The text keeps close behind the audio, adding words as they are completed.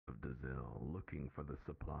mill looking for the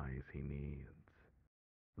supplies he needs.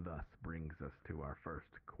 Thus brings us to our first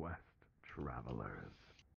quest, travelers.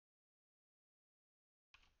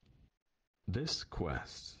 This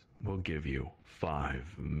quest will give you 5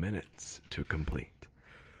 minutes to complete,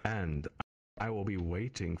 and I will be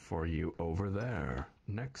waiting for you over there,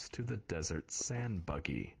 next to the desert sand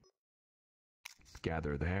buggy.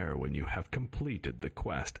 Gather there when you have completed the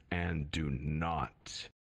quest, and do not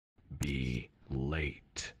be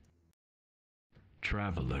late.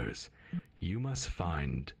 Travelers, you must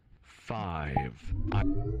find 5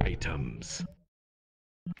 items.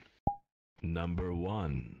 Number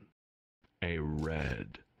 1, a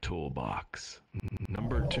red toolbox.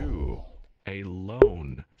 Number 2, a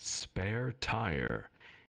lone spare tire.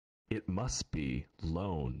 It must be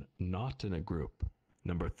lone, not in a group.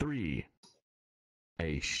 Number 3,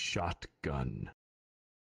 a shotgun.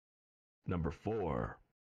 Number 4,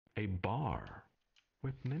 a bar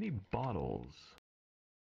with many bottles.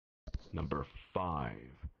 Number 5,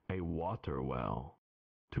 a water well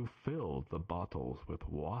to fill the bottles with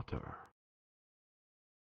water.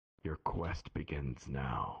 Your quest begins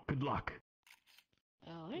now. Good luck.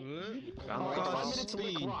 Found like 5 minutes of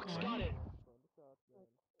lick rocks. Got it.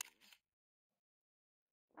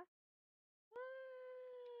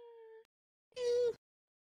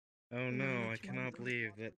 Oh no, I cannot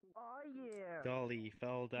believe that Dolly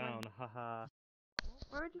fell down, haha.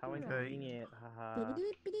 How inconvenient, haha.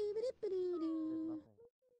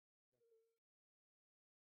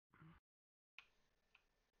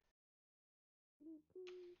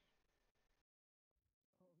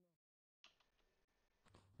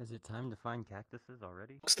 Is it time to find cactuses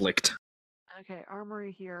already? It's licked. Okay,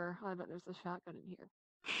 armory here. I bet there's a shotgun in here.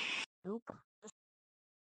 Nope.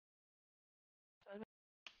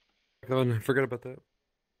 Oh, I forgot about that.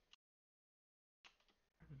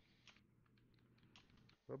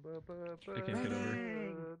 I can't get over.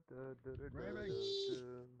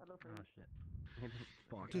 Oh shit.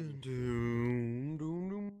 Fuck.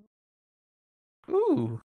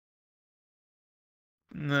 Ooh.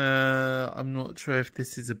 No, I'm not sure if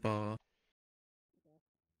this is a bar.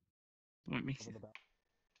 Let me see.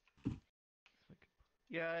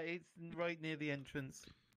 Yeah, it's right near the entrance.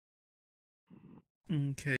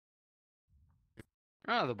 Okay.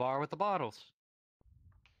 Oh, the bar with the bottles.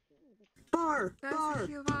 Bar! That's a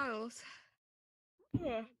few vials.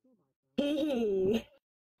 Yeah.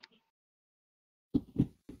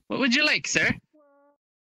 What would you like, sir?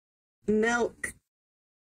 Milk.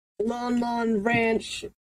 Lon Ranch.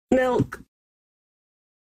 Milk.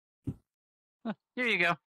 Huh, here you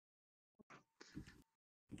go.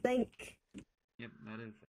 Thank. Yep, that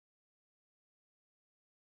is.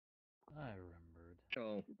 I remembered.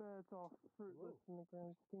 Oh. Too bad it's all fruitless in the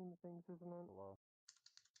grand scheme of things, isn't it? Hello.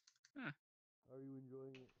 Huh. Are you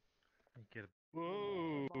enjoying it? Get a... The bar,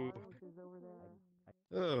 Whoa! which is over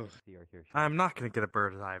there. Oh. See or hear. I'm not gonna get a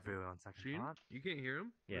bird's eye view on second Sheen? thought. You can't hear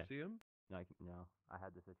him? Yeah. Or see him? No, no, I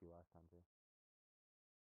had this issue last time too.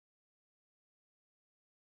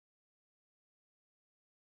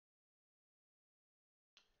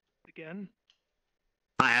 Again?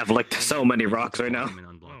 I have licked so many rocks right now.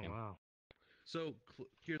 Oh wow. So,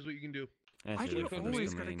 here's what you can do. I do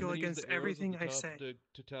always gotta go Then use against the arrows at everything the I top say.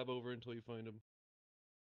 to tab over until you find him.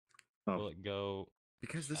 Will it go?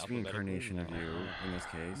 Because this alphabetically? reincarnation of you, in this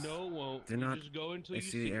case, No, it won't. did You not just go until you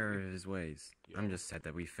see the see error it. of his ways. Yeah. I'm just sad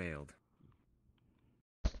that we failed.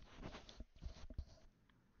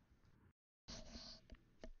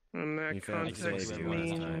 And that We failed to context save you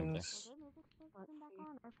last time. means...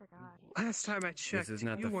 I forgot. Last time I checked, is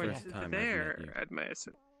not you the weren't first time I've there met you. at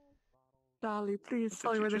Madison. Dolly, please What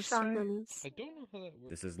tell me did where you the just say? shotgun is. I don't know how that works.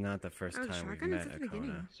 This is not the first Oh, time we've shotgun is met, at the beginning.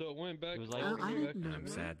 Akona. So it went back. It was like- Oh, I didn't know I'm that.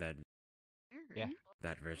 sad that Yeah.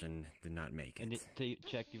 that version did not make And it. to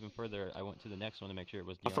check even further, I went to the next one to make sure it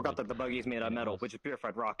was. I the forgot armored- that the buggy is made out of and it metal, was. which is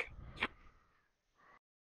purified rock.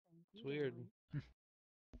 It's weird.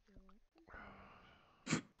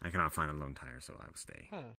 I cannot find a lone tire, so I will stay.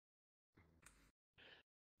 Huh.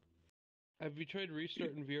 Have you tried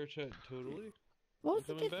restarting VRChat totally? What was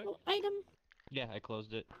the Coming back? different item? Yeah, I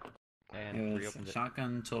closed it and It was reopened it.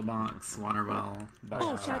 shotgun, toolbox, water well.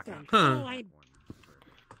 Oh, shotgun. Huh. Oh, I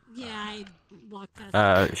blocked that.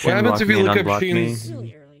 What happens if you look up Sheen's?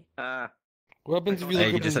 Really early. What happens if you Hey,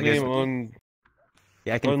 look you up his just, I guess- name on?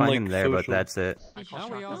 Yeah, I can on, find like, him there, but social? that's it. Oh,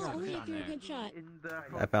 we get you a good shot.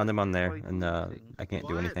 I found him on there, and I can't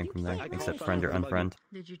do anything from there except friend or unfriend.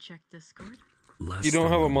 Did you check Discord? You don't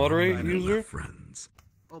have a moderate user? Friends.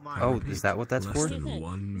 Oh, is that what that's Less for? than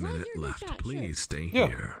 1 minute left. Please stay Yeah.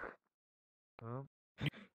 here. You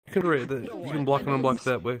can rate that. You can block and unblock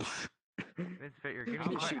that way. Misfit, you're I getting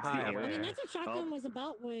mean, quite high up I mean, there. that's what shotgun was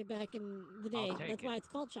about way back in the day. That's why it's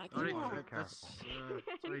called shotgun. That's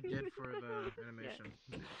what I did for the animation.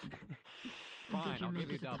 Fine, Did you make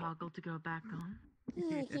it a toggle to go back on?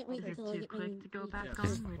 I can't wait Is it until I too get my quick to go back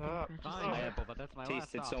Yes. on? Where the I have Apple, but that's my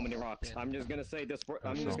tasted laptop. so many rocks. I'm just gonna say this.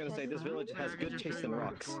 This village has good taste in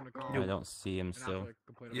rocks. I don't see him still.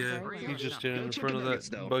 Yeah. He's just standing in front of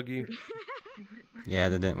that buggy. Yeah,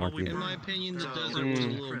 that didn't work In either. my opinion, the desert was a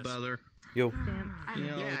little better. Yo. You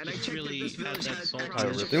know, Yeah, and I just checked really this had village that had salt.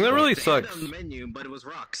 Everything that really sucks. on the menu, but it was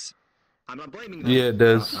rocks. I'm not blaming them. Yeah, it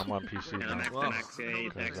does. I'm on PC And I'm now.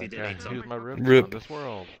 actually did eat some. Here's my rip. Rip. On this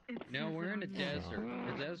world. No, we're in a desert.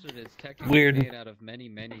 The desert is technically Weird. made out of many,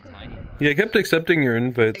 many tiny rocks. Yeah, I kept accepting your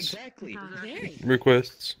invites. Exactly.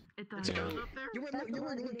 Requests. You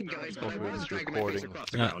weren't looking, guys, but I Hopefully was it's dragging my face recording. across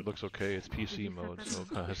the Yeah. ground. It looks okay. It's PC mode, so it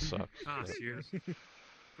kind of sucks. Ah, serious.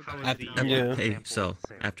 Yeah. Hey, so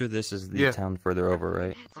after this is the Yeah. town further over,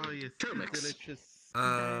 right? Oh, yes.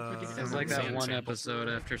 It's like that one episode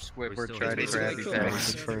after Squidward tried to It's grab basically you like back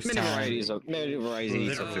the first many time.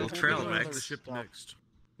 varieties of Trail mix. Ship next.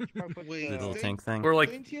 The little tank thing. Or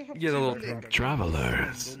like, yeah, the little.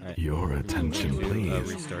 Travelers, your attention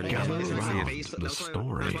please. restarting Gather it. around. The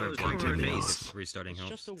story continues. Restarting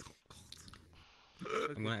helps.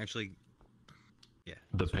 I'm gonna actually. Yeah.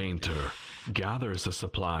 The painter gathers the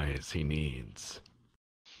supplies he needs.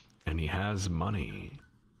 And he has money.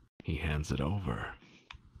 He hands it over.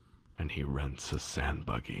 And he rents a sand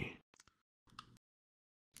buggy.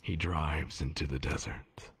 He drives into the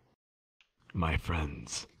desert. My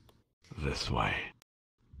friends, this way.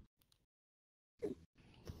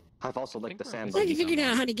 I've also licked the sand. It's like you figured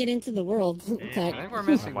out how to get into the world. I think we're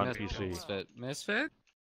missing I'm on PC. Misfit. Misfit?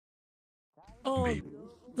 Oh, Beep.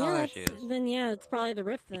 Oh, there yeah, she is. then yeah, it's probably the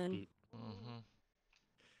rift then.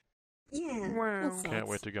 Yeah. That Can't sucks.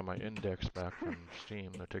 wait to get my index back from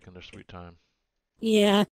Steam. They're taking their sweet time.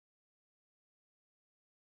 Yeah.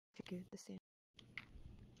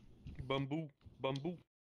 Bamboo.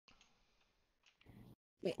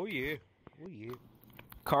 Wait. Oh yeah. Oh yeah.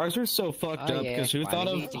 Cars are so fucked Oh, up yeah. because who Why thought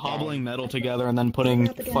do of you need to hobbling go? metal together and then putting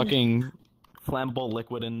Up again. fucking flammable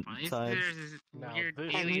liquid inside? Weird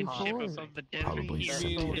this alien is ship hard. above the desert Probably here.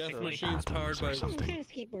 sentient mean death machines powered atoms or by- I'm something. kind of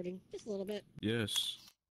skateboarding, just a little bit. Yes.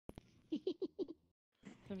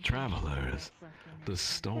 Travelers, the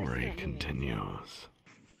story continues.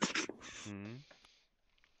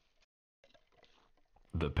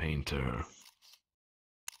 The painter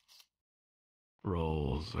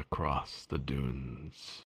rolls across the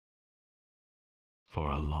dunes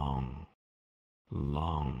for a long,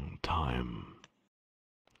 long time,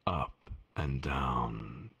 up and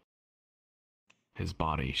down. His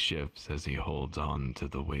body shifts as he holds on to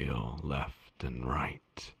the wheel left and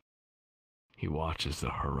right. He watches the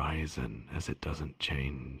horizon as it doesn't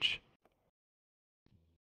change.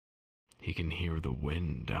 He can hear the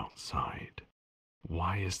wind outside.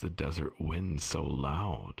 Why is the desert wind so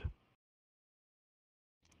loud?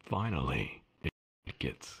 Finally, it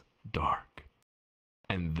gets dark.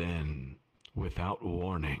 And then, without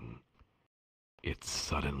warning, it's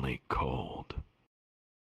suddenly cold.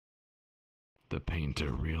 The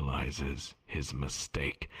painter realizes his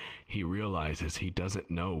mistake. He realizes he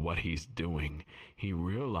doesn't know what he's doing. He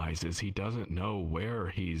realizes he doesn't know where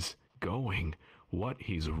he's going, what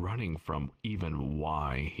he's running from, even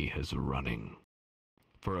why he is running.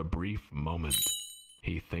 For a brief moment,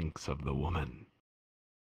 he thinks of the woman.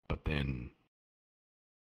 But then,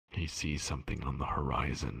 he sees something on the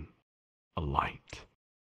horizon, a light.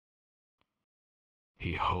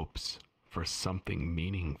 He hopes for something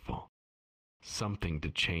meaningful. Something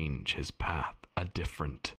to change his path, a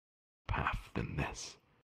different path than this.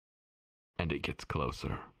 And it gets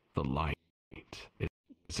closer. The light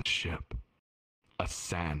is a ship, a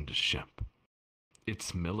sand ship.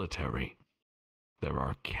 It's military. There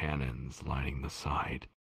are cannons lining the side.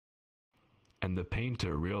 And the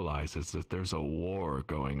painter realizes that there's a war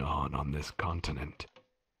going on this continent.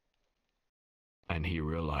 And he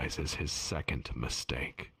realizes his second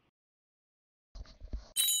mistake.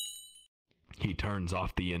 He turns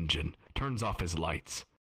off the engine, turns off his lights,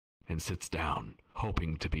 and sits down,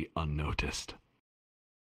 hoping to be unnoticed.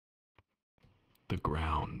 The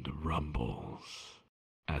ground rumbles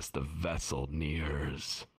as the vessel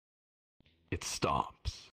nears. It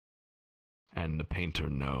stops, and the painter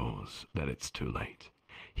knows that it's too late.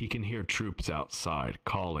 He can hear troops outside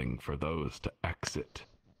calling for those to exit,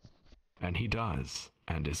 and he does,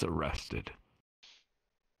 and is arrested.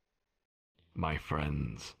 My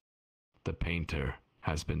friends, the painter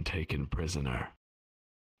has been taken prisoner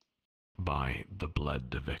by the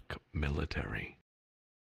Bloodvik military.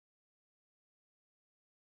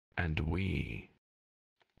 and we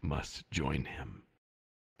must join him.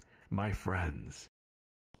 My friends,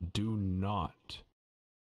 do not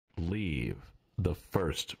leave the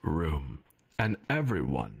first room, and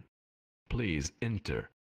everyone, please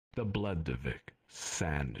enter the Bloodvik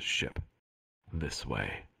sand ship this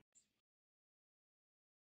way.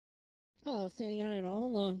 Oh, standing on it all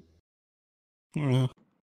along.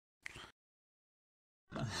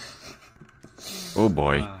 Oh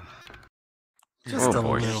boy. Just oh a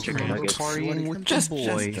boy. little Partying with just the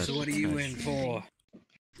boys. So what are you in for?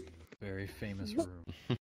 Very famous room.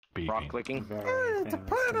 Rock clicking.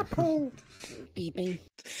 Beeping.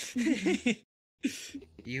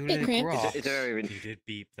 You Hey, lick Cramp. rocks. It's very You did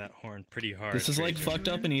beep that horn pretty hard. This is like Trajan. fucked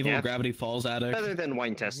up and evil Yeah. Gravity Falls addict. Better than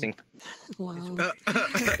wine testing. Wow.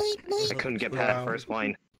 I couldn't get past first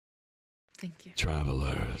wine. Thank you.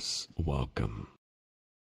 Travelers, welcome.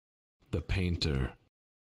 The painter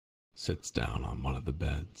sits down on one of the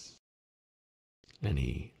beds, and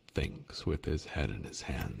he thinks with his head in his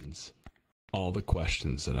hands. All the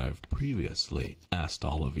questions that I've previously asked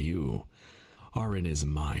all of you are in his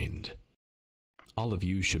mind. All of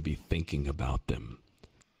you should be thinking about them.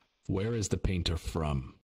 Where is the painter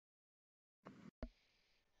from?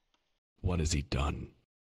 What has he done?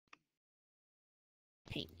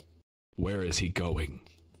 Paint. Where is he going?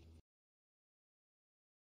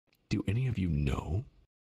 Do any of you know?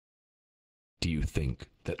 Do you think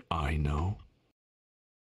that I know?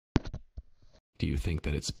 Do you think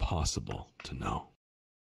that it's possible to know?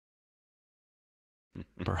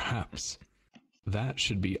 Perhaps that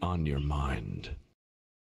should be on your mind.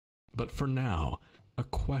 But for now, a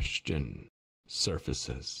question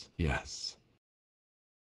surfaces, yes.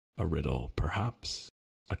 A riddle, perhaps.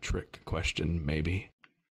 A trick question, maybe.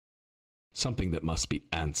 Something that must be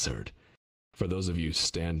answered. For those of you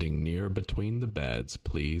standing near between the beds,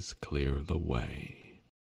 please clear the way.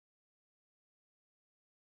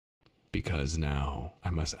 Because now I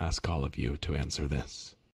must ask all of you to answer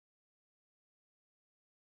this.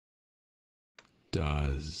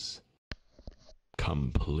 Does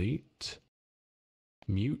complete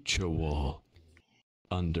mutual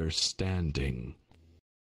understanding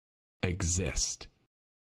exist?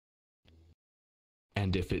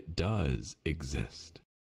 And if it does exist,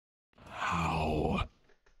 how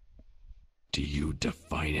do you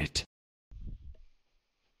define it?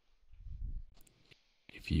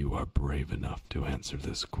 If you are brave enough to answer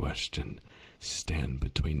this question, stand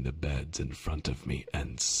between the beds in front of me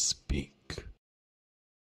and speak.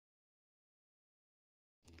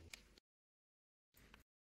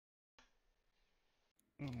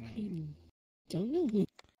 I don't know.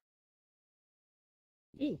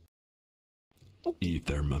 Ooh.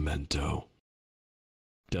 Ether memento.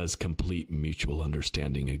 Does complete mutual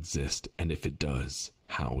understanding exist? And if it does,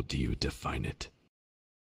 how do you define it?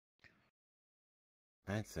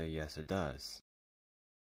 I'd say yes, it does.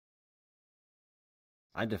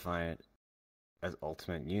 I define it as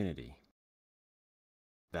ultimate unity.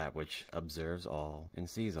 That which observes all and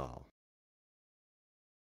sees all,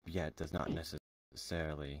 yet does not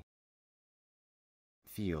necessarily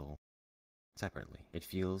feel separately. It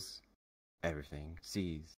feels everything,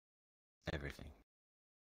 sees everything.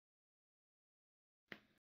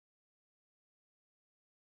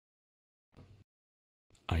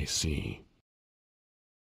 I see.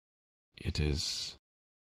 It is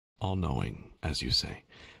all-knowing, as you say,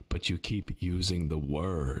 but you keep using the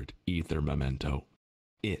word ether memento.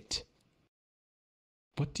 It.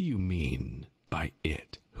 What do you mean by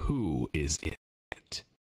it? Who is it?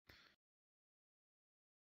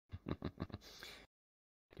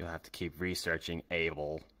 You'll have to keep researching,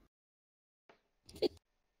 Abel.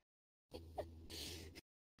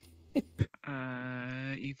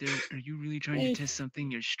 Either are you really trying to test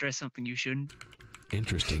something or stress something you shouldn't?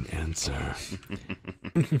 Interesting answer.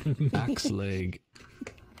 Axleg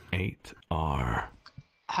 8R.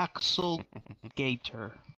 Axel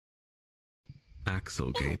Gator.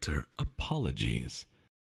 Axel Gator, apologies.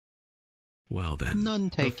 Well then, None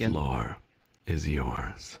taken. The floor is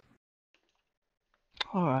yours.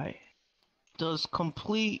 Alright. Does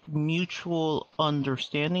complete mutual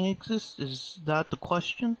understanding exist? Is that the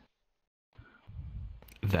question?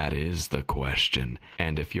 That is the question,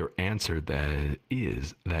 and if your answer that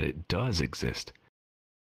is that it does exist,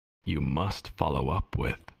 you must follow up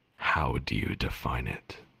with, how do you define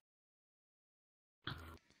it?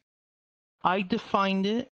 I defined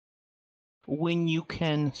it when you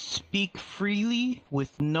can speak freely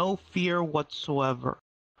with no fear whatsoever.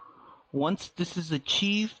 Once this is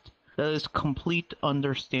achieved, that is complete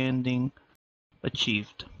understanding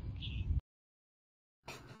achieved.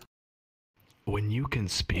 When you can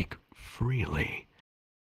speak freely,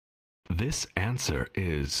 This answer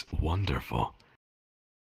is wonderful.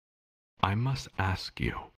 I must ask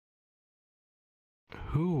you,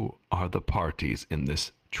 who are the parties in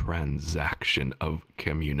this transaction of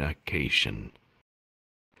communication?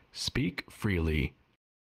 Speak freely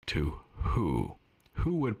to who.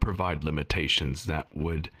 Who would provide limitations that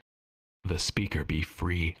would the speaker be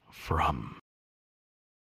free from?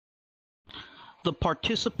 The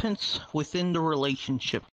participants within the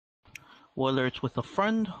relationship, whether it's with a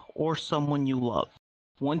friend or someone you love.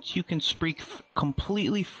 Once you can speak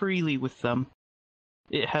completely freely with them,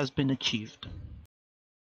 it has been achieved.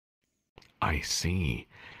 I see.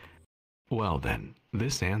 Well then,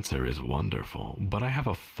 this answer is wonderful, but I have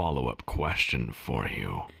a follow-up question for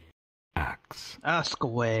you, Axe. Ask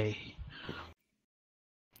away.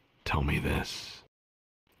 Tell me this.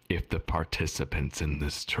 If the participants in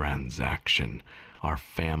this transaction are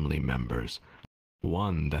family members,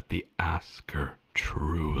 one that the asker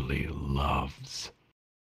truly loves,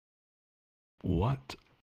 what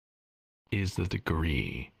is the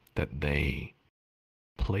degree that they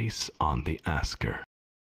place on the asker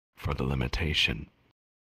for the limitation?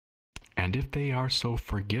 And if they are so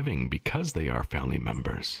forgiving because they are family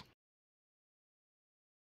members,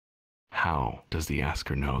 how does the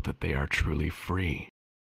asker know that they are truly free?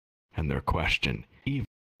 And their question, even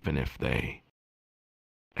if they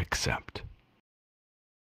accept.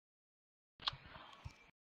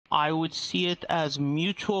 I would see it as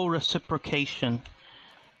mutual reciprocation.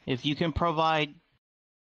 If you can provide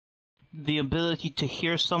the ability to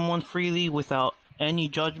hear someone freely without any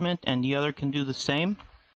judgment and the other can do the same,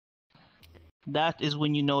 that is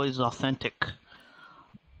when you know it is authentic.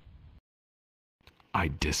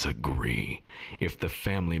 I disagree. If the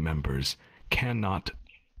family members cannot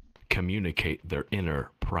communicate their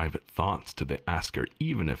inner private thoughts to the asker,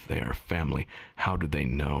 even if they are family, how do they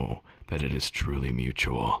know that it is truly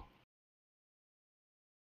mutual?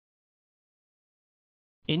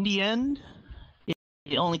 In the end,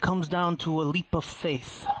 it only comes down to a leap of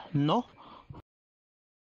faith, no?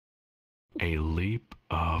 A leap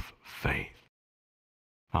of faith.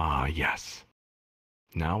 Ah, yes.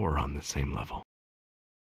 Now we're on the same level.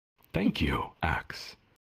 Thank you, Axe.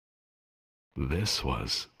 This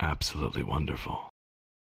was absolutely wonderful.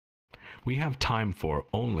 We have time for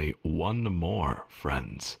only one more,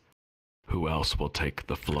 friends. Who else will take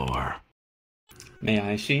the floor? May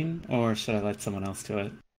I, Sheen, or should I let someone else do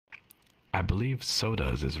it? I believe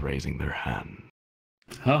Sodas is raising their hand.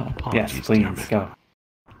 Oh, Apologies, yes, please, Dermot. go.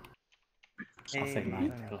 I'll say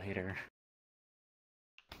mine for later.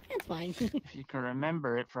 That's fine. If you can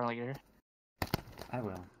remember it for later. I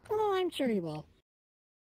will. Oh, I'm sure you will.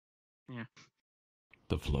 Yeah.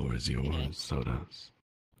 The floor is yours, Sodas.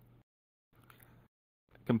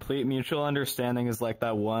 Complete mutual understanding is like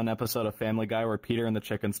that one episode of Family Guy where Peter and the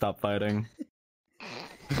chicken stop fighting.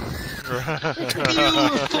 Beautiful!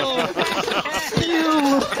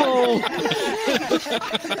 Beautiful!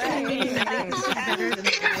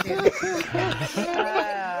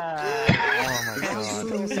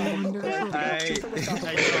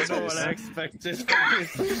 I don't know what I expected.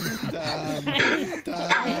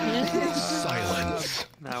 Silence.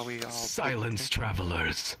 Now we all Silence,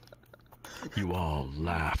 travelers. You all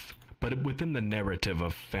laugh, but within the narrative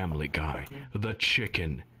of Family Guy, the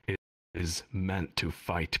chicken is meant to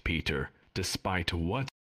fight Peter, despite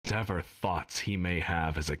whatever thoughts he may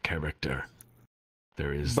have as a character.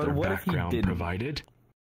 There is But their what if he background didn't? provided.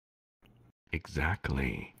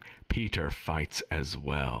 Exactly. Peter fights as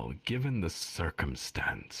well, given the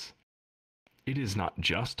circumstance. It is not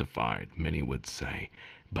justified, many would say,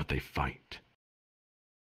 but they fight.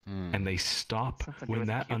 And they stop when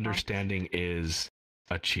that understanding is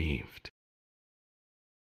achieved.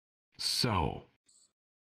 So,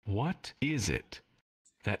 what is it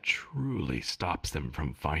that truly stops them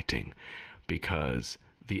from fighting? Because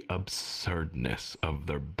the absurdness of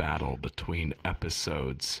their battle between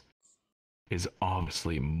episodes is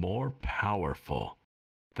obviously more powerful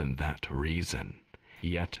than that reason,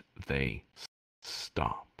 yet they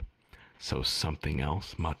stop. So something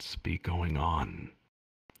else must be going on.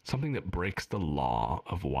 Something that breaks the law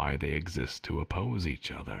of why they exist to oppose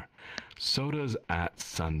each other. Sodas at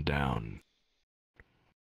sundown.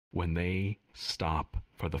 When they stop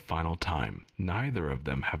for the final time, neither of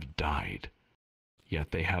them have died. Yet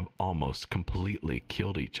they have almost completely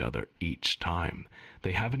killed each other each time.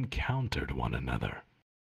 They have encountered one another.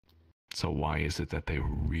 So why is it that they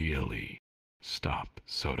really stop,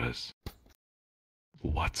 Sodas?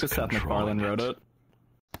 What's Seth controlling MacFarlane wrote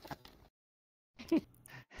it.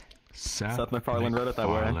 Seth MacFarlane wrote it that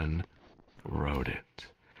way. MacFarlane wrote it.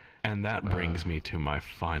 And that brings me to my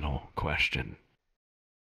final question.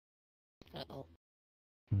 Uh-oh.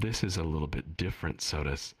 This is a little bit different,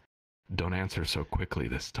 Sodas. Don't answer so quickly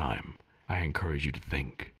this time. I encourage you to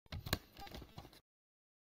think.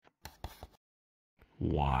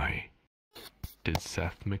 Why did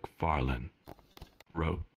Seth MacFarlane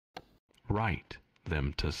write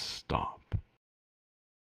them to stop?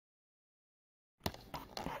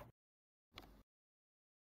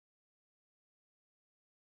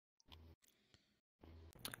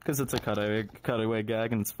 Because it's a cutaway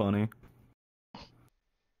gag and it's funny.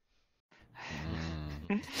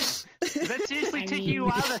 Does that seriously take you a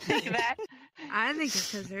while to think of that? I think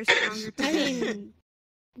it's because they're stronger. I mean,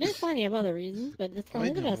 there's plenty of other reasons, but it's probably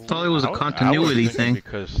the best. Thought it was a continuity thing.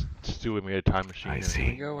 Because Stewie made a time machine and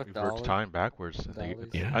see. reverts time backwards and they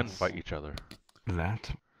unfight each other. That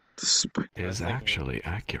is actually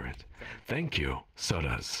accurate. Thank you,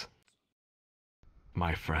 Sodas.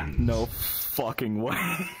 My friends. No fucking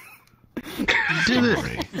way. You did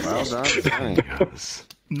it! Well done, Because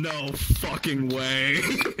No fucking way.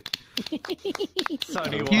 You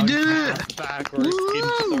did it! Backwards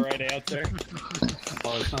into the right answer.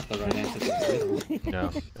 Oh, it's not the right answer. No,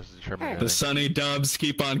 this is determined. The sunny dubs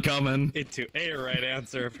keep on coming. Into a right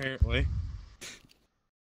answer, apparently.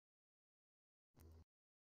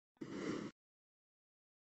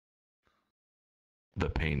 the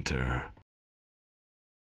painter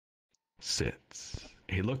sits.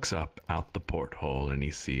 He looks up out the porthole and he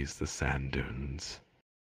sees the sand dunes.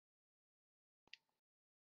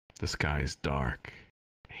 The sky's dark.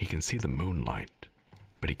 He can see the moonlight,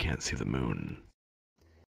 but he can't see the moon.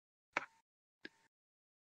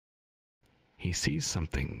 He sees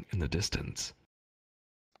something in the distance.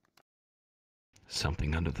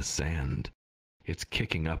 Something under the sand. It's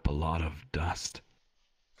kicking up a lot of dust.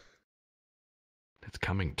 It's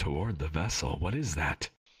coming toward the vessel. What is that?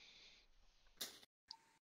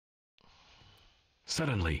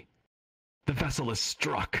 Suddenly, the vessel is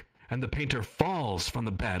struck, and the painter falls from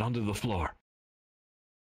the bed onto the floor.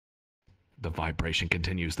 The vibration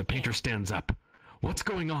continues. The painter stands up. What's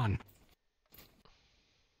going on?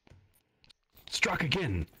 Struck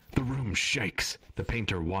again. The room shakes. The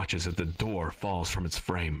painter watches as the door falls from its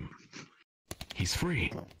frame. He's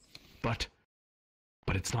free. But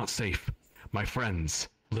it's not safe. My friends,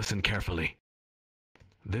 listen carefully.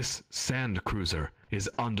 This sand cruiser is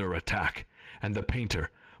under attack, and the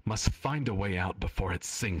painter must find a way out before it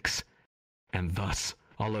sinks. And thus,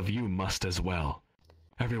 all of you must as well.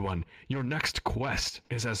 Everyone, your next quest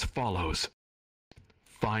is as follows.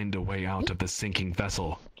 Find a way out of the sinking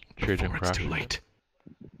vessel before it's too late.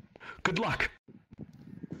 Good luck!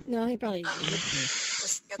 No, he probably.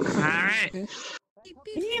 Alright.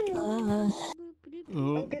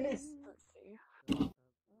 Oh goodness.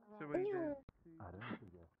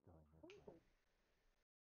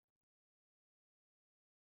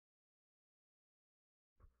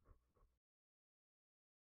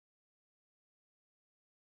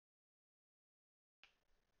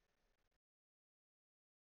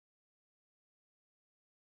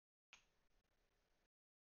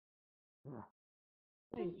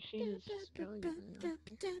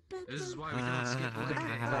 This is why we don't skip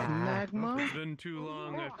Magma? It's been too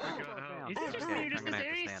long, I forgot how. Is this just weird? Does this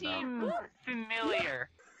area seem familiar?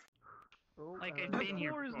 Like I've been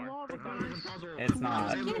here before. It's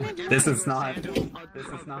not. This is not. This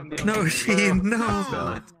is not. No, Sheen,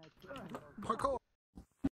 no. Parkour.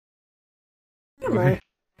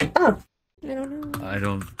 Oh, I don't know. I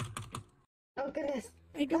don't. Oh goodness.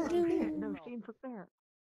 I don't know. No, Shane's up there.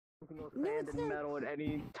 No, it's not. Metal and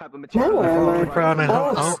any type of Now material. where am I?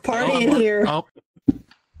 Oh, it's party in here. Oh.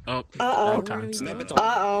 Uh-oh. Uh-oh.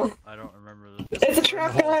 I don't remember this. It's a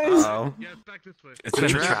trap, guys. Uh-oh. Yeah, it's back this way. It's a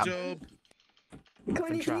trap. Come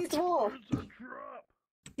on, you can use the wall.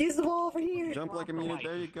 Use the wall over here. Jump like a minute.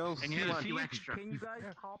 There you go. And here's a few extra. Can you guys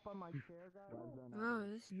hop on my chair, guys? Oh,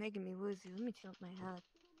 this is making me woozy. Let me tilt my head.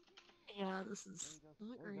 Yeah, this is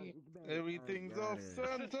not great. Everything's off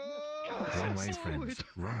center. Wrong way, friends.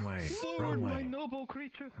 Wrong way. Wrong My way. noble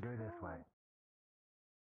creature. Go this way.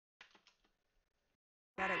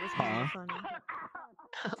 Thought it was kind of funny.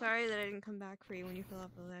 Sorry that I didn't come back for you when you fell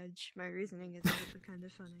off the ledge. My reasoning is that it was kind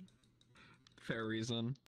of funny. Fair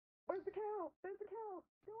reason. Where's the cow? There's the cow!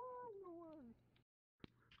 Go on,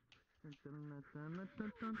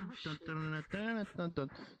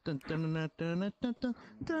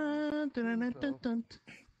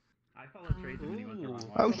 I followed Tracy when he went the wrong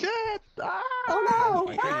way. Oh shit! Ah! Oh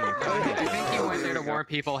no! I think he went there to warn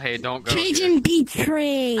people, hey, don't go. Cajun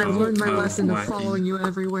betrayed. I've learned my lesson of wacky. following you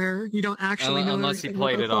everywhere. You don't actually know Unless he everything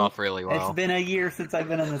played about it the off really well. It's been a year since I've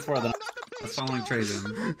been in this world. And I was following Tracy.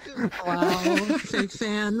 Wow, fake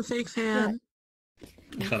fan, fake fan.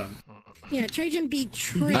 Shut up. Yeah, Trajan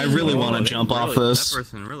betrayed. I really want to jump off this. That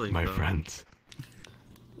person really. My friends,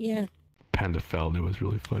 Yeah. Panda fell and it was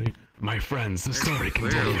really funny. My friends, the story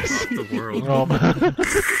Clearly, continues. the world.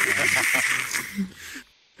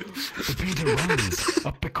 The painter runs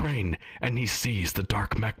up the crane and he sees the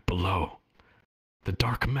dark mech below. The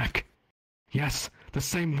dark mech. Yes, the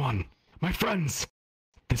same one. My friends,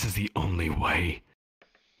 this is the only way.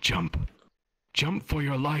 Jump. Jump for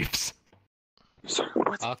your lives.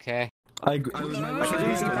 Okay. I agree.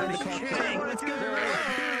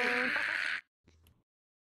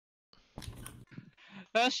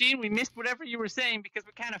 Well, Sheen, we missed whatever you were saying because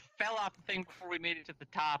we kind of fell off the thing before we made it to the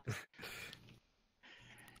top.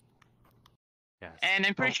 Yes. And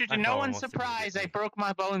I'm pretty sure to no one's surprise, I broke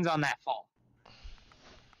my bones on that fall.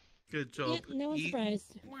 Good job. Yeah, no one's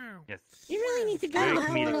surprised. Yes. You really need to go Very to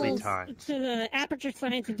comedically those, timed. to the Aperture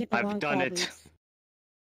Science and get the I've long done claw it. boots.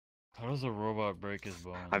 How does a robot break his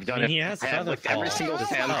bones? I've done it. I have looked every single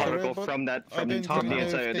sand particle from the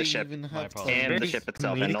inside of the ship and the ship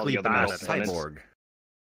itself and all the other metal components. cyborg.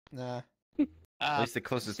 Nah. At least the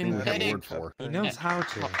closest thing we have a word for. He knows how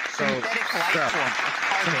to. So, Synthetic life form.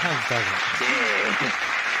 Sometimes doesn't.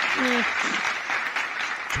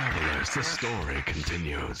 Travelers, the story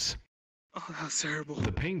continues. Oh, that's terrible.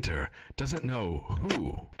 The painter doesn't know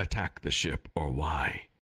who attacked the ship or why.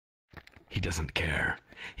 He doesn't care.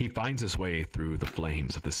 He finds his way through the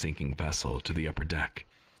flames of the sinking vessel to the upper deck.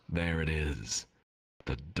 There it is,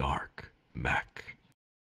 the dark mech.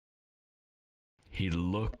 He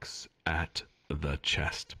looks at the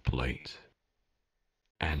chest plate,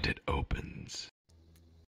 and it opens.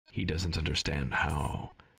 He doesn't understand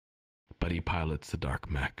how, but he pilots the dark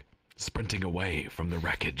mech, sprinting away from the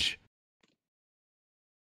wreckage.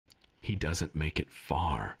 He doesn't make it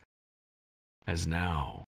far, as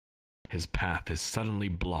now his path is suddenly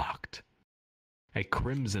blocked. A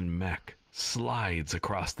crimson mech slides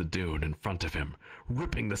across the dune in front of him,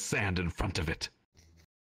 ripping the sand in front of it.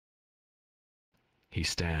 He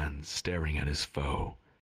stands staring at his foe.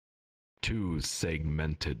 Two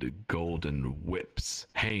segmented golden whips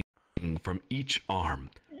hang from each arm.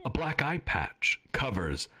 A black eye patch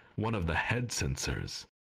covers one of the head sensors,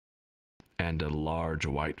 and a large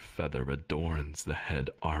white feather adorns the head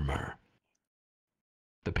armor.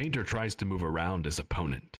 The painter tries to move around his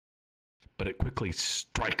opponent, but it quickly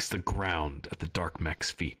strikes the ground at the dark mech's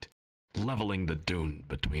feet, leveling the dune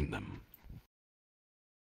between them.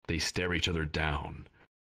 They stare each other down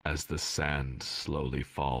as the sand slowly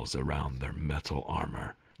falls around their metal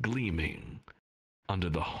armor, gleaming under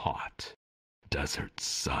the hot desert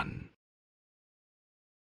sun.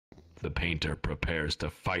 The painter prepares to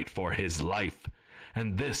fight for his life,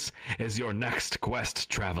 and this is your next quest,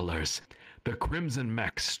 travelers. The crimson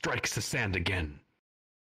mech strikes the sand again.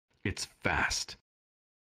 It's fast.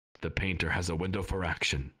 The painter has a window for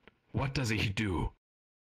action. What does he do?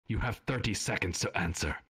 You have 30 seconds to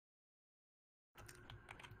answer.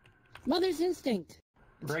 Mother's instinct.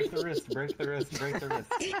 Break the wrist, break the wrist, break the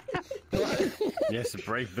wrist. Yes,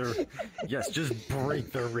 yes, just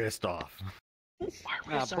break the wrist off.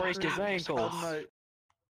 Break his ankles.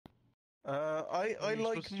 I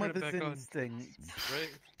like Mother's Instinct.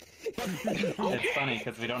 It's funny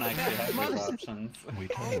because we don't actually have those options. We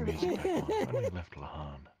turn the music back on when we left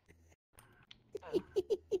Lahan.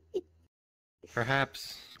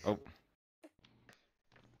 Perhaps. Oh.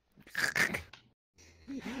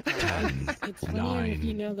 10, It's funnier 9, if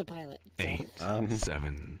you know the pilot. 8,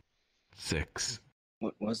 7, 6.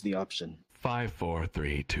 What was the option? 5, 4,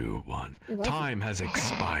 3, 2, 1. It wasn't. Time has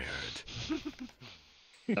expired.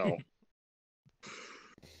 No.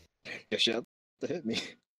 Guess you had to hit me.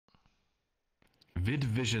 Vid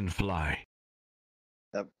Vision Fly.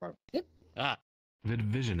 Ah. Vid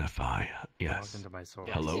Visionify. Yes. Walked into my soul.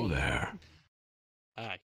 Hello there.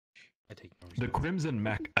 I take no The crimson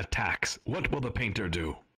mech attacks. What will the painter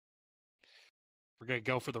do? We're gonna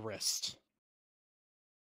go for the wrist.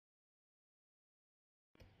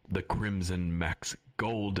 The crimson mech's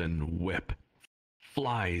golden whip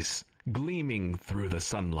flies, gleaming through the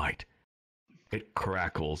sunlight. It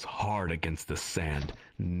crackles hard against the sand,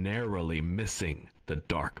 narrowly missing the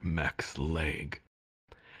dark mech's leg.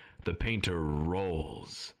 The painter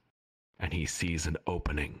rolls, and he sees an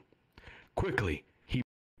opening. Quickly, he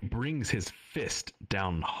brings his fist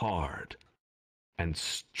down hard and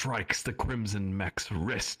strikes the crimson mech's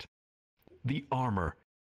wrist. The armor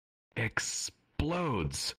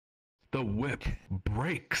explodes. The whip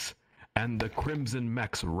breaks, and the crimson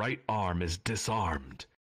mech's right arm is disarmed,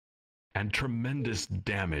 and tremendous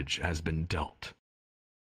damage has been dealt.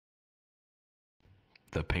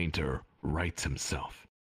 The painter rights himself.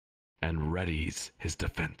 and readies his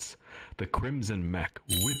defense. The Crimson Mech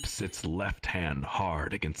whips its left hand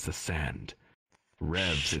hard against the sand,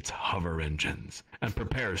 revs its hover engines, and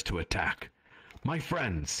prepares to attack. My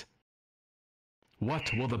friends,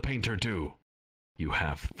 what will the painter do? You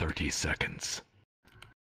have 30 seconds.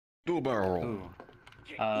 Do a barrel roll. Ooh.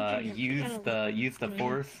 Use the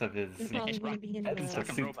force of his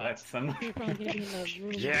suplex him.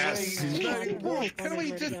 Yes! Can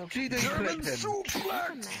we just judo clip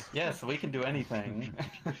him? Yes, we can do anything.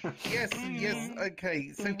 Yes,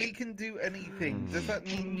 okay, so we can do anything. Does that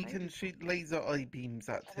mean we can shoot laser eye beams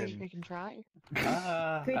at I think him? we can try.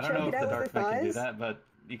 I don't know if the Dark Knight can do that, but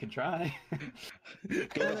you can try.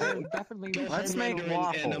 Definitely. Let's make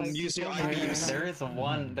waffles. Use your eye beams. There is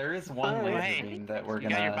one laser beam that we're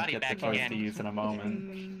gonna get the choice to use in a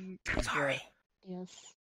moment. Sorry. Yes.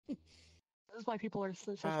 This is why people are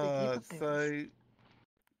such big So...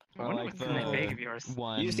 Or like the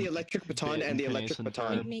one. Use the electric baton and the electric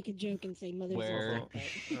baton. Make a joke and say mother's Where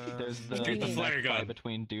there's the flare fight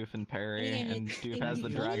between Doof and Perry, and Doof has the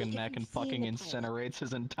dragon mech and fucking incinerates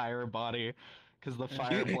his entire body because the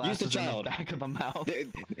fire blast is in the back of the mouth.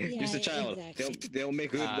 Use the child. They'll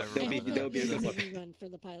make good. They'll be a good one. Run for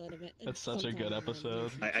the pilot of it. That's such a good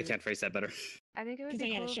episode. I can't phrase that better. I think it would Because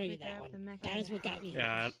be I cool gotta show if you they that have one. the mech That is what got me.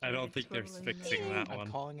 Yeah, I don't think they're fixing that one.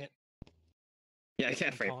 I'm calling it. Yeah, I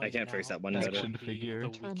can't phrase that one better. Action figure.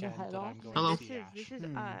 Hello. This is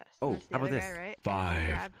us. Oh, That's the how about other this? guy, right? 5,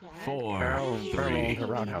 Grab that. 4, 3, a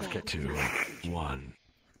roundhouse kick. 2, 1.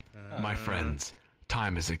 My friends,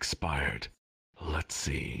 time has expired. Let's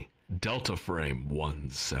see. Delta Frame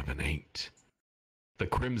 178. The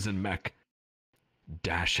Crimson Mech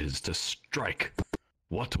dashes to strike.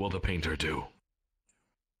 What will the painter do?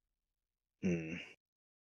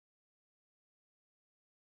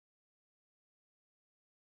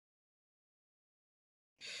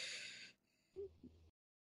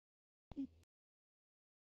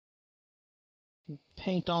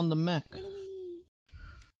 Paint on the mech.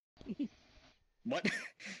 What?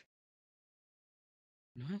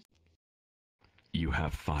 You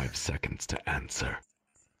have 5 seconds to answer.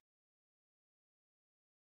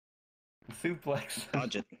 Suplex.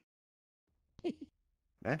 Dodge it.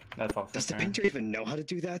 That's also Does the fair. painter even know how to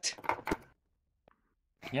do that?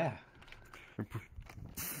 Yeah.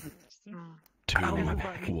 2,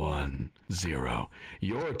 1, 0.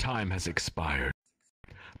 Your time has expired.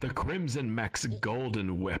 The Crimson Mech's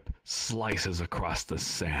golden whip slices across the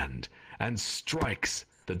sand and strikes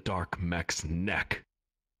the Dark Mech's neck,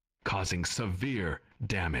 causing severe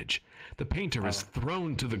damage. The painter is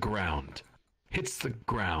thrown to the ground, hits the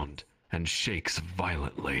ground, and shakes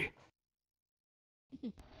violently.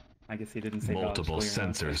 I guess he didn't say Multiple dodge clear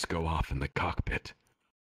enough. sensors go off in the cockpit.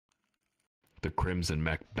 The Crimson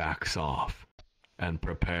Mech backs off and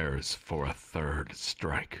prepares for a third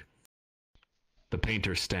strike. The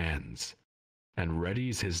painter stands and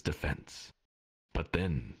readies his defense. But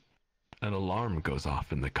then, an alarm goes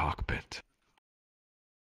off in the cockpit.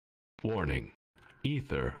 Warning.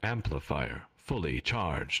 Ether amplifier fully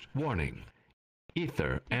charged. Warning.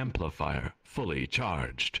 Ether amplifier fully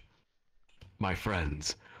charged. My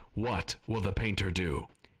friends, what will the painter do?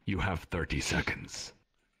 You have 30 seconds.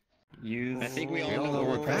 Use. I think we all know what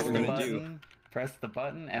we're press the gonna button. do. Press the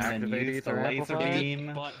button and Activate then use the ether laser amplifier.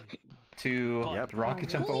 beam to rocket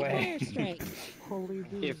jump away.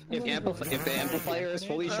 If the amplifier is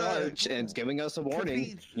fully charged and it's giving us a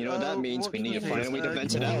warning, you know what that means? We need to find a way to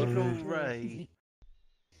vent it out. Ray.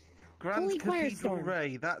 Grand Holy Cathedral Firestorm.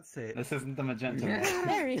 Ray, that's it. This isn't the magenta.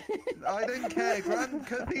 Very. I don't care, Grand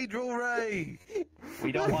Cathedral Ray!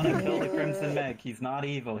 We don't want to kill the Crimson Mech. He's not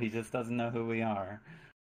evil. He just doesn't know who we are.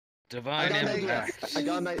 Divine impact. I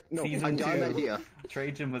got an idea.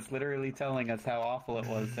 Trajan was literally telling us how awful it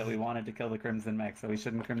was, so we wanted to kill the Crimson Mech, so we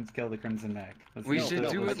shouldn't kill the Crimson Mech. We should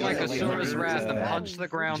do it like a Sora's Wrath and punch the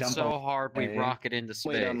ground so hard we rocket into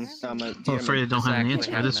space. I'm afraid I don't have an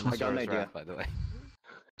answer for this one. I got an idea. By the way.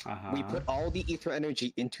 We put all the ether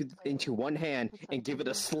energy into one hand and give it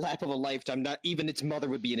a slap of a lifetime. Not even its mother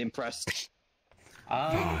would be impressed.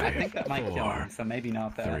 I think that might kill him, so maybe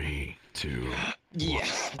not that. 3, 2, Yeah.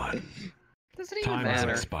 1. Does it even Time has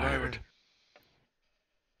matter? expired.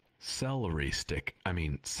 Celery stick. I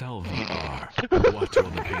mean, Cell VR. What will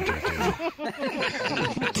the painter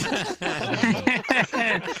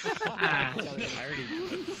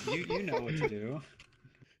do? You know what to do.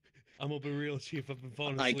 I'm gonna be real, Chief. I've been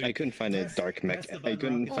falling asleep. I couldn't find a dark mech. I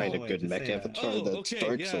couldn't find a good mech avatar that's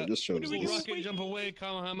dark, so it just shows What do we this. rocket jump away,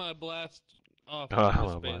 Kamehameha blast, off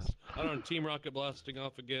Hello, into space. I don't know, Team Rocket blasting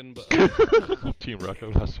off again, but... Team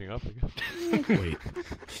Rocket blasting off again.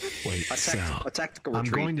 Wait, Sal. A tactical I'm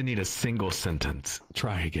retreat. going to need a single sentence.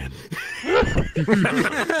 Try again.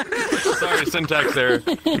 Sorry, syntax error.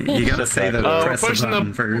 You gotta say the press the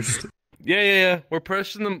button first. Yeah. We're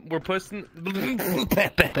pushing them. We're pushing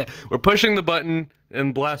the button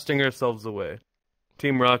and blasting ourselves away,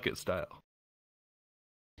 Team Rocket style.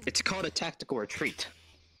 It's called a tactical retreat.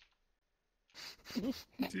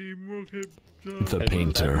 The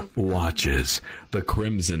painter watches the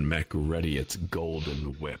crimson mech ready its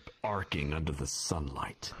golden whip, arcing under the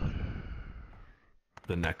sunlight.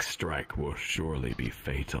 The next strike will surely be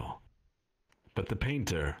fatal. But the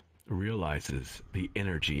painter realizes the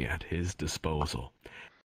energy at his disposal,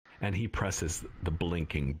 and he presses the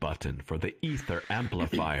blinking button for the ether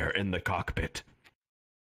amplifier in the cockpit.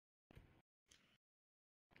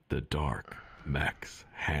 The dark mech's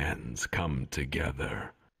hands come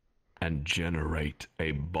together and generate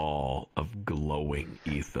a ball of glowing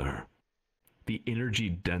ether. The energy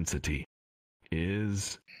density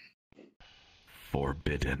is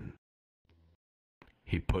forbidden.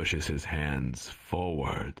 He pushes his hands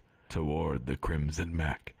forward toward the crimson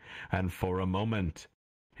mech, and for a moment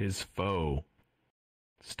his foe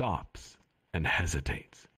stops and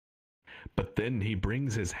hesitates. But then he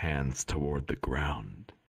brings his hands toward the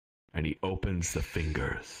ground, and he opens the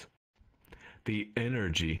fingers. The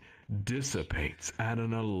energy dissipates at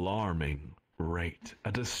an alarming rate.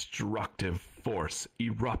 A destructive force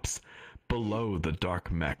erupts below the dark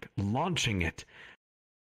mech, launching it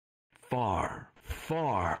far,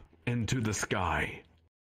 far into the sky.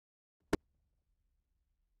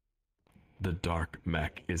 The dark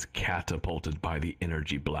mech is catapulted by the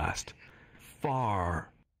energy blast far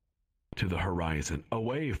to the horizon,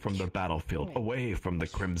 away from the battlefield, away from the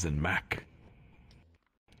crimson mech,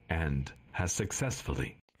 and has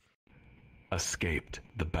successfully escaped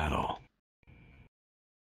the battle.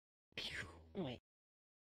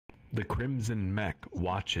 The crimson mech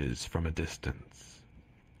watches from a distance,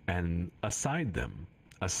 and aside them,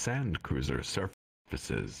 a sand cruiser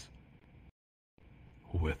surfaces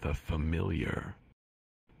with a familiar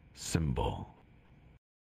symbol.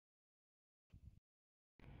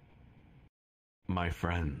 My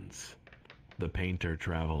friends, the painter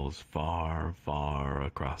travels far, far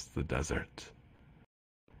across the desert,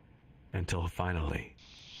 until finally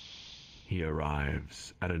he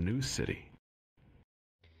arrives at a new city.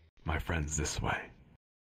 My friends, this way.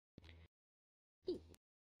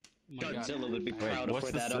 Godzilla would be proud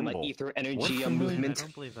for that ether energy movement. I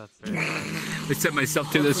don't believe that's right. I set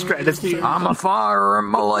myself to the stratosphere. I'm a fire and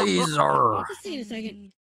my laser. Just wait a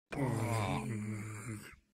second.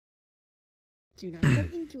 Do not go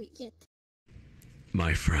into it yet.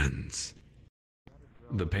 My friends,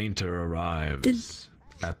 the painter arrives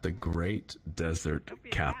at the great desert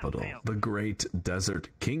capital, the great desert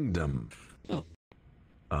kingdom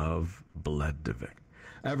of Bledvik.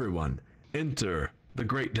 Everyone, enter the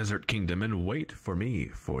great desert kingdom and wait for me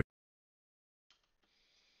for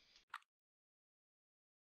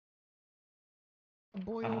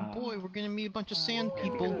Boy, oh boy, we're gonna meet a bunch of sand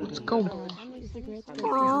people. Let's go.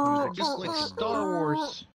 Just like Star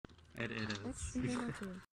Wars. It is.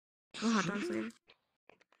 We'll hot dogs later.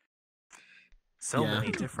 So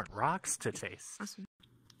many different rocks to taste. Awesome.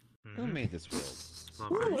 Who made this world?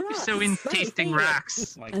 You're so in tasting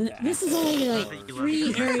rocks. And this is only like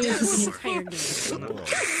 3 areas of the entire game.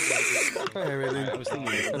 I was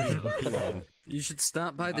thinking. You should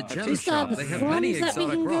stop by the We gem still have shop. the They have many slums that we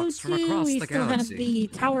exotic can go rocks from to. across We the still have galaxy. the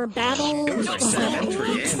Tower Battle. We still have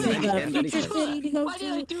the Future City to go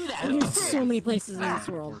to. And there's so many places in this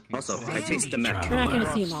world. Also, I taste the mech. We're not going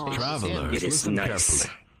to see them all. travelers. It is Listen nice. carefully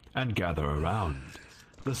and gather around.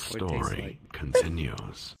 The story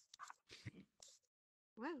continues.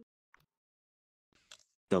 Wow.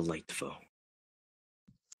 Delightful.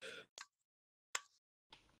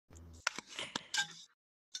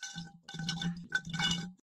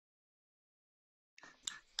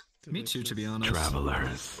 Me too, to be honest.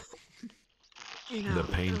 Travelers, Yeah, the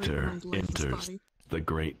painter really blends his enters body. the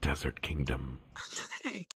great desert kingdom.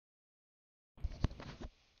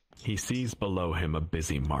 He sees below him a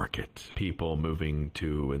busy market, people moving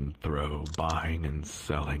to and fro, buying and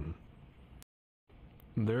selling.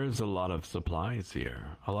 There's a lot of supplies here,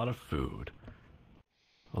 a lot of food,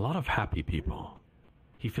 a lot of happy people.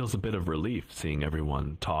 He feels a bit of relief seeing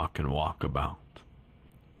everyone talk and walk about.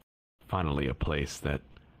 Finally, a place that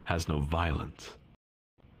has no violence.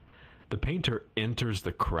 The painter enters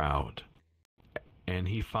the crowd, and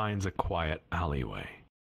he finds a quiet alleyway.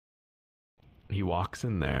 He walks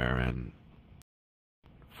in there, and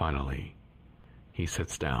finally, He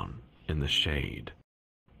sits down in the shade.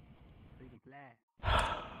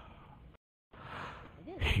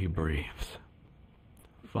 He breathes.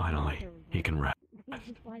 Finally, he can rest.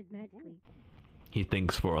 He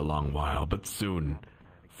thinks for a long while, but soon,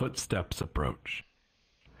 footsteps approach.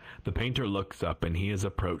 The painter looks up and he is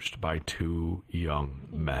approached by two young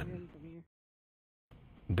men.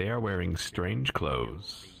 They are wearing strange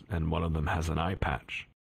clothes, and one of them has an eye patch.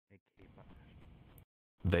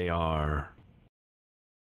 They are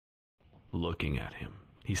looking at him.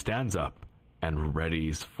 He stands up and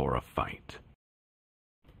readies for a fight.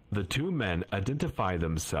 The two men identify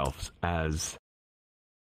themselves as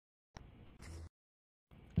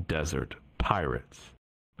desert pirates,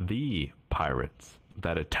 the pirates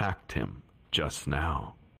that attacked him just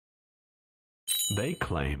now. They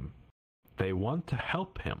claim they want to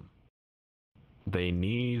help him. They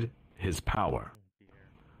need his power,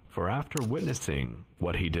 for after witnessing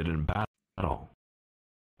what he did in battle,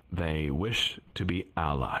 they wish to be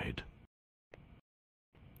allied.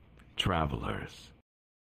 Travelers,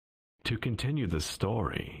 to continue the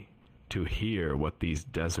story, to hear what these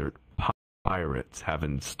desert pirates have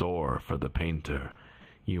in store for the painter,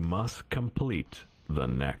 you must complete the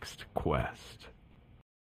next quest.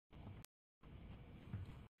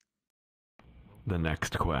 The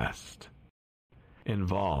next quest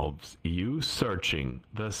involves you searching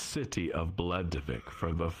the city of Bledvik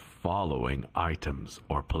for the following items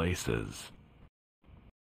or places.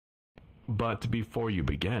 But before you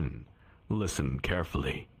begin, listen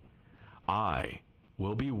carefully. I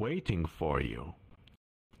will be waiting for you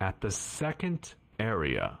at the second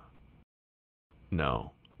area.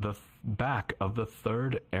 No, the back of the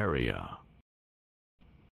third area.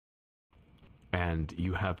 And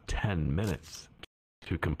you have 10 minutes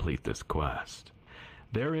to complete this quest.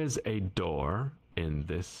 There is a door in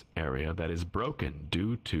this area that is broken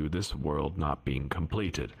due to this world not being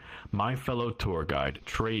completed. My fellow tour guide,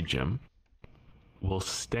 Trajan, will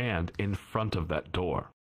stand in front of that door.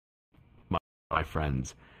 My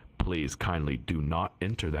friends, please kindly do not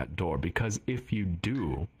enter that door, because if you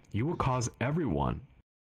do, you will cause everyone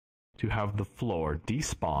to have the floor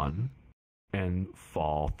despawn and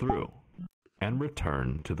fall through and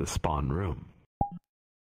return to the spawn room.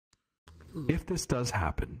 If this does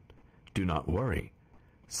happen, do not worry.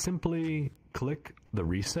 Simply click the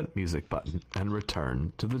reset music button and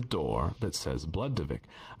return to the door that says Bledvik.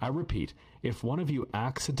 I repeat, if one of you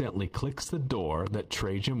accidentally clicks the door that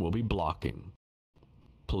Trajan will be blocking,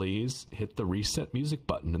 please hit the reset music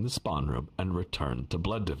button in the spawn room and return to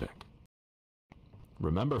Bledvik.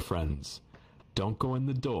 Remember, friends, don't go in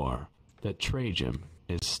the door that Trajan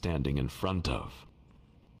is standing in front of.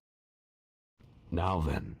 Now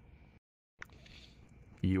then,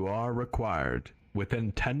 you are required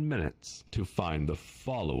within 10 minutes to find the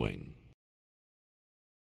following.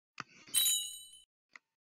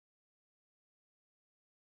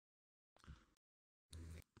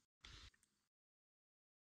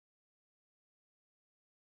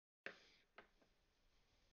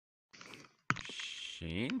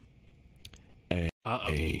 Shane?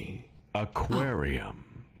 A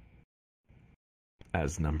aquarium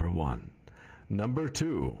as number 1. Number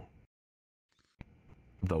 2,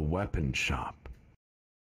 the weapon shop.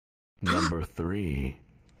 Number 3,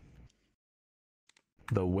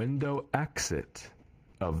 the window exit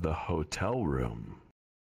of the hotel room.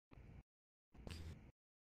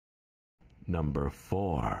 Number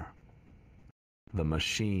 4, the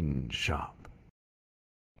machine shop.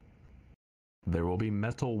 There will be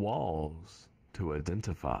metal walls to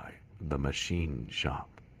identify the machine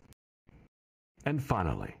shop. And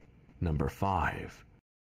finally, number 5,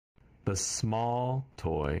 the small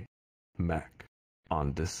toy mech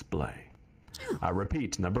on display. I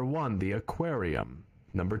repeat, number 1, the aquarium.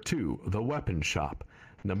 Number 2, the weapon shop.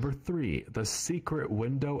 Number 3, the secret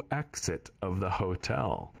window exit of the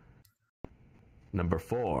hotel. Number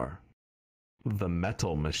 4, the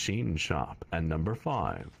metal machine shop. And number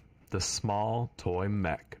 5, the small toy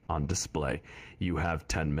mech on display. You have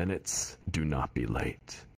 10 minutes. Do not be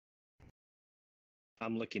late.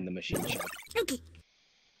 I'm looking the machine shop. Okay.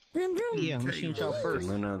 Vroom, vroom. Yeah, machine shop Did first.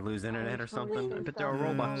 Luna lose internet or something? But there are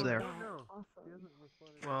robots there.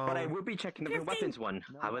 Well, but I will be checking the weapons one.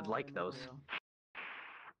 I would like those.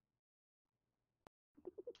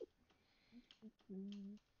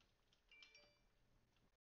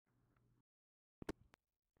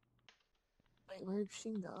 Wait, where'd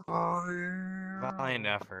she go? Valiant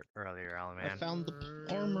effort earlier, Alaman. I found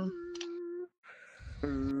the armor.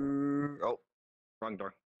 Oh, wrong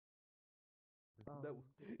door. That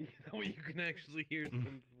way you can actually hear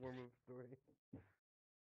some form of story.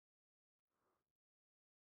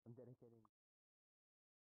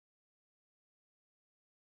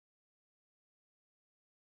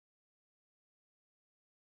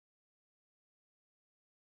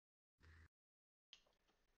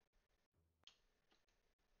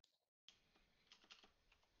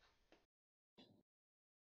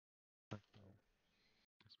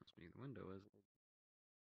 window is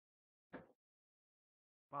it?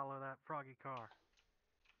 Follow that froggy car.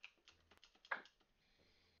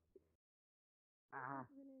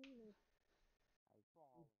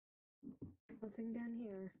 Nothing down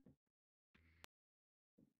here.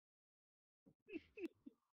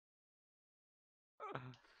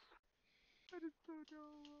 That is so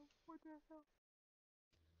dumb. What the hell?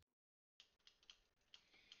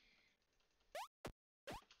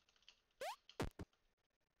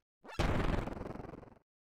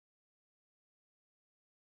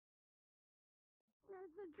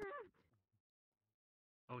 There's the drift.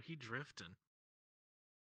 Oh, he drifting.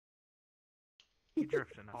 He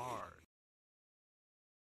drifting hard.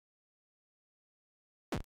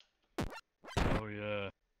 Oh yeah.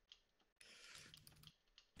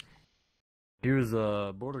 He was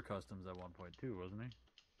border customs at one point too, wasn't he?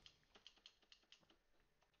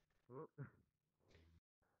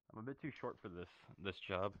 I'm a bit too short for this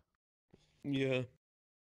job. Yeah.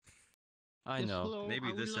 I Yes, know. hello, Maybe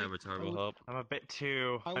I would this like- avatar I will would- help. I'm a bit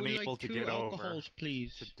too I would unable like to 2 get alcohols, over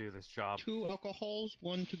please. to do this job. 2 alcohols,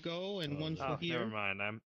 1 to go and 1 for Oh, here. never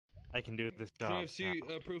mind. I can do this Can I job. see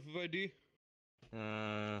proof of ID?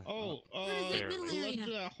 Oh, barely. left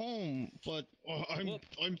it at home, but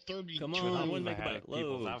I'm 32. Come on, 1 I had megabyte.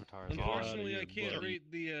 people's Load. avatars Unfortunately, I can't rate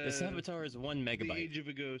the This avatar is 1 the megabyte, age of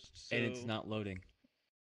a ghost, so... and it's not loading.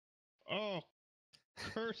 Oh,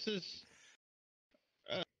 curses.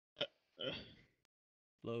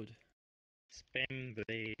 Load. Spam the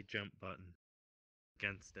day jump button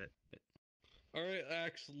against it. Alright,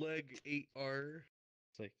 axe leg 8R.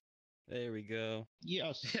 It's like, There we go.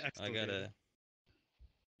 Yes. I gotta.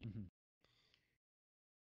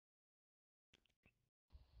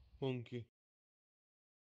 Monkey.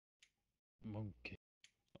 Monkey.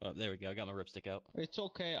 Oh, there we go. I got my ripstick out. It's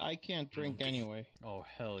okay, I can't drink anyway. Oh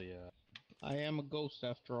hell yeah. I am a ghost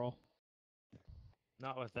after all.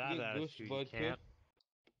 not with that You attitude, ghost you vodka? can't.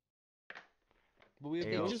 But we have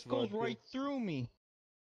It ghost just goes vodka. right through me.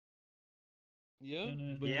 Yeah?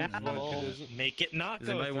 But Yeah, ghost vodka doesn't. make it not Does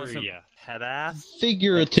go anybody want through some- ya, head ass.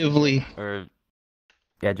 Figuratively. Or.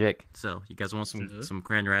 Yeah, Jake. So, you guys want some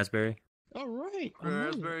cran raspberry? Alright.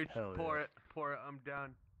 Raspberry, Hell pour yeah. it, pour it, I'm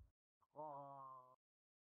done.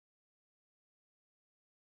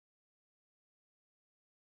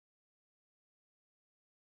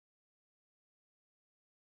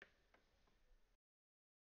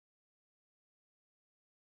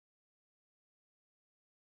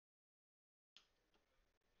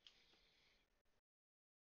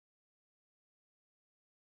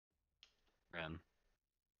 Cran.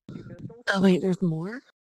 Oh wait, there's more?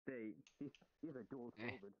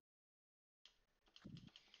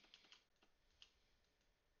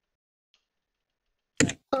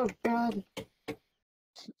 Oh god.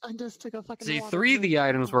 I just took a fucking See, water 3 of break. the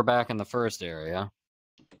items were back in the first area.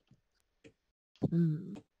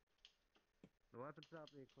 Hmm. The weapon shop,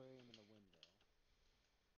 the aquarium, and the window.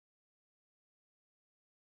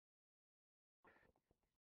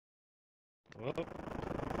 Whoop.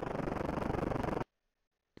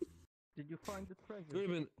 Did you find the treasure? Wait a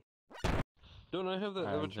minute. Don't I have that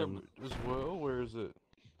avatar as well? Where is it?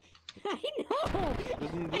 I know!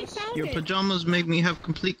 Isn't I this... found Your it! pajamas make me have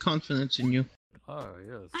complete confidence in you. Oh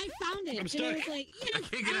yes. I found it! I'm And I stuck. was like, yes, I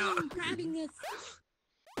can't get out. I'm grabbing this!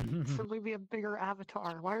 Simply be a bigger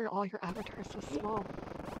avatar. Why are all your avatars so small?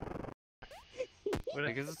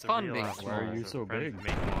 Because it's The fun real being avatars Why are you are so friends big?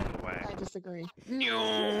 Make along the way. I disagree.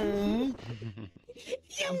 No.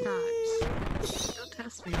 Sometimes. Don't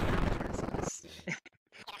test me on avatars.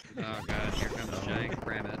 Oh god, here comes Jake.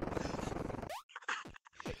 Ram it.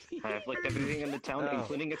 I have like everything in the town, Oh.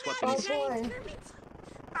 including its Oh weapons. boy!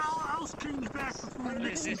 I'll change back before the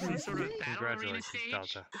next Is this some sort of battle arena Congratulations, stage?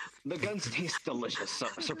 Delta. The guns taste delicious,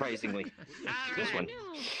 surprisingly. This one,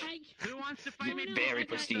 Who wants to fight me? very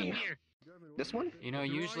pristine. Here. This one, You know,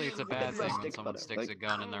 usually it's a bad thing when someone sticks a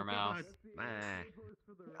gun in their mouth.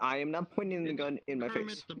 I am not pointing the gun in my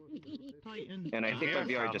face. And I think my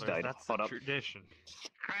VR just died. That's Hold a up. tradition.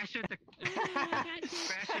 Crash at the.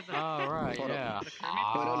 Crash at the. Oh, right, Hold up.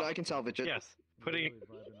 yeah. No, I can salvage it. Yes, putting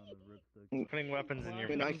weapons in your.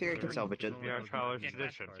 And I think I can salvage it. VRTravelers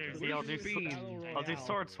tradition. See, I'll do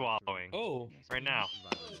sword swallowing. Oh. Right now.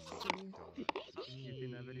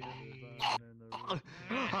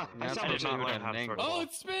 That's I did not what learn how to an sword Oh, swallow.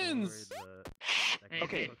 it spins!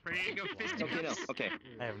 Okay. Okay, no, okay.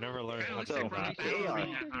 I have never learned how to So, do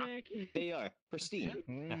that. they are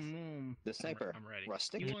pristine. The sniper,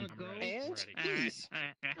 rustic, and these. I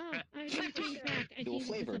take back. I Dual gave it to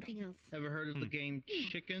flavored. something else. Ever heard of the game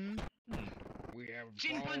Chicken?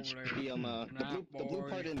 Gin punch. The blue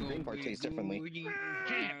part and the green part taste differently. My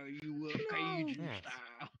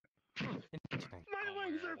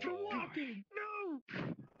legs are for walking. No.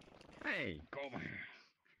 Hey.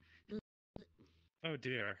 Oh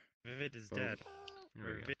dear, Vivid is dead.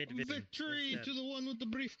 Victory to the one with the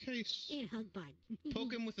briefcase.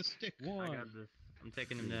 Poke him with a stick. I got this. I'm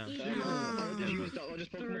taking him down. I'll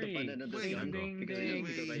just poke him with the butt end of the gun.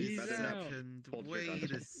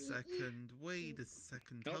 Wait a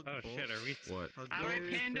second. Oh shit, are we? What? Alright,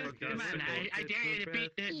 Panda, come on, I dare you to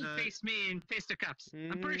beat this. Face me in fisticuffs.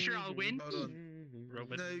 I'm pretty sure I'll win. Hold on.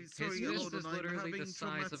 Robin. No, sorry, His hold fist on. is I'm literally having the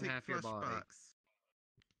size of traumatic half your body.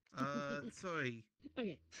 flashbacks. Sorry.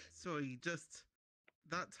 Okay. Sorry, just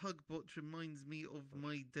that Hugbot reminds me of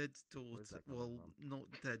my dead daughter. Well, not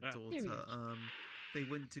dead daughter. They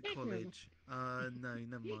went to college. No,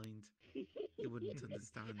 never mind. You wouldn't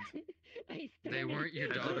understand. They weren't your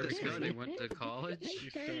daughter because they went to college?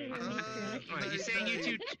 You're saying you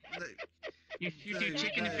two... You two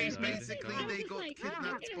chicken face me? Basically, they got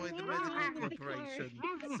kidnapped by the medical corporation.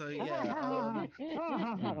 So, yeah,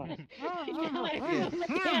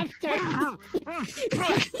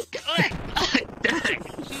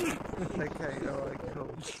 Okay, alright,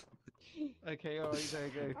 cool. Okay, alright, there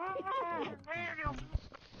you go.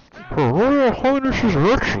 Her Royal Highness's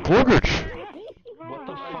extra luggage. What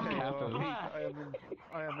the fuck happened?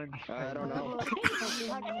 I am in. I don't know.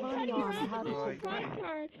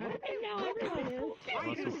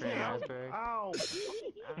 Ow! Ow!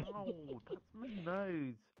 That's my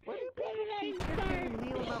nose. Where do people keep getting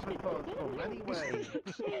Neil avatars from, anyway?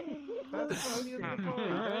 That's only in the voice.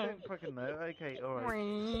 I don't fucking know. Okay, alright.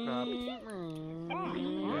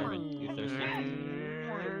 You thirsty?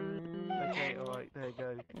 Okay, alright, there you go.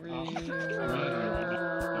 I'm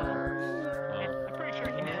pretty sure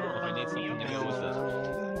he did. If I need something to go with this.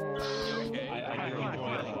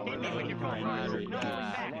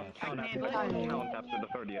 I do Count after the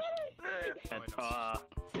 30th.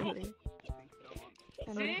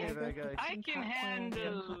 See? I can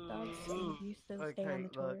handle... Okay,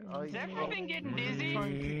 look, Is everything getting dizzy?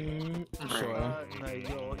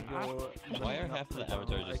 Why are half of the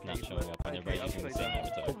avatars just not showing up and everybody's using the same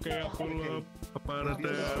avatar? Okay, I'll pull up. I'm out of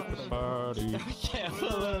there at the party. Okay, I'll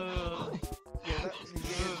pull up.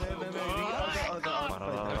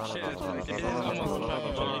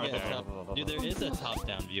 Dude, there is a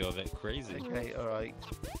top-down view of it. Crazy. Okay, alright.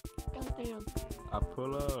 I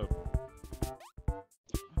pull up.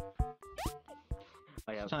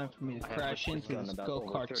 It's time for me to crash into this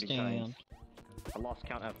go-kart stand. I lost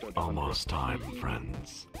count after the Almost time,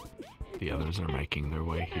 friends. The others are making their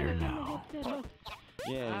way here now. Oh,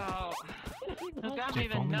 got me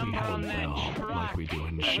If the only we number had a on that well truck. like we do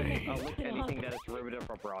in Shade. I'll look at anything that is derivative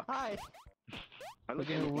of rock. Hi. I We're look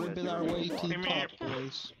at gonna anything rip that is it our way derivative to the of top, rock.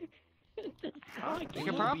 boys. You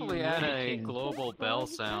could probably add a global bell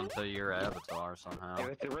sound to your avatar somehow. If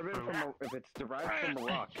it's derivative from if it's derived from a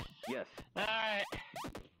rock, yes. Alright.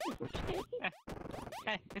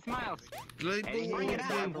 Hey, it's Miles. Global Bring it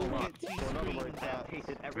audio out. will get you So in other words, I have screencaps.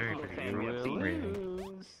 tasted every single sand we have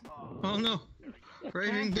seen. Oh no.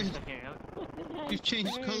 Raving bit. You've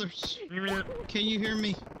changed colors. Can you hear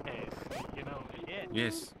me? Hey, you know,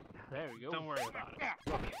 Yes. there we go. Don't worry about it.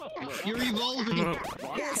 You're evolving.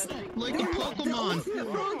 Like a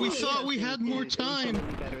Pokemon. We thought we had more time.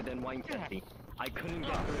 Better than wine sexy. I couldn't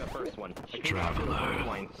get through the first one.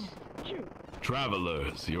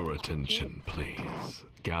 Travelers, your attention, please.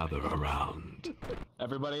 Gather around.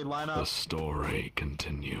 Everybody line up. The story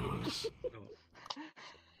continues.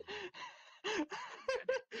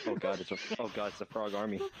 Oh god, it's a frog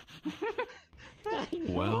army.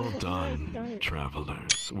 Well done,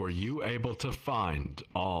 travelers. Were you able to find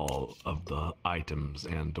all of the items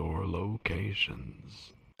and/or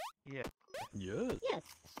locations? Yeah. Yes.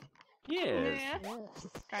 Yes. Yes.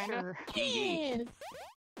 Kinda. Yes.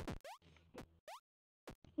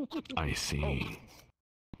 I see.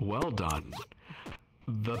 Well done.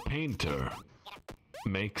 The painter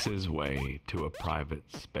makes his way to a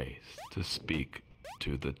private space to speak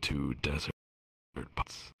to the two desert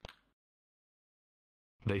pots.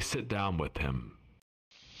 They sit down with him,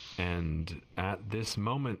 and at this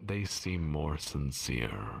moment they seem more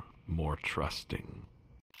sincere, more trusting.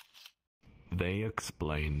 They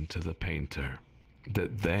explain to the painter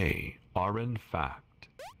that they are in fact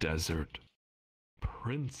desert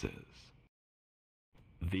princes.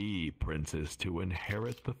 The princes to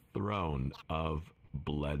inherit the throne of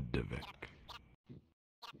Bledevik.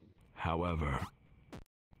 However,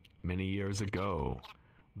 many years ago,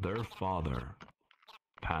 their father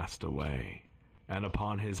passed away, and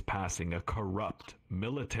upon his passing, a corrupt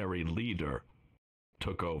military leader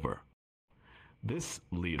took over. This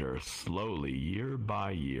leader slowly, year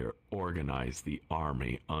by year, organized the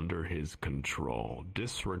army under his control,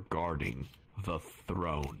 disregarding the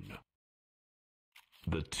throne.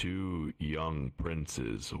 The two young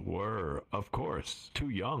princes were, of course, too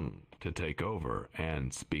young to take over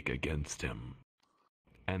and speak against him.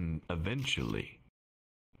 And eventually,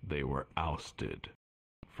 they were ousted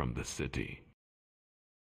from the city.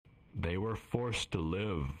 They were forced to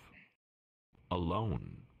live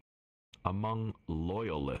alone among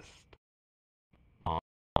loyalists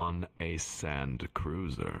on a sand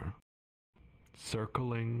cruiser,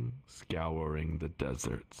 circling, scouring the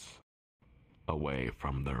deserts away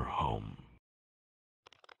from their home.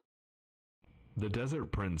 The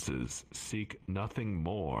desert princes seek nothing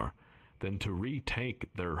more than to retake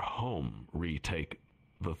their home, retake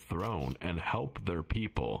the throne, and help their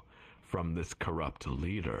people from this corrupt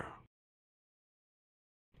leader.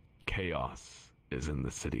 Chaos is in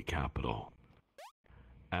the city capital,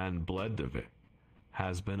 and Bledovik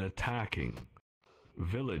has been attacking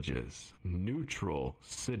villages, neutral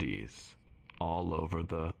cities all over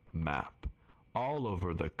the map, all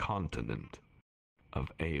over the continent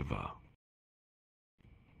of Ava.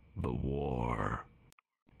 The war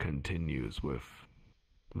continues with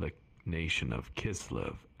the nation of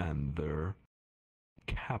Kislev and their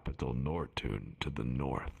capital Nortun to the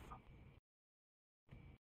north.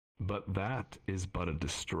 But that is but a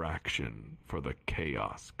distraction for the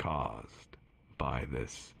chaos caused by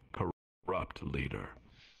this corrupt leader.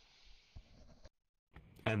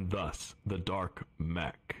 And thus, the dark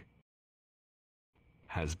mech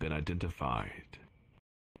has been identified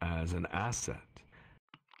as an asset,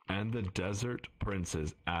 and the desert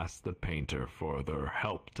princes asked the painter for their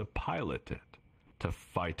help to pilot it, to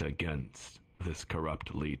fight against this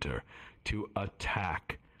corrupt leader, to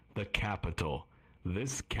attack the capital,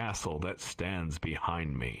 this castle that stands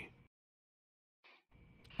behind me,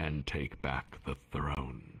 and take back the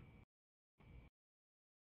throne.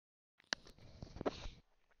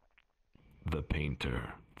 The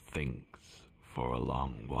painter thinks for a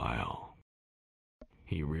long while.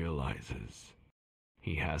 He realizes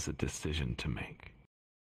he has a decision to make.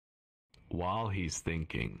 While he's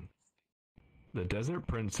thinking, the desert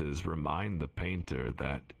princes remind the painter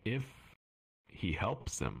that if he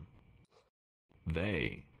helps them,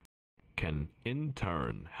 they can in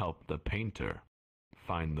turn help the painter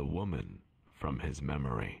find the woman from his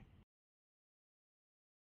memory.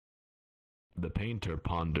 The painter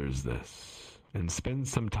ponders this and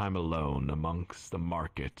spends some time alone amongst the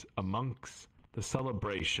market, amongst the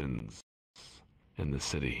celebrations in the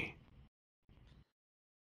city.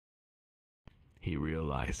 He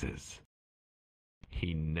realizes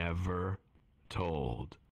he never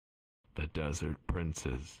told the desert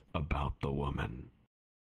princes about the woman.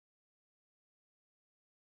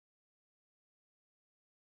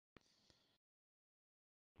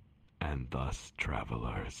 And thus,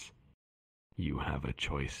 travelers, you have a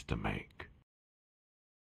choice to make.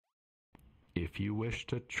 If you wish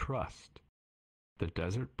to trust the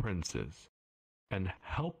desert princes and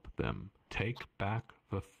help them take back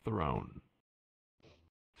the throne,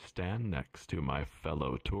 stand next to my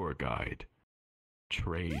fellow tour guide,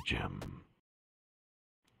 Trajan.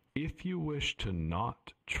 If you wish to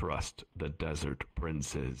not trust the desert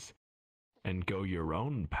princes and go your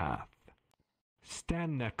own path,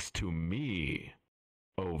 stand next to me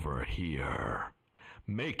over here.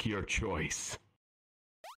 Make your choice.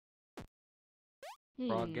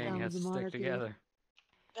 Frog gang has to stick together.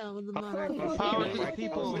 I would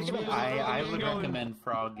recommend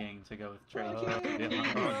Frog Gang to go with Trajan.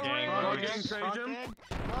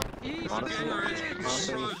 Honestly,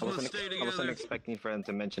 I wasn't expecting for them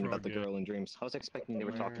to mention about the girl in dreams. I was expecting they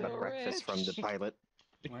were talking about breakfast from the pilot.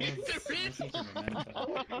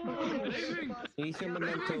 Ether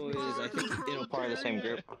Memento is, I think, part of the same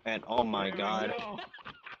group. And oh my god.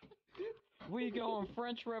 We going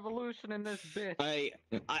French Revolution in this bitch. I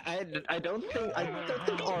don't think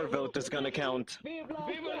our vote is gonna count. No,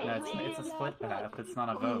 it's a split path. It's not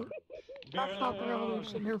a vote. That's not the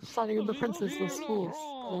revolution. You're siding with the princes with schools.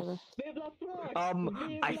 I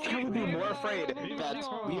think I would be more afraid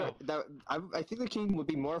that I think the king would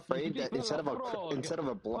be more afraid that instead of a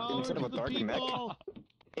dark mech,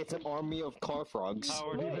 it's an army of car frogs.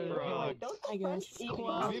 I guess.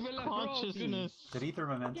 Consciousness. Did Ether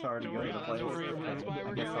Memento already go to the place?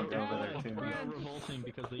 I guess I'll go over there too. They're revolting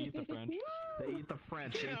because they eat the French. They eat the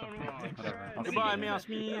French. They eat the French. Whatever. Goodbye, mouse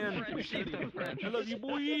man. I love you,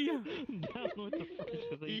 boy.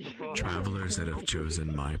 Travelers that have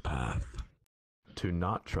chosen my path to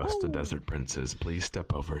not trust the desert princes, please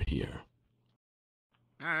step over here.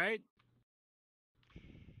 All right.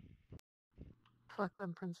 Fuck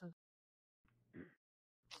them princes.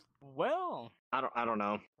 Well, I don't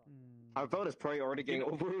know. Our vote is probably already getting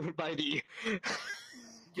overruled by the.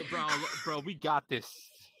 Yeah, bro, we got this.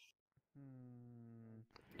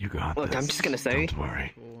 You got Look, this. I'm just gonna say. Don't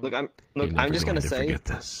worry. Look, I'm You're just never gonna going to say. forget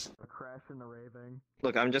this. A crash and a raving.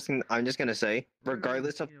 Look, I'm just gonna say,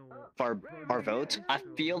 regardless of our vote, I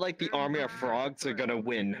feel like the army of frogs are gonna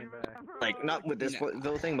win. Like, not with this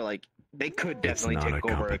vote thing, but like they could It's definitely not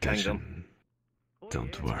take a over a competition. kingdom.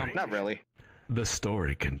 Don't worry. Not really. The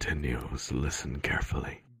story continues. Listen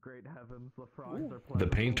carefully. Great heavens, the frogs are The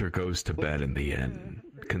painter goes to bed in the inn,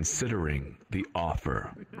 considering the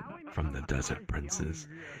offer from the desert princes.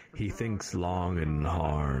 He thinks long and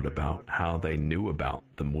hard about how they knew about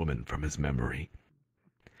the woman from his memory.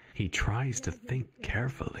 He tries to think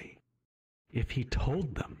carefully. If he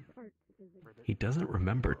told them, he doesn't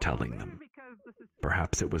remember telling them.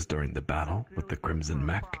 Perhaps it was during the battle with the Crimson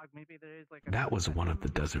Mech. That was one of the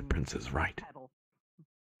desert princes, right?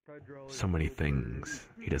 So many things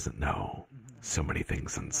he doesn't know. So many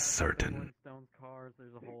things uncertain.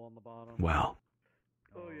 Well,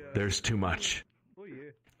 there's too much.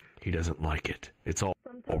 He doesn't like it. It's all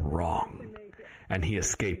wrong. And he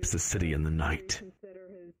escapes the city in the night.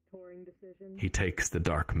 He takes the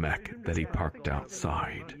dark mech that he parked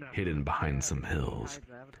outside, hidden behind some hills,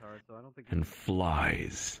 and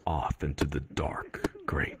flies off into the dark,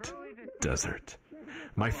 great desert.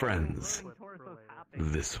 My friends,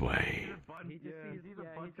 this way.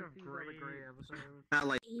 Not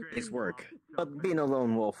like his work, but being a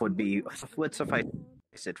lone wolf would suffice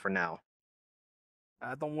it for now.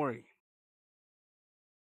 Don't worry.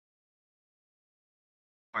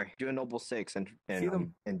 Alright, do a noble 6 See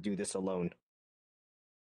them? and do this alone.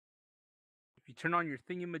 If you turn on your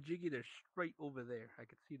thingamajiggy, they're straight over there. I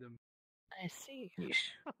can see them. I see.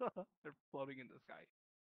 They're floating in the sky.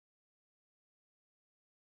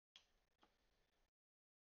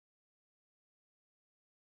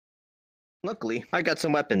 Luckily, I got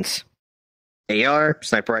some weapons. AR,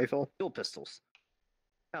 sniper rifle, dual pistols.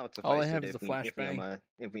 Now it's All I have is a flashbang.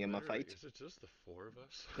 If we fight. Is it just the four of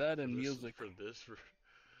us? That and for this, music. For this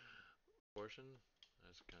portion?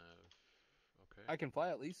 That's kind of... Okay. I can fly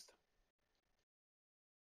at least.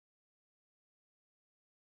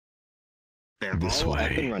 They're This all way.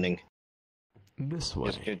 up and running. This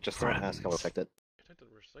way, Just don't ask how affected. I tried to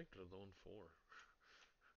recycle the one four.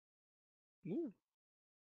 Ooh.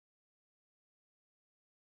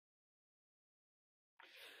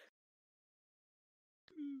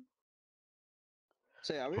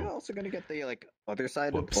 So are we also gonna get the other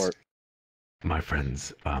side Whoops. or My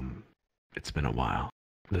friends, it's been a while.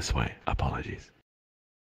 This way. Apologies.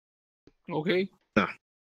 Okay. No.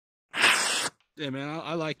 Yeah, man,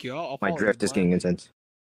 I like you. I'll My follow drift you is getting intense.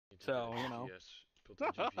 So, you know.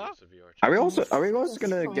 Are we also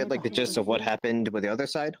gonna get the gist of what happened with the other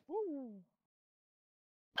side?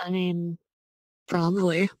 I mean,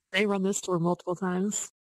 probably. They run this tour multiple times.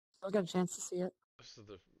 I'll get a chance to see it.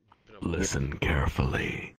 Listen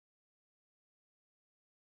carefully.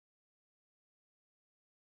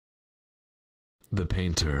 The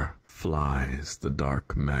painter flies the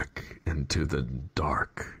dark mech into the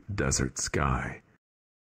dark desert sky.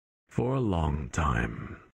 For a long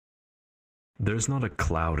time, there's not a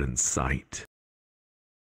cloud in sight.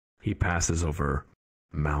 He passes over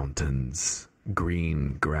mountains,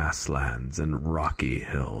 green grasslands, and rocky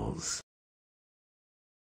hills.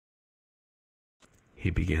 He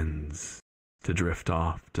begins to drift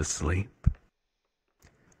off to sleep.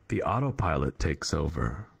 The autopilot takes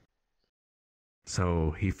over,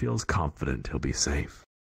 so he feels confident he'll be safe.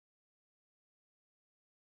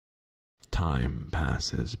 Time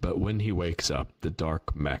passes, but when he wakes up, the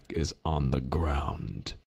dark mech is on the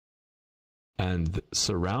ground. And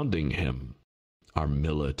surrounding him are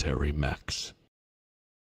military mechs.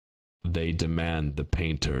 They demand the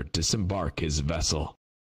painter disembark his vessel.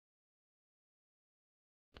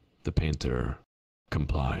 The painter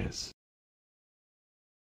complies.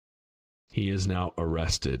 He is now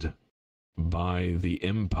arrested by the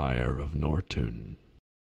Empire of Nortun,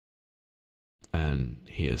 and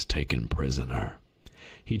he is taken prisoner.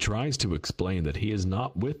 He tries to explain that he is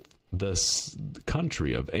not with the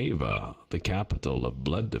country of Ava, the capital of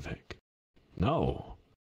Bledavik. No.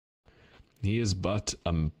 He is but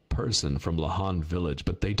a person from Lahan village,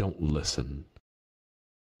 but they don't listen.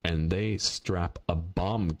 And they strap a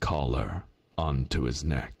bomb collar onto his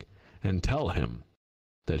neck and tell him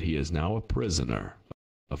that he is now a prisoner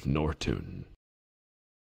of Nortun.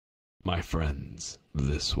 My friends,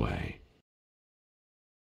 this way.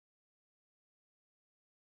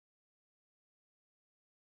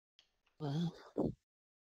 Well,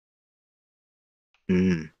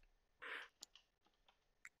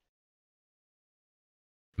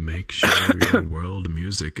 Make sure your world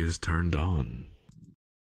music is turned on.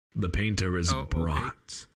 The painter is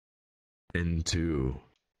brought into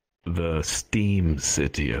the steam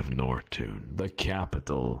city of Nortune, the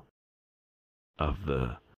capital of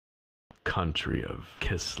the country of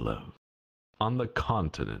Kislev, on the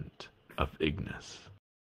continent of Ignis.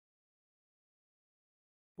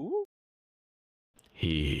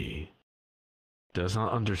 He does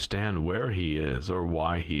not understand where he is or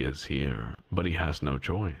why he is here, but he has no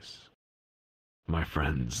choice. My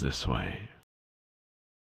friends, this way.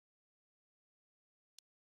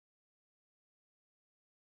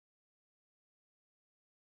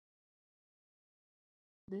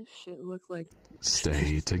 This shit look like.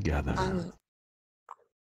 Stay together.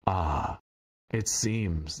 Ah, it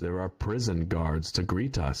seems there are prison guards to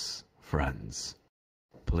greet us, friends.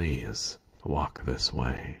 Please, walk this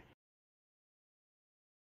way.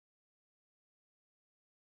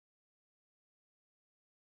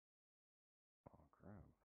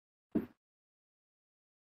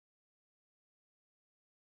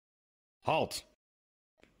 Halt!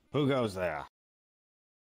 Who goes there?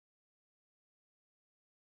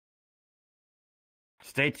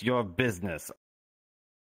 State your business.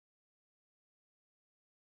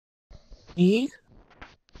 Me?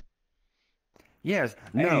 Yes.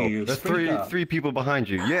 Hey, No. you The speak up. three people behind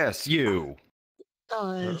you. Yes, you.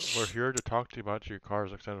 We're here to talk to you about your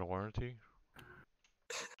car's extended warranty.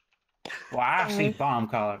 Well, I see bomb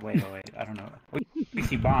collars. Wait. I don't know. We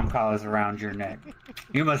see bomb collars around your neck.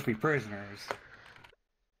 You must be prisoners.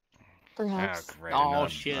 Perhaps. Great, Oh another-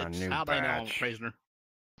 shit! a new How they know I'm a batch. prisoner?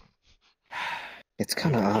 It's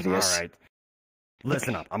kind of obvious. All right.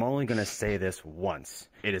 Listen up. I'm only gonna say this once.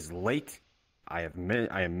 It is late. I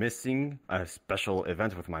am missing a special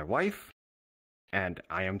event with my wife, and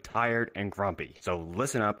I am tired and grumpy. So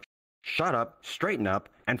listen up, shut up, straighten up,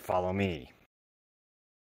 and follow me.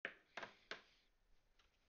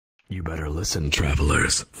 You better listen,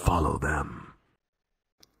 travelers. Follow them.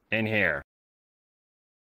 In here.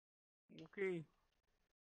 Okay.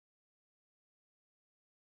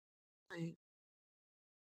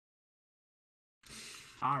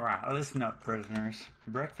 Alright, listen up, prisoners.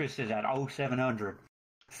 Breakfast is at 0700.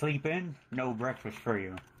 Sleep in? No breakfast for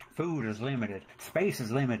you. Food is limited. Space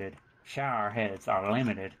is limited. Shower heads are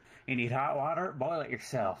limited. You need hot water? Boil it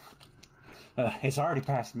yourself. It's already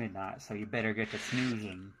past midnight, so you better get to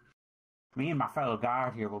snoozing. Me and my fellow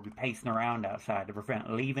guard here will be pacing around outside to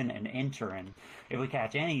prevent leaving and entering. If we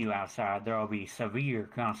catch any of you outside, there will be severe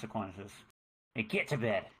consequences. Now get to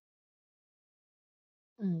bed.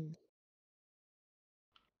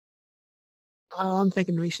 Oh, I'm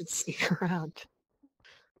thinking we should sneak around.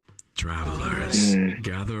 Travelers,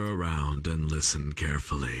 gather around and listen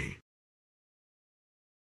carefully.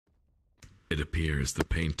 It appears the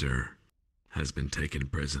painter has been taken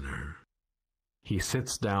prisoner. He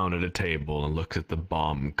sits down at a table and looks at the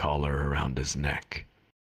bomb collar around his neck.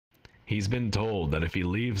 He's been told that if he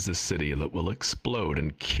leaves the city, it will explode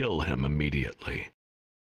and kill him immediately.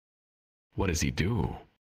 What does he do?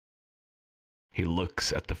 He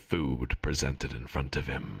looks at the food presented in front of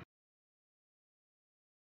him.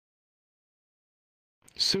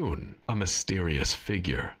 Soon, a mysterious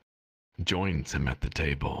figure joins him at the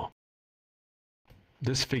table.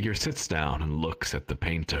 This figure sits down and looks at the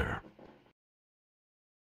painter.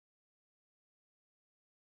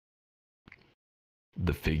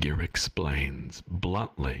 The figure explains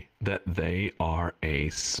bluntly that they are a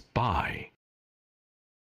spy,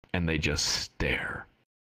 and they just stare.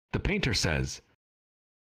 The painter says,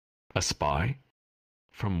 "A spy?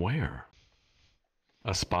 From where?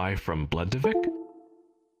 A spy from Bledavik?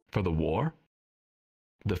 For the war?"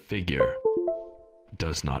 The figure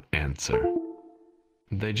does not answer.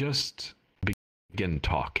 They just begin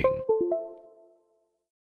talking.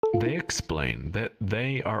 They explain that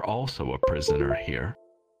they are also a prisoner here,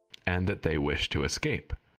 and that they wish to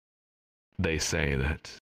escape. They say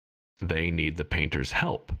that they need the painter's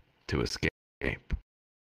help to escape.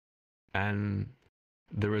 And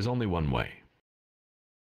there is only one way.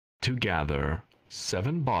 To gather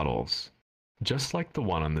 7 bottles, just like the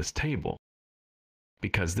one on this table.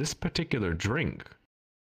 Because this particular drink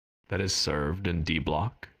that is served in D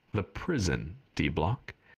block, the prison D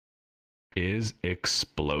block, is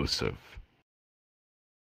explosive.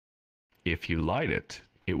 If you light it,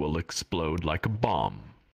 it will explode like a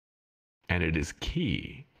bomb, and it is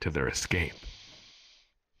key to their escape.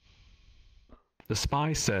 The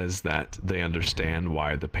spy says that they understand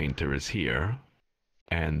why the painter is here,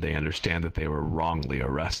 and they understand that they were wrongly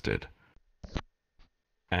arrested.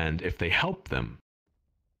 And if they help them,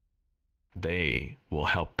 They will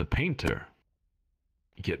help the painter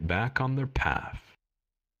get back on their path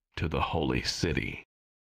to the holy city.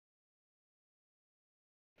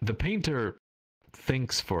 The painter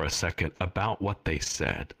thinks for a second about what they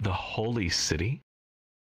said. The holy city?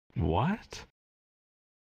 What?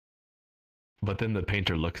 But then the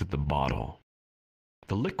painter looks at the bottle.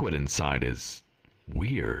 The liquid inside is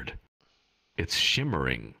weird. It's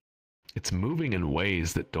shimmering. It's moving in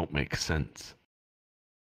ways that don't make sense.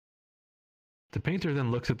 The painter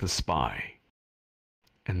then looks at the spy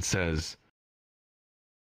and says,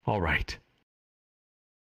 "All right.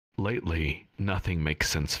 Lately, nothing makes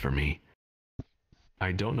sense for me.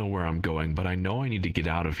 I don't know where I'm going, but I know I need to get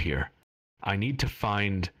out of here. I need to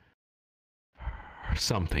find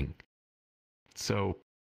something. So,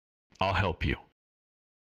 I'll help you."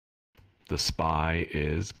 The spy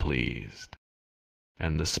is pleased.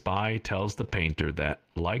 And the spy tells the painter that,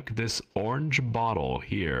 like this orange bottle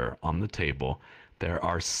here on the table, there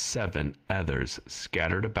are 7 others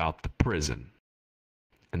scattered about the prison,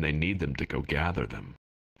 and they need them to go gather them.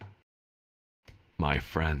 My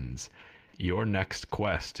friends, your next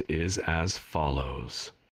quest is as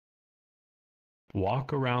follows.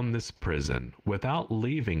 Walk around this prison without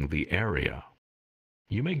leaving the area.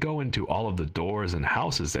 You may go into all of the doors and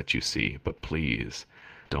houses that you see, but please,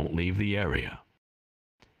 don't leave the area.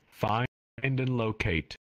 Find and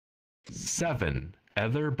locate 7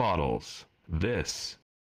 other bottles. This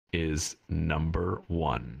is number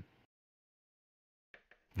 1.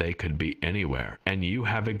 They could be anywhere, and you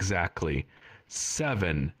have exactly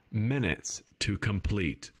 7 minutes to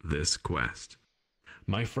complete this quest.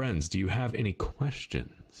 My friends, do you have any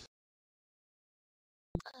questions?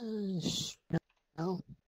 No.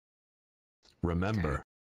 Remember,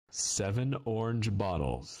 7 orange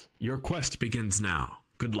bottles. Your quest begins now.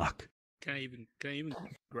 Good luck. Can I even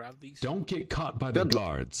grab these? Don't get caught by the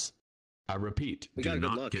guards. I repeat, We do got good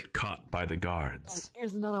not luck. get caught by the guards.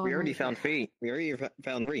 Here's another one. We already right found here. 3. We already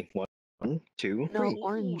found 3. 1, 2, No, 3.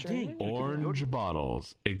 orange. Right? Orange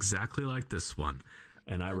bottles, exactly like this one.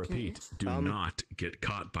 And I repeat, do not get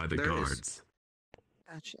caught by the there it is. guards.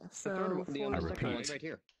 Gotcha. The So, third one, the I other repeat. one right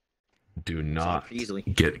here. Do not easily.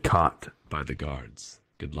 get caught by the guards.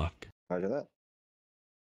 Good luck. Roger that.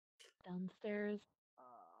 downstairs.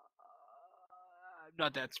 I'm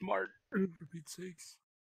not that smart. For Pete's sakes.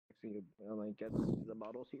 So you like get the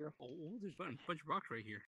bottles here? Oh, there's a bunch of rocks right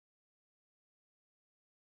here.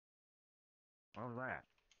 What was that?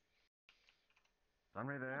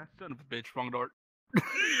 Somebody there? Son of a bitch, wrong door.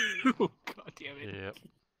 Oh, God damn it. Yep.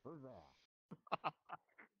 Who's that?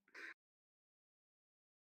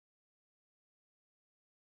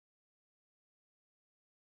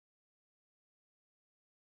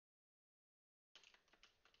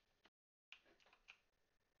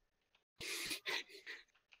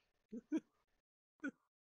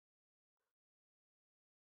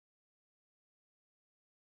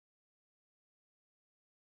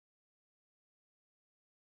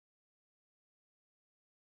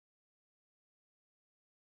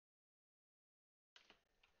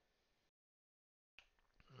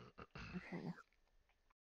 Okay.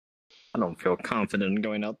 I don't feel confident in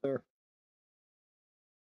going out there.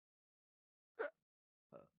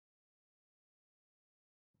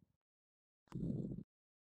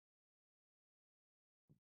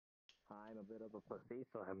 I'm a bit of a pussy,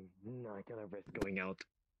 so I'm not gonna risk going out.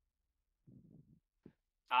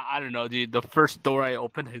 I don't know, dude. The first door I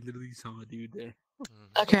opened, I literally saw a dude there.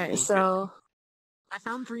 Okay, so I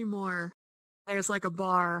found 3 more. There's like a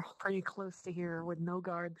bar pretty close to here with no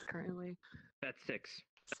guards currently. That's 6.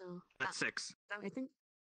 So That's 6. I think,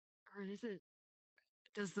 or is it?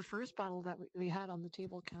 Does the first bottle that we had on the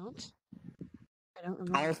table count? I don't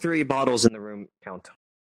remember. All 3 bottles in the room count.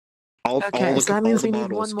 All the, so that means all the we need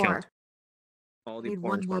bottles one more. count. All the We need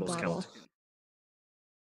orange one more bottles bottle.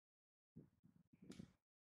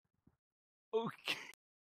 count.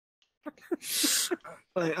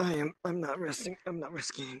 Okay. I'm not risking. I'm not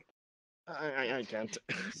risking. I can't.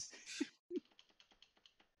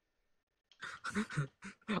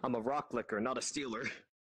 I'm a rock licker, not a stealer. Alright,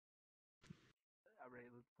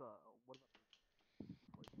 let's, what about...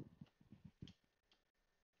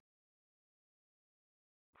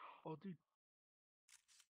 Oh, dude.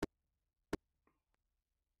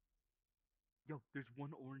 Yo, there's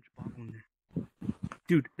one orange bottle in there.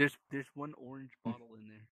 Dude, there's one orange bottle in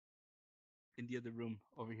there. In the other room,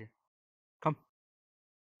 over here. Come.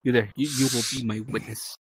 You there. You will be my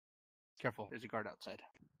witness. Careful, there's a guard outside.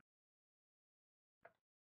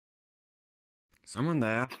 Someone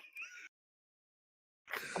there.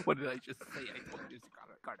 What did I just say? I told you there's a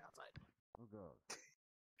guard outside. Oh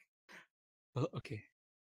god. Okay.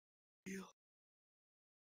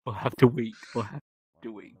 We'll have to wait. We'll have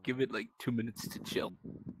to wait. Give it like 2 minutes to chill.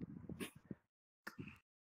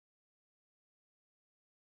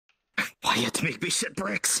 Why you have to make me shit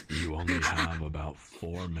bricks? You only have about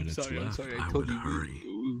 4 minutes I'm left. sorry. I I told would you. hurry.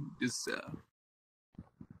 Just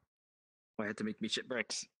Why you have to make me shit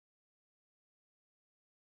bricks?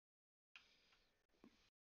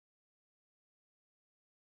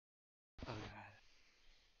 Oh,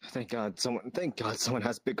 Thank God someone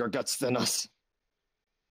has bigger guts than us.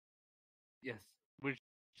 yes. Where's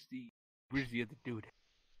the other dude?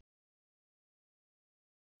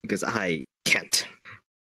 Because I can't.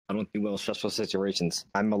 I don't do well in stressful situations.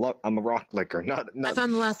 I'm a rock licker, not. I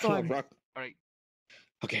found the last not one. rock. All right.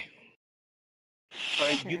 Okay. All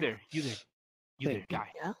right. You there, Hey, guy.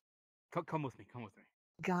 Yeah. Come with me.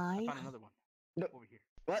 Guy. I found another one. No. Over here.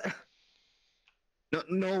 What?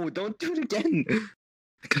 No, don't do it again.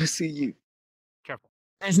 I gotta see you. Careful.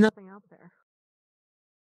 There's nothing out there.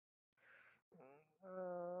 No.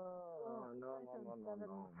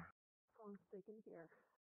 Here.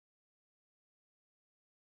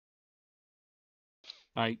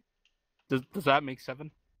 All right. Does that make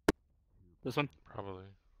 7? This one? Probably.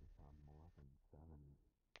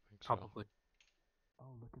 Think so. Probably.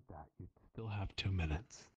 Oh, look at that. You still have 2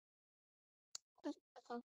 minutes.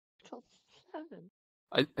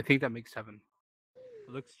 I think that makes 7.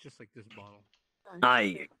 It looks just like this bottle.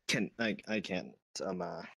 I can't. I can't.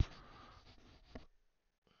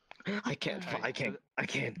 I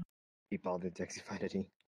can't keep all the Dexifidelity.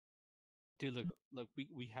 Dude, look.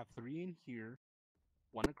 We have 3 in here,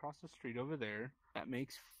 1 across the street over there. That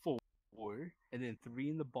makes 4, and then 3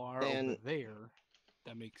 in the bar over there.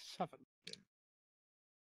 That makes 7.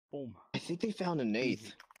 Boom. I think they found an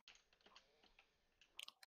 8th.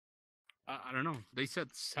 I don't know. They said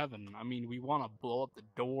 7. I mean, we want to blow up the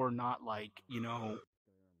door, not like,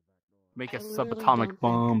 make a subatomic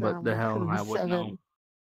bomb, but the hell, I wouldn't know.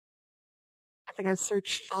 I think I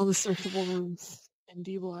searched all the searchable rooms in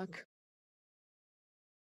D block.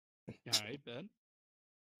 Alright, bet.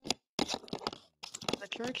 The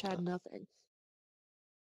church had nothing.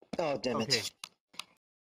 Oh damn it!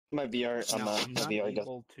 My VR, I'm my not VR got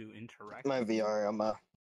able to interact. my VR,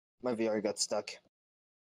 my VR got stuck.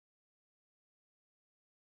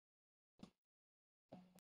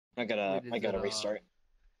 I gotta restart.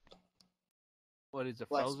 What is it,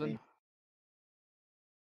 Black frozen? screen.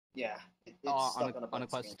 Yeah. It's on stuck a black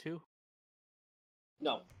Quest screen. 2?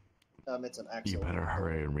 No. It's an actual. You better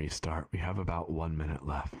hurry and restart. We have about 1 minute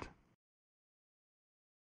left.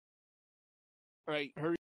 Alright,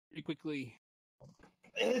 hurry quickly.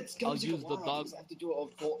 It's gonna I'll take use a the while dog. because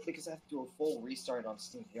I have to do a full restart on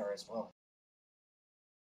Steam VR as well.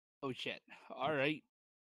 Oh shit. Alright.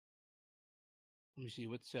 Let me see,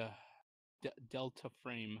 what's Delta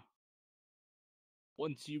frame?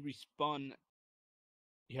 Once you respawn,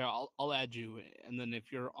 here, I'll add you, and then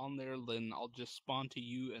if you're on there, then I'll just spawn to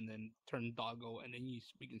you and then turn doggo, and then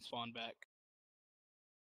we can spawn back.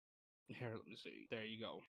 Here, let me see. There you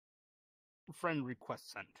go. Friend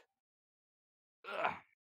request sent.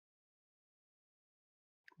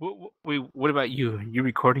 Wait, what about you? You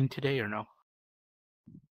recording today or no?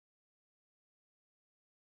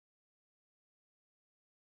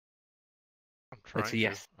 I'm trying Let's see,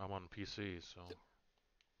 yes. to. I'm on PC, so.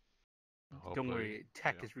 Don't worry,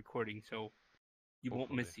 Tech is recording, so you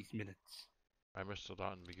won't miss these minutes. I missed a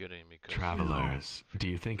lot in the beginning because. Travelers, do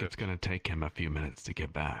you think it's going to take him a few minutes to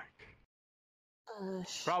get back?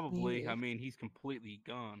 Probably. Maybe. I mean, he's completely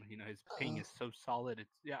gone. His ping is so solid.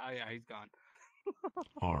 Yeah, he's gone.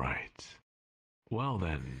 All right. Well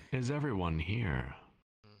then, is everyone here?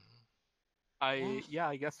 I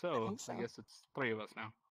guess so. I think so. I guess it's 3 of us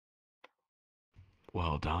now.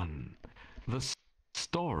 Well done. The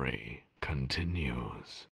story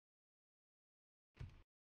continues.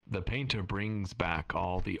 The painter brings back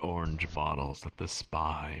all the orange bottles that the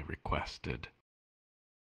spy requested.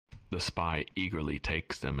 The spy eagerly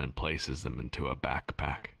takes them and places them into a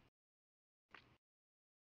backpack.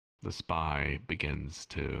 The spy begins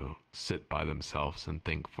to sit by themselves and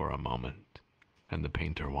think for a moment, and the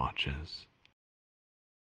painter watches.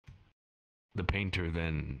 The painter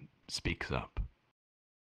then speaks up.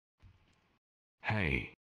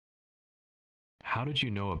 Hey, how did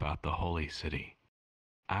you know about the Holy City?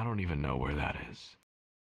 I don't even know where that is.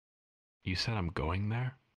 You said I'm going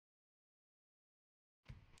there?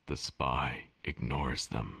 The spy ignores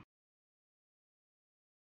them.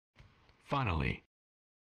 Finally,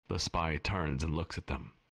 the spy turns and looks at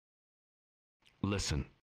them. Listen,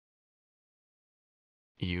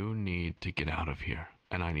 you need to get out of here,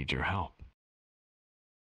 and I need your help.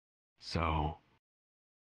 So,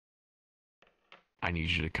 I need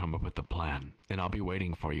you to come up with a plan, and I'll be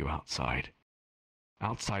waiting for you outside.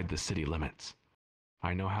 Outside the city limits.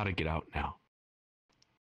 I know how to get out now.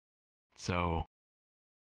 So,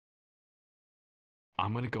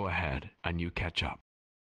 I'm going to go ahead and you catch up.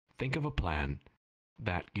 Think of a plan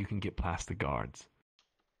that you can get past the guards.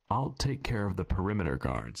 I'll take care of the perimeter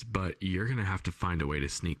guards, but you're going to have to find a way to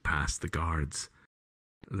sneak past the guards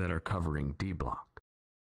that are covering D block.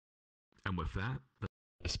 And with that,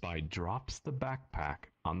 the spy drops the backpack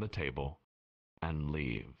on the table and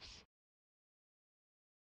leaves.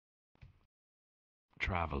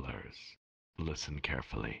 Travelers, listen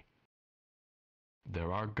carefully.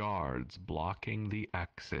 There are guards blocking the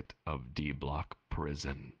exit of D block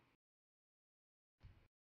prison.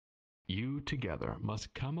 You together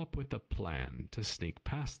must come up with a plan to sneak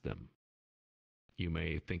past them. You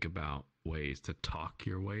may think about ways to talk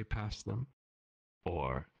your way past them,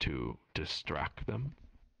 or to distract them,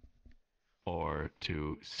 or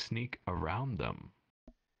to sneak around them.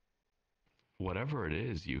 Whatever it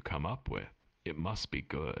is you come up with, it must be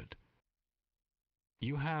good.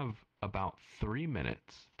 You have about 3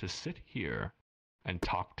 minutes to sit here and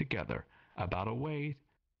talk together about a way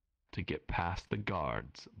to get past the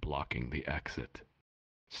guards blocking the exit.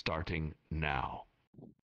 Starting now.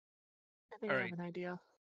 I think I have an idea.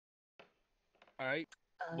 All right.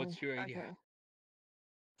 What's your idea? Okay.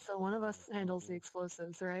 So one of us handles the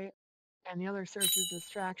explosives, right? And the other serves as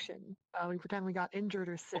distraction. We pretend we got injured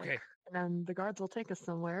or sick, and then the guards will take us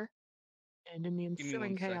somewhere. And in the Give me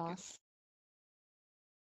ensuing 1 second. chaos,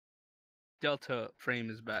 Delta frame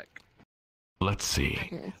is back. Let's see.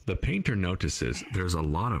 The painter notices there's a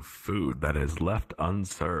lot of food that is left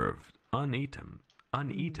unserved, uneaten,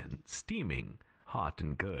 steaming, hot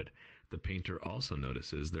and good. The painter also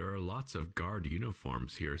notices there are lots of guard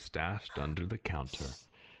uniforms here stashed under the counter.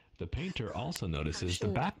 The painter also notices the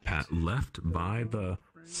backpack left by the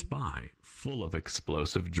spy full of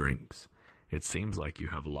explosive drinks. It seems like you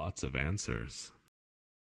have lots of answers.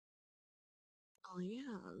 oh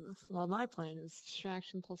yeah, well my plan is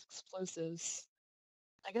distraction plus explosives.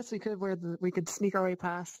 I guess we could sneak our way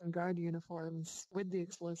past some guard uniforms with the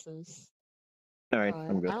explosives. Alright,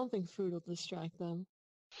 I'm good. I don't think food will distract them.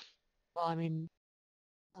 Well, I mean,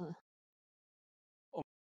 where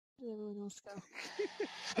did everyone else go?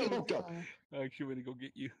 Oh god. I actually went to go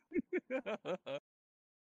get you.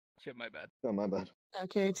 Shit, my bad. Oh, my bad.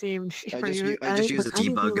 Okay, team. I just used the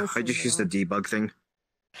debug. I just used the debug thing.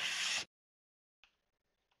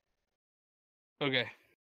 Okay.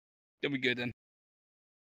 Then we good then.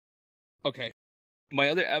 Okay. My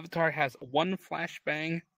other avatar has one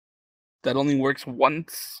flashbang that only works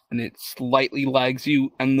once, and it slightly lags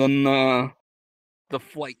you, and then the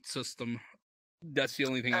flight system. That's the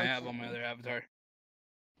only thing I have on my other avatar.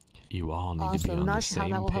 You all need to be on the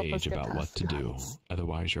same page about what to do,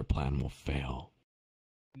 otherwise your plan will fail.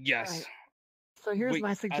 Yes. Right. So here's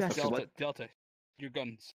my suggestion. Delta, your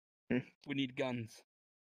guns. We need guns.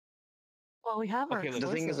 Well, we have our Okay, the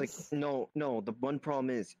thing is, like, no, the one problem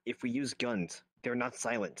is, if we use guns, they're not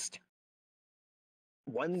silenced.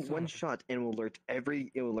 One shot and will alert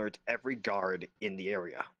every guard in the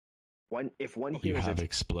area. If one You hears have it,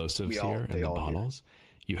 explosives here in the bottles,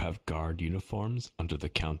 you have guard uniforms under the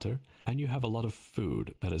counter, and you have a lot of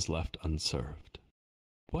food that is left unserved.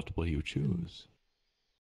 What will you choose?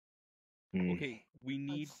 Okay, we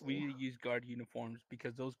need to use guard uniforms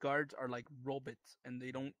because those guards are like robots and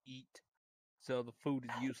they don't eat, so the food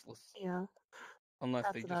is useless. Yeah. Unless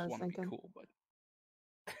That's they what I just was want to be thinking. cool, but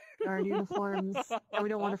Guard uniforms, and we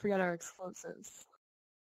don't want to forget our explosives.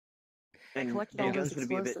 and Collect all those guns would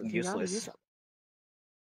be a bit explosives, you gotta use useless. them.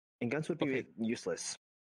 And guns would be a bit useless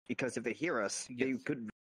because if they hear us, they could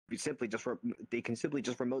simply just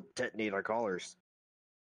remote detonate our collars.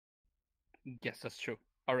 yes, that's true.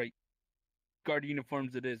 All right, guard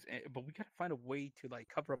uniforms it is, but we gotta find a way to like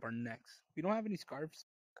cover up our necks. We don't have any scarves.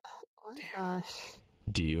 Oh my gosh.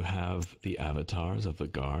 Do you have the avatars of the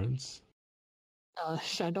guards?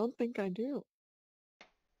 I don't think I do.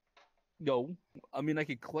 No, I mean I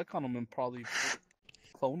could click on them and probably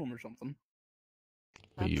clone them or something.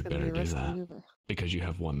 Well, you gonna be better a do risky that, maneuver. because you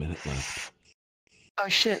have 1 minute left. Oh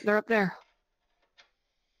shit, they're up there.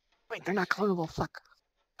 Wait, they're not clonable, fuck.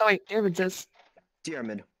 Oh wait, David says.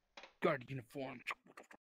 Dearman. Guard uniform.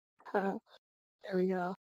 There we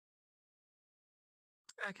go.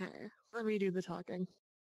 Okay, let me do the talking.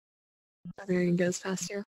 I think I can get us past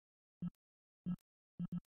here.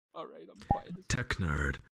 Alright, I'm quiet. Tech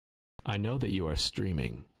nerd, I know that you are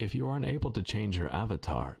streaming. If you are unable to change your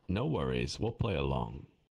avatar, no worries, we'll play along.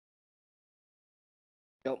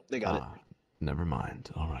 Nope, they got it. Never mind,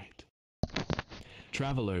 alright.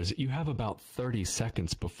 Travelers, you have about 30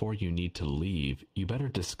 seconds before you need to leave. You better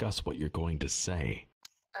discuss what you're going to say.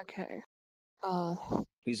 Okay.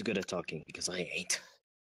 Who's good at talking? Because I ain't.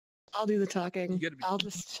 I'll do the talking. I'll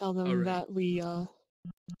just tell them that we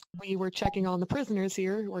were checking on the prisoners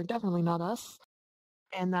here, or definitely not us,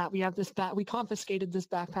 and that we have this we confiscated this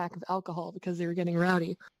backpack of alcohol because they were getting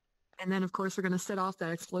rowdy. And then, of course, we're going to set off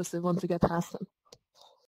that explosive once we get past them.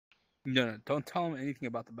 No, don't tell them anything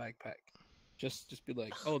about the backpack. Just be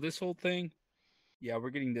like, oh, this whole thing? Yeah,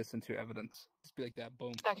 we're getting this into evidence. Just be like that,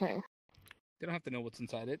 boom. Okay. They don't have to know what's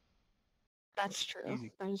inside it. That's true.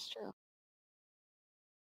 Easy. That is true.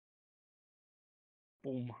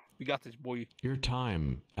 Boom. We got this, boy. Your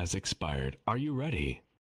time has expired. Are you ready?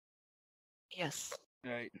 Yes.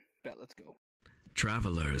 Alright, bet, let's go.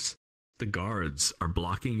 Travelers, the guards are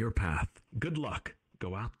blocking your path. Good luck.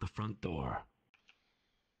 Go out the front door.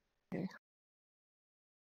 Okay.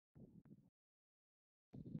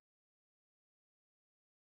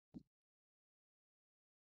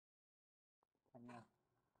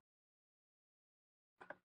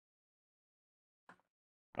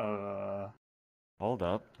 Hold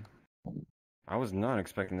up. I was not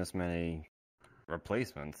expecting this many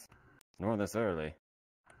replacements, nor this early.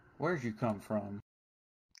 Where'd you come from?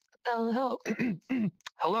 Hello.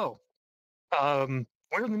 Hello. We're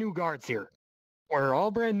the new guards here. We're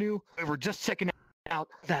all brand new. We were just checking out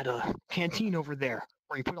that canteen over there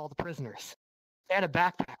where you put all the prisoners. They had a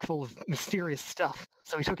backpack full of mysterious stuff,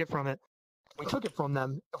 so we took it from it. We took it from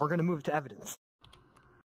them, and we're gonna move it to evidence.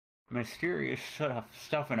 Mysterious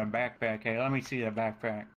stuff in a backpack. Hey, let me see that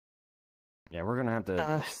backpack. Yeah, we're gonna have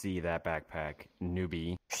to see that backpack,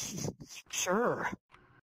 newbie. Sure.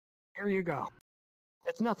 Here you go.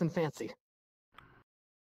 It's nothing fancy.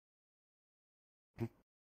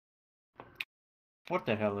 What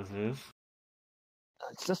the hell is this?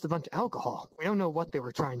 It's just a bunch of alcohol. We don't know what they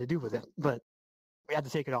were trying to do with it, but we had to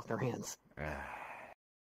take it off their hands.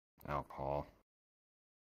 Alcohol.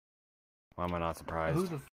 Why am I not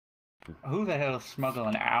surprised? Who the hell is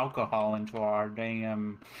smuggling alcohol into our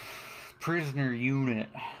damn prisoner unit?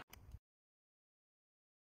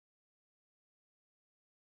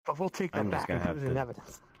 But we'll take them back and put it in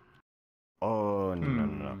evidence. Oh,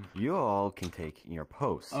 no. You all can take your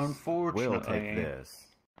posts. Unfortunately, we'll take this.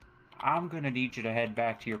 I'm gonna need you to head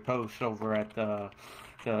back to your post over at the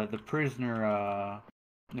prisoner's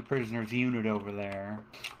unit over there.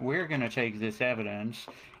 We're gonna take this evidence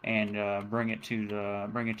and bring it to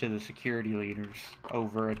the security leaders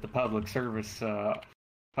over at the public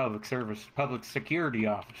security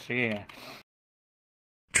office. Yeah.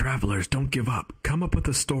 Travelers, don't give up. Come up with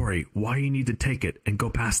a story, why you need to take it, and go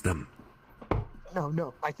past them.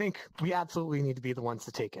 No. I think we absolutely need to be the ones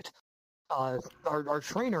to take it. Our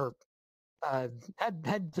trainer,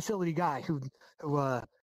 head facility guy who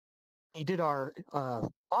he did our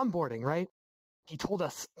onboarding, right? He told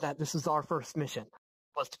us that this was our first mission,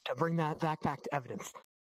 was to bring that backpack to evidence.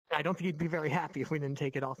 And I don't think he'd be very happy if we didn't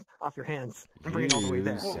take it off your hands and bring it all the way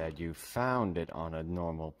there. You said you found it on a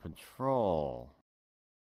normal patrol.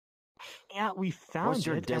 Yeah, we found it. What's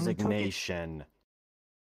your designation?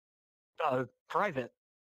 Private.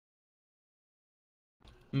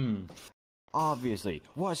 Obviously.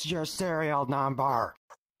 What's your serial number?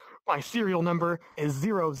 My serial number is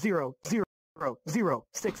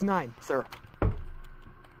 00069, sir.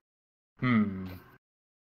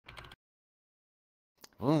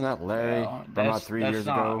 Wasn't that Larry from about 3 years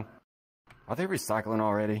ago? Are they recycling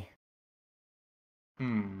already?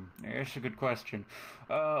 That's a good question.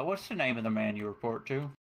 What's the name of the man you report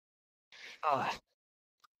to?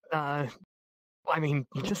 I mean,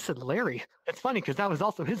 you just said Larry. It's funny because that was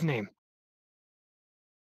also his name.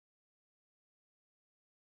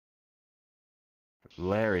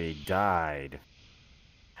 Larry died.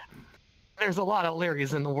 There's a lot of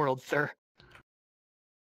Larrys in the world, sir.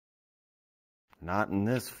 Not in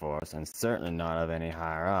this force, and certainly not of any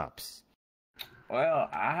higher-ups. Well,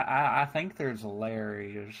 I think there's a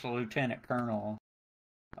Larry. There's a Lieutenant Colonel.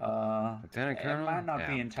 Lieutenant Colonel? It might not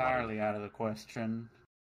be entirely out of the question.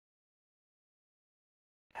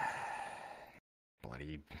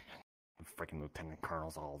 Bloody freaking Lieutenant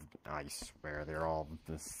Colonels, I swear, they're all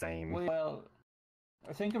the same. Well,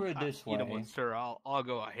 think of it this way. You know what, sir? I'll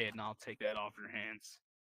go ahead and I'll take that off your hands.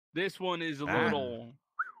 This one is a little,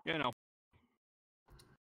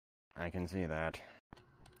 I can see that.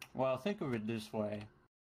 Well, think of it this way.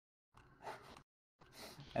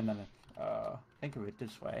 And then, think of it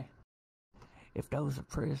this way. If those are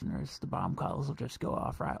prisoners, the bomb calls will just go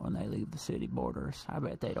off right when they leave the city borders. I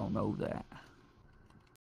bet they don't know that.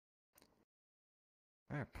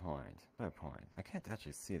 Fair point. I can't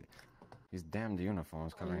actually see it. These damned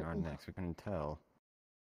uniforms covering our necks. We couldn't tell.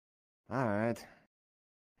 Alright.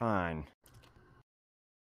 Fine.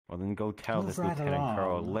 Well, then go tell this Lieutenant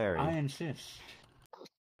Colonel Larry. I insist.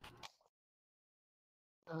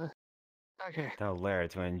 Okay. Tell Larry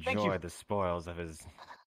to enjoy the spoils of his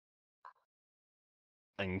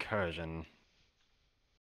incursion.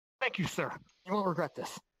 Thank you, sir. You won't regret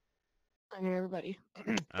this. Okay, everybody.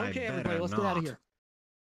 I Okay, everybody, better let's get out not. of here.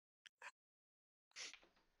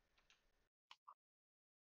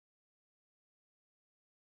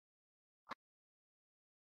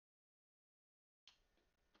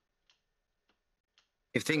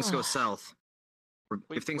 If things go south,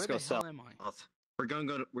 Wait, if things where go the hell south, am I? we're gonna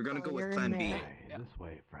go with you're Plan in B. there. This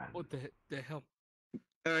way, friend. What the hell?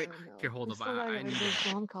 All right. Okay, hold We up. still gotta I get rid need of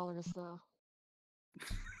those bomb collars, though.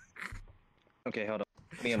 Okay, hold on.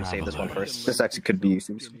 I'm gonna save this one Travelers. first. This actually could be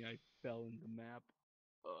useful. I fell in the map.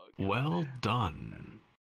 Well done.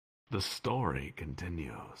 The story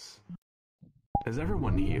continues. Is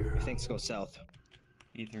everyone here? If things go south.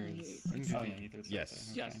 Ether is. Oh yeah, Ether is.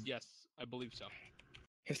 Yes. Okay. Yes, I believe so.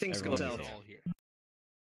 If things Everyone go is south, here. All here.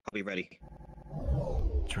 I'll be ready.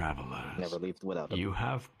 Travelers, Never leave without them. you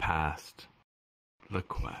have passed the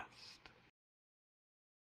quest.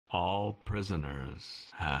 All prisoners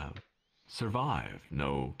have survived,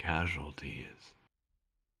 no casualties.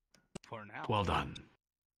 For now. Well done.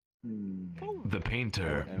 The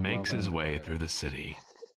painter And makes well his done. way through the city.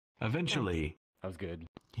 Eventually, That was good.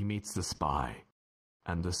 he meets the spy,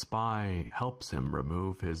 and the spy helps him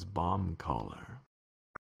remove his bomb collar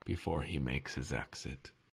before he makes his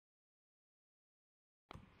exit.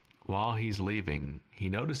 While he's leaving, he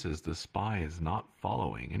notices the spy is not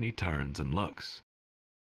following, and he turns and looks.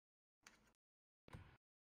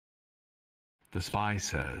 The spy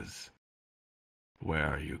says, "Where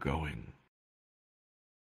are you going?"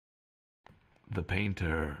 The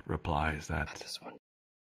painter replies that,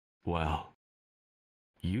 "Well,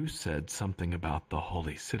 you said something about the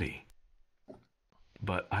holy city,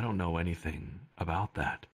 but I don't know anything about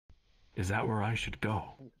that. Is that where I should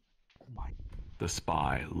go?" The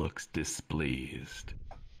spy looks displeased.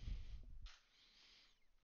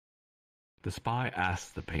 The spy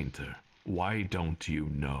asks the painter, "Why don't you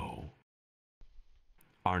know?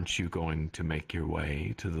 Aren't you going to make your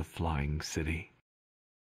way to the flying city?"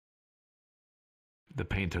 The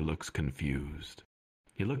painter looks confused.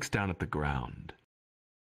 He looks down at the ground,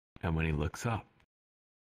 and when he looks up,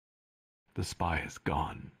 the spy is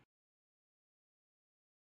gone.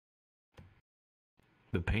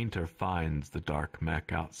 The painter finds the dark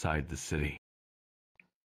mech outside the city,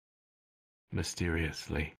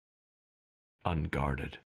 mysteriously,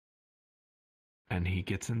 unguarded, and he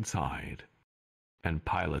gets inside and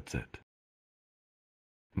pilots it,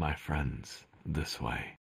 my friends, this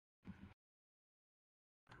way.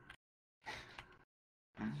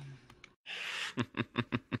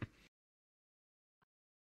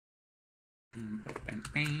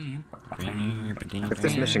 If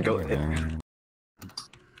this mission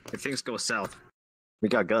if things go south, we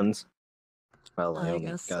got guns. Well, I I only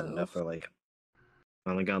guess got so. enough for like. I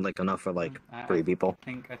only got like enough for like I- 3 people.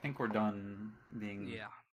 I think we're done being Yeah.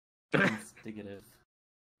 instigative.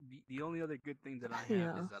 The only other good thing that I have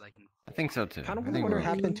Yeah. is that I can. I think so too. I kind of I think wonder we're-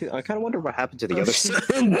 what happened to. I kind of wonder what happened to the Oh, other shit.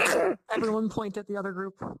 side. Everyone point at the other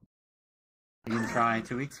group. You can try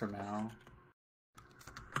 2 weeks from now.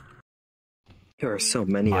 There are so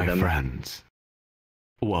many My of them. friends,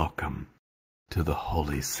 welcome to the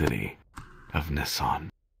holy city of Nissan.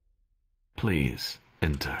 Please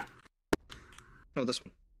enter. Oh, this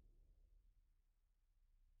one.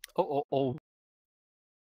 Oh.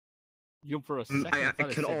 You for a second. I thought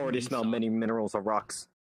it can said already smell Nissan. many minerals or rocks.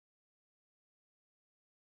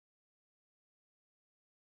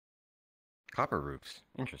 Copper roofs.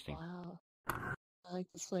 Interesting. Wow. I like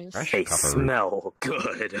this place. Fresh They copper roof. smell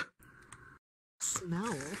good.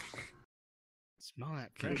 Smell? Smell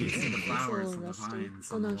that Can fresh. you see the It's a flowers little and the rusty.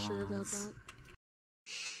 vines I'm on the not sure about walls? that.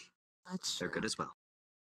 That's They're true. good as well.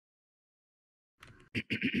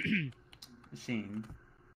 Sheen,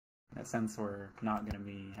 since we're not going to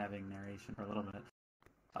be having narration for a little bit,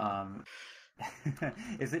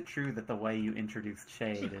 is it true that the way you introduced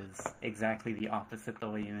Shade is exactly the opposite the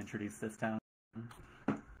way you introduced this town?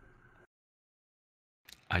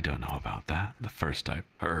 I don't know about that. The first I've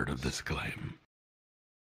heard of this claim.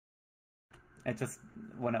 It just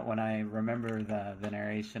when I remember the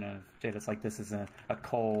narration of Jade, it's like this is a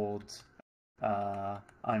cold,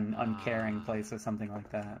 uncaring place or something like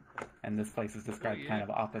that, and this place is described kind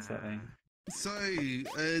of oppositely. So,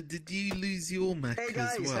 did you lose your mech Hey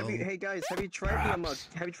guys, as well?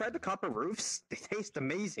 have you tried the copper roofs? They taste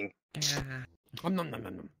amazing. Nom nom nom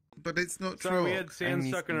nom nom. But it's not Sorry, true. we had sand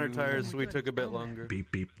stuck in our tires, so we took a bit longer.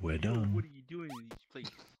 Beep beep, we're done. What are you doing in these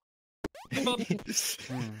places?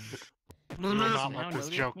 Will not let this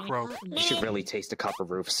joke grow. You should really taste the copper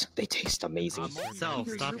roofs. They taste amazing.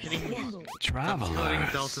 Stop hitting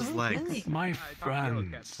Travelers, Delta's leg. my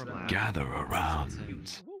friends, gather around.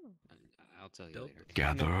 I'll tell you later.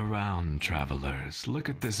 Gather around, travelers. Look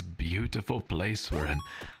at this beautiful place we're in.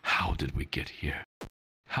 How did we get here?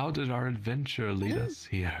 How did our adventure lead us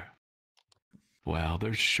here? Well,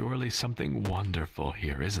 there's surely something wonderful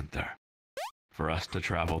here, isn't there? For us to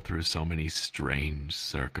travel through so many strange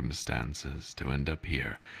circumstances to end up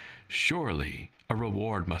here, surely a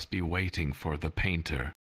reward must be waiting for the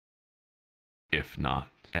painter. If not,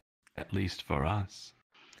 at least for us.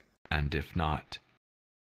 And if not,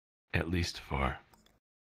 at least for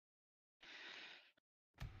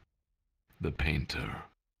the painter.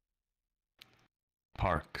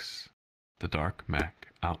 Parks the dark mech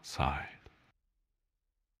outside.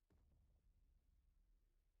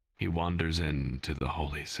 He wanders into the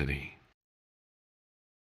holy city.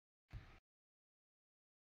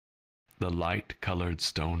 The light-colored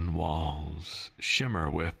stone walls shimmer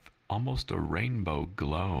with almost a rainbow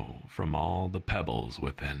glow from all the pebbles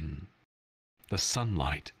within. The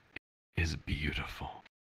sunlight is beautiful.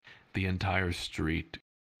 The entire street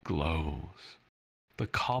glows. The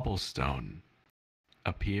cobblestone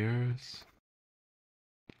appears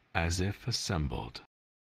as if assembled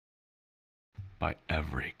by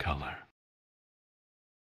every color.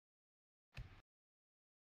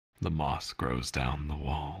 The moss grows down the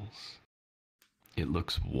walls. It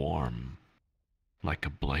looks warm, like a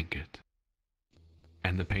blanket.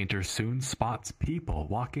 And the painter soon spots people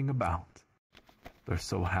walking about. They're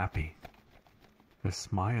so happy. They're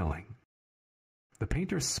smiling. The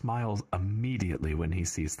painter smiles immediately when he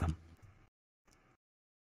sees them.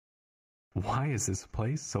 Why is this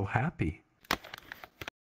place so happy?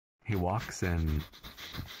 He walks in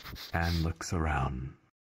and looks around.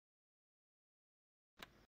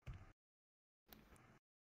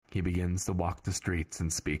 He begins to walk the streets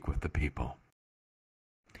and speak with the people.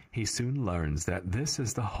 He soon learns that this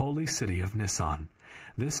is the holy city of Nisan.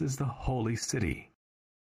 This is the holy city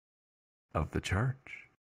of the church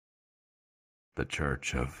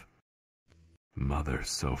of Mother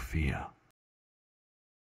Sophia.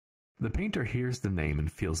 The painter hears the name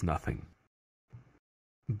and feels nothing,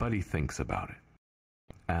 but he thinks about it,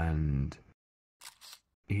 and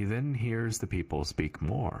he then hears the people speak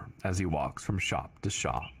more as he walks from shop to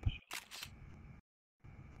shop.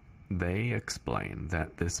 They explain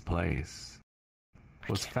that this place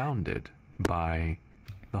was founded by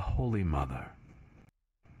the Holy Mother,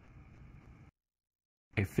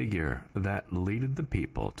 a figure that leaded the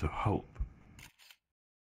people to hope,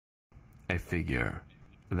 a figure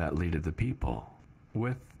that leaded the people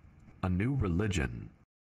with a new religion.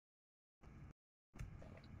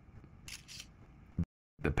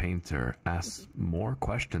 The painter asks more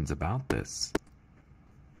questions about this,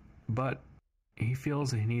 but he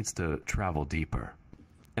feels he needs to travel deeper.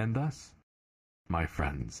 And thus, my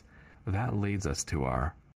friends, that leads us to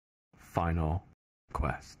our final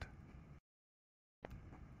quest.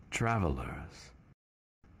 Travelers,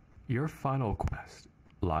 your final quest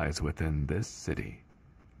lies within this city,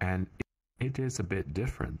 and it is a bit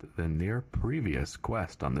different than their previous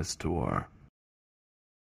quest on this tour.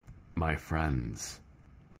 My friends,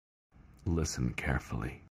 listen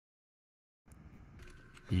carefully.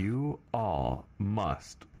 You all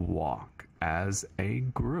must walk as a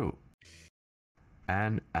group,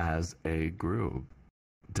 and as a group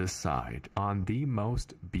decide on the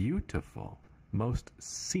most beautiful, most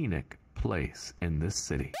scenic place in this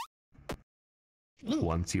city.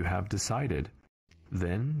 Once you have decided,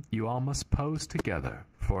 then you all must pose together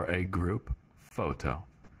for a group photo.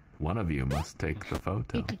 One of you must take the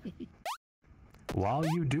photo. While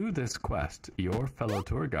you do this quest, your fellow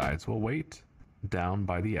tour guides will wait down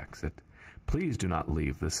by the exit. Please do not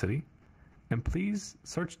leave the city, and please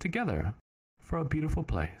search together for a beautiful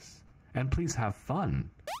place. And please have fun.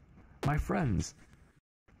 My friends,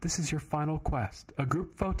 this is your final quest, a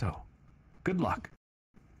group photo. Good luck.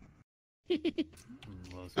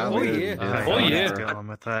 Oh yeah.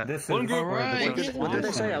 With that. This is Alright. What did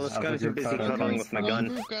I say? I was kind of too busy cuddling with my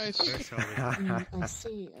gun. I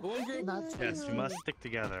see. Yes, you must stick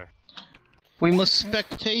together. We must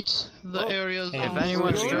spectate the areas. If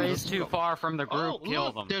anyone strays too far from the group,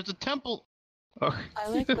 kill them. There's a temple. I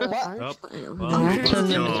like the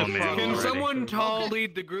Can someone tall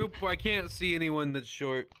lead the group? I can't see anyone that's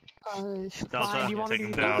short. Delta, take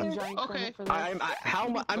him down. Okay. I'm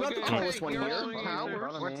not the tallest one here.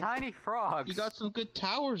 We're tiny frogs. You got some good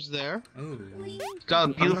towers there. Ooh.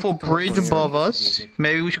 Got a beautiful bridge above us.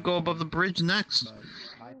 Maybe we should go above the bridge next.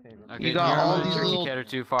 Okay, You got all these Turkey little... Cat are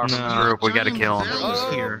too far from the group. We gotta kill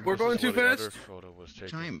him. Here. We're going too fast.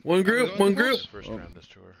 Giant... One group.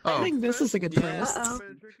 I think this is a good place.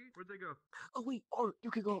 Where'd they go? Oh wait, or you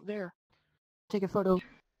could go up there. Take a photo.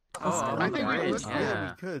 I think we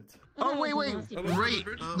could. Oh wait. Right.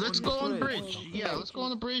 Let's go on the bridge. Yeah, let's go on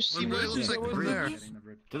the bridge. See what it looks like from there.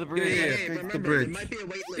 To the bridge. Remember, there might be a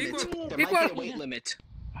weight limit. There might be a weight limit.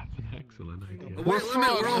 Excellent idea. We're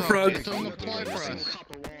all frogs. It doesn't apply for us.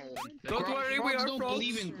 Don't worry, we are don't frogs.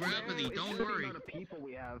 believe in gravity. Don't worry.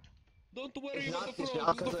 Don't worry It's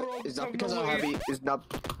about the frogs. not because of heavy. It's not.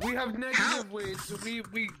 We have negative weight, so we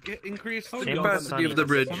increase the capacity of the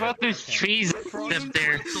bridge. What about those trees up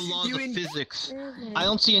there? The laws of physics. I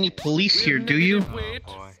don't see any police here, do you?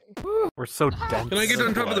 We're so dense. Can I get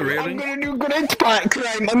on top of the railing? I'm gonna do great park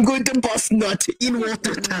crime. I'm going to bust nut in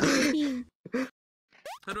water town.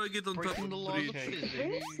 How do I get on top of the bridge?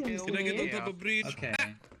 Can I get on top of the bridge? Okay.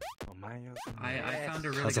 I found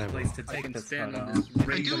a really good place to take this photo.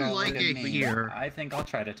 I do like it here. I think I'll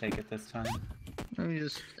try to take it this time. Let me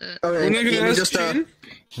just...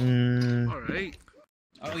 Alright.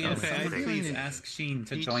 Oh yeah, Okay, please ask Sheen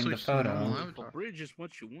to join the photo. A bridge is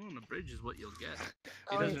what you want. A bridge is what you'll get.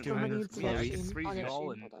 Oh, It doesn't somebody matter needs if to we get Sheen. I'll get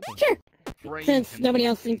all Sheen. and Sure. Since nobody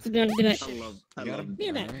else seems to be able to do it. I love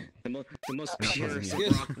Be back. the most purest of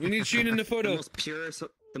Yes, rock. we need Sheen in the photo.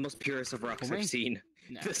 The most purest of rocks I've seen.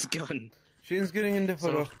 This gun. Sheen's getting into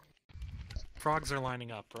photo. Frogs are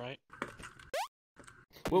lining up, right?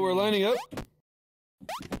 Well, we're lining up.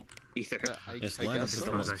 Ether. I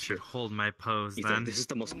suppose I should hold my pose Ether, then. this is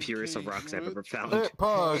the most purest of rocks I've ever found.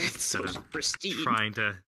 It's so pristine. Trying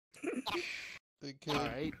to.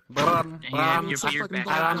 Alright. Yeah, your beard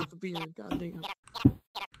back. Goddamn.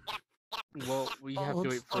 Well, we have to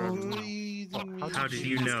wait for him. How did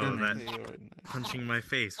you know that punching my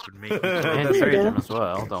face would make me... And Trajan as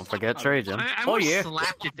well. Don't forget Trajan. I yeah.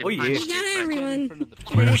 Slapped it Oh yeah. You got it, everyone.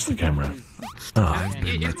 Where's the camera? Oh, I've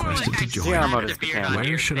been requested to join. Diarmo is the camera.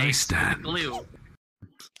 Where should I stand? Glue.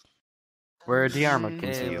 Where Diarmo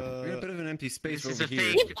can see you. We're in a bit of an empty space This is over a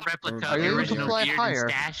here. fake replica Are of you the able to original fly beard higher?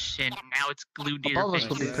 and stash, and now it's glued to your Above us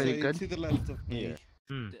will be face. pretty good. To the left of me.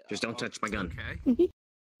 Just don't touch my gun. Okay.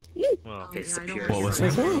 Well, it's the I purest. What was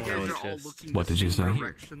that? What did you say?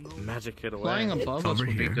 Magic it away. Flying above us Over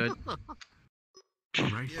would be here. good.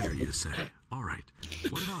 Right here, you say. All right.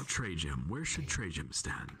 What about Trajan? Where should Trajan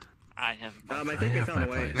stand? I have. I think I found a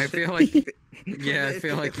way. I feel like, yeah, I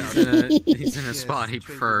feel like he's in a spot he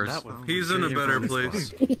prefers. He's in a better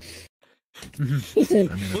place.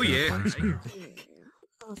 Oh yeah.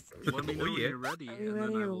 Let me know when you're ready, and then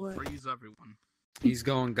I will freeze everyone. He's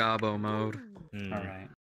going Gobbo mode. Alright.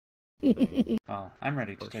 Well, I'm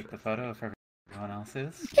ready to take the photo if everyone else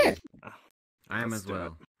is. Sure. I am as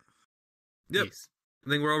well. Yep. I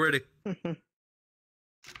think we're all ready.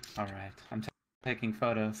 Alright, I'm taking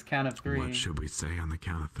photos. Count of 3. What should we say on the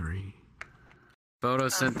count of 3?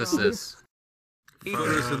 Photosynthesis.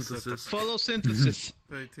 Photosynthesis. Photosynthesis.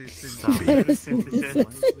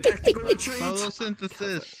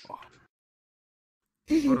 Photosynthesis.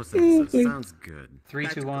 Photosynthesis sounds good. 3,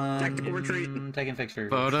 2, 1. Taking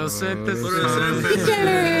pictures. Photosynthesis.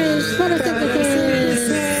 Generous.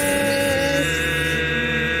 Photosynthesis.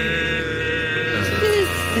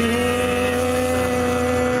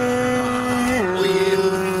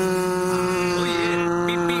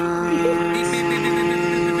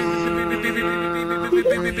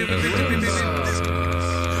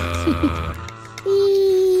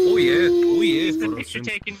 Oh yeah. Oh yeah. The picture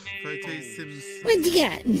taken. What'd you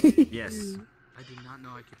get? Yes. I did not know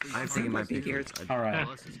I could. I'm thinking my picture. Alright.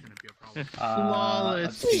 This is gonna be a problem.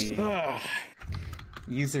 Flawless. Let's see.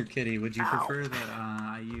 User Kitty, would you prefer that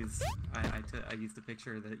I use the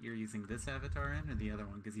picture that you're using this avatar in, or the other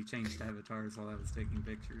one? Because you changed avatars while I was taking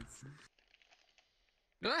pictures.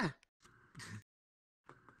 Ah.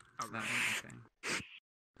 That one? Okay.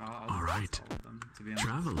 I'll All right. all of them, to be honest.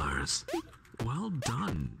 Travelers, well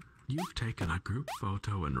done. You've taken a group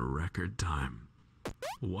photo in record time.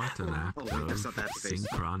 What an act that's of not that face.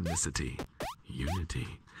 synchronicity. Unity.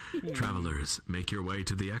 Travelers, make your way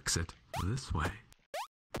to the exit. This way.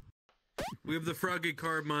 We have the froggy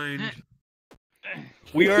car mind.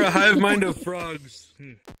 We are a hive mind of frogs.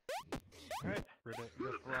 The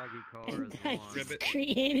froggy car is I one. just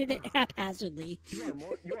created it haphazardly.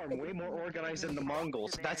 You are way more organized than the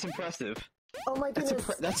Mongols. That's impressive. Oh my goodness.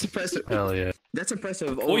 That's impressive. Hell yeah. That's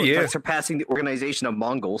impressive. Oh, yeah. Like surpassing the organization of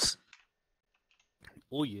Mongols.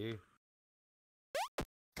 Oh yeah.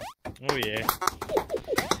 Oh yeah.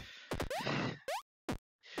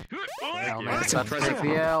 That's impressive.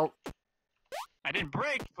 I didn't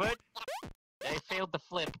break, but I failed the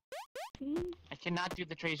flip. I cannot do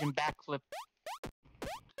the Trajan backflip.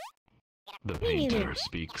 The painter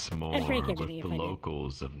speaks more with the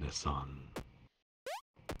locals of Nisan.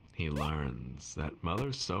 He learns that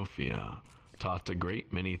Mother Sophia taught a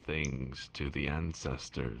great many things to the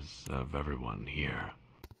ancestors of everyone here.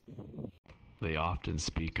 They often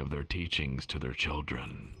speak of their teachings to their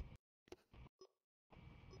children.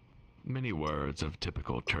 Many words of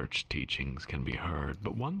typical church teachings can be heard,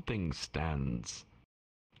 but one thing stands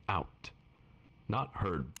out, not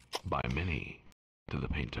heard by many to the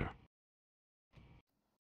painter.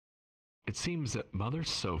 It seems that Mother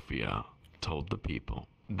Sophia told the people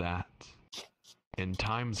that in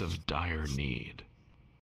times of dire need,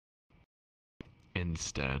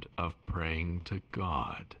 instead of praying to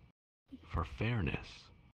God for fairness,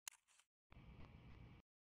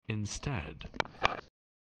 instead,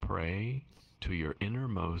 pray to your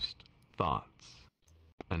innermost thoughts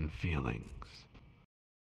and feelings.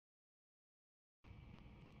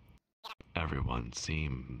 Everyone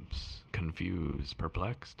seems confused,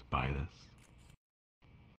 perplexed by this.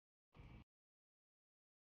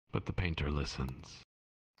 But the painter listens,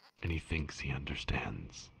 and he thinks he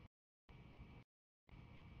understands.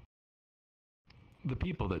 The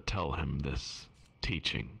people that tell him this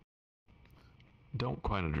teaching don't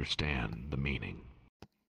quite understand the meaning.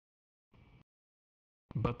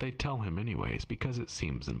 But they tell him anyways because it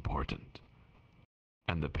seems important.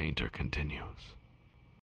 And the painter continues.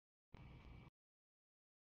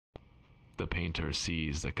 The painter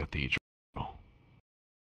sees the cathedral.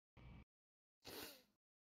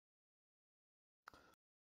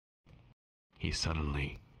 He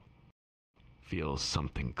suddenly feels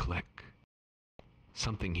something click.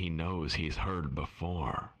 Something he knows he's heard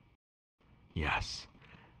before. Yes,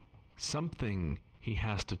 something he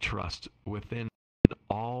has to trust within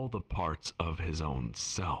all the parts of his own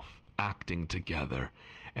self, acting together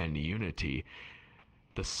and unity.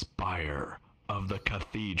 The spire of the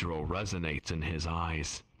cathedral resonates in his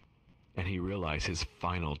eyes, and he realizes his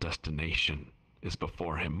final destination is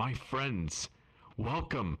before him. My friends,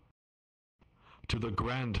 welcome to the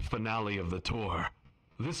grand finale of the tour.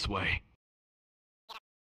 This way.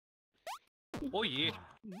 Oh yeah.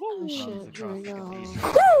 Oh shit, Bruno.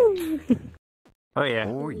 Oh yeah.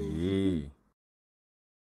 Oh yeah.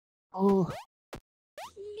 Oh.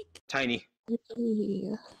 Tiny.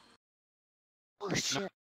 Yeah. Oh shit.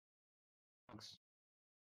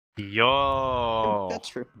 Yo. That's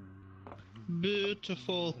true.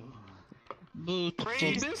 Beautiful. Beautiful.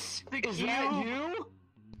 Praise the Is that you?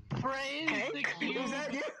 Praise the cube. Is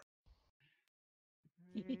that you?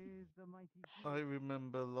 I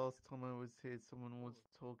remember last time I was here, someone was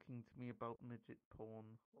talking to me about midget porn.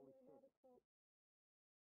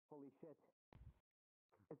 Holy shit.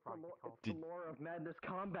 It's the lore of Madness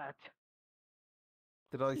Combat.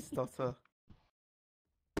 Did I stutter?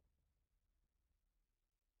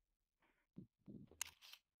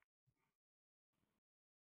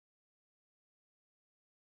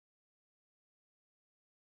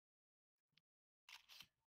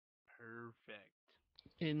 Perfect.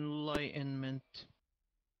 Enlightenment.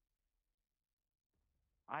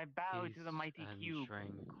 I bow to the mighty and cube.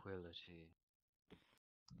 tranquility.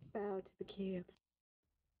 Bow to the cube.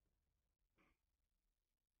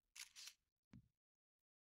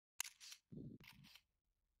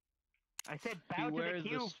 I said bow Beware to the the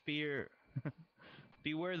cube. sphere.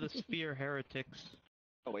 Beware the sphere heretics.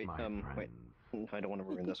 Oh wait, My wait. I don't want to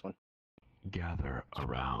ruin this one. Gather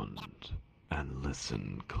around and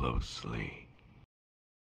listen closely.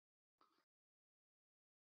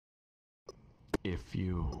 If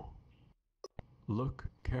you look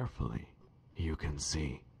carefully, you can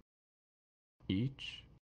see each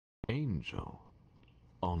angel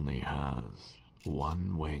only has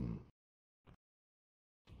one wing.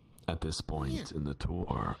 At this point in the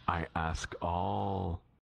tour, I ask all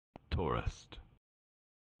tourists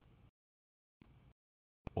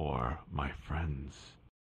or my friends,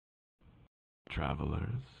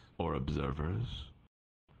 travelers or observers,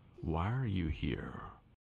 why are you here?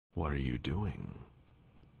 What are you doing?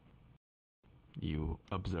 You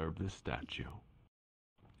observe this statue,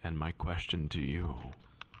 and my question to you,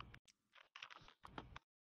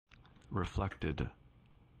 reflected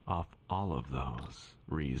of all of those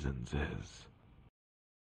reasons is,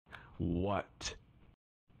 what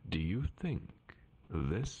do you think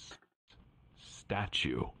this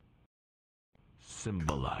statue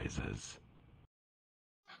symbolizes?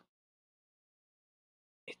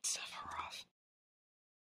 It's Sephiroth.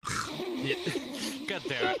 God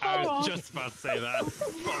damn it, I was just about to say that.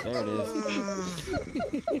 There it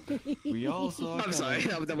is. We all saw it. I'm sorry,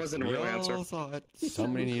 that wasn't a real answer. We all saw it.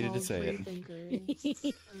 Somebody needed to say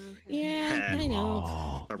it. Yeah, I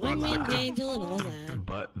know. One winged angel and all that.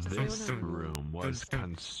 But this room was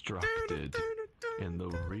constructed in the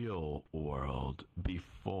real world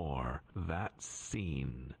before that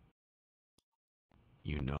scene.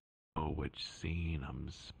 You know which scene I'm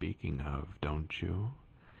speaking of, don't you?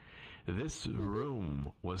 This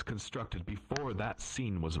room was constructed before that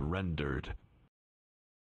scene was rendered.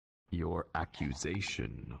 Your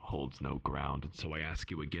accusation holds no ground, and so I ask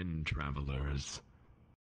you again, travelers.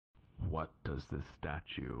 What does this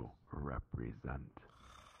statue represent?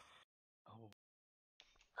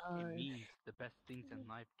 It means the best things in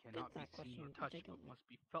life cannot be seen or touched, but must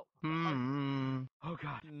be felt. Oh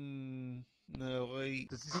God. No,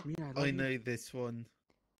 Does this mean I I love know you? this one.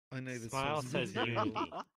 I know this Smile one. says unity.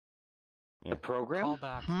 A program? Call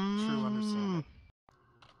back. True understanding.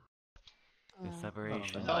 The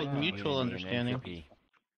separation. Oh, mutual unity, and understanding. entropy.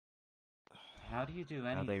 How do you do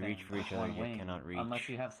anything? How they reach for each with other, one yet wing cannot reach. unless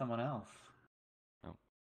you have someone else.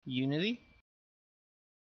 Unity?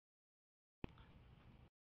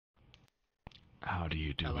 How do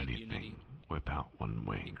you do I like anything unity. without one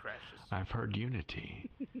wing? It crashes. I've heard unity.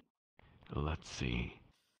 Let's see.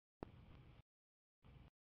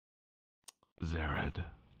 Xared.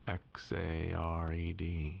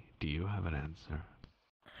 X-A-R-E-D. Do you have an answer?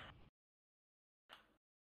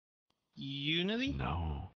 Unity?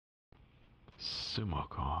 No.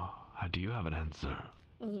 Sumoko. Do you have an answer?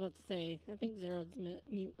 I was about to say, I think Zero's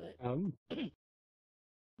mute, but...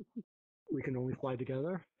 We can only fly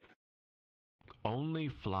together. Only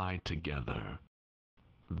fly together.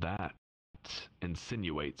 That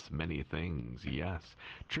insinuates many things, yes.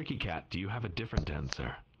 Tricky Cat, do you have a different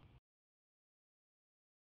answer?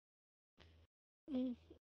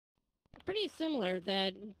 Pretty similar,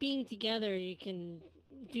 that being together you can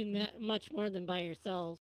do much more than by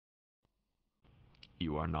yourself.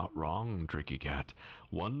 You are not wrong, Tricky Cat.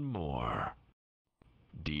 One more.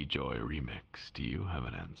 D-Joy Remix, do you have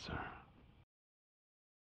an answer?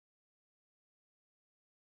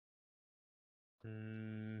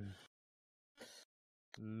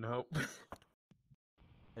 Nope.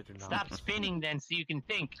 I do not. Stop spinning then so you can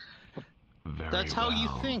think. Very That's how you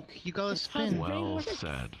well. think. You gotta spin. Well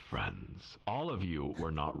said, friends. All of you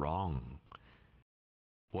were not wrong.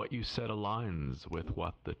 What you said aligns with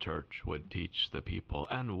what the church would teach the people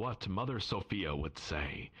and what Mother Sophia would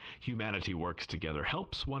say. Humanity works together,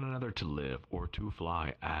 helps one another to live or to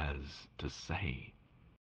fly, as to say.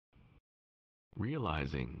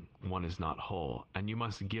 Realizing one is not whole, and you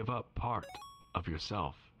must give up part of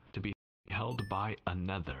yourself to be held by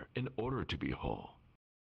another in order to be whole,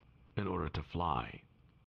 in order to fly,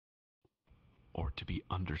 or to be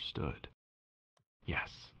understood.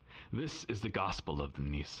 Yes, this is the gospel of the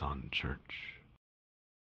Nissan Church.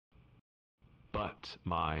 But,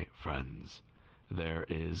 my friends, there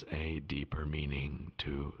is a deeper meaning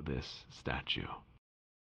to this statue.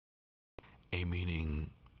 A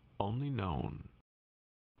meaning only known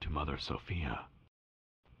to Mother Sophia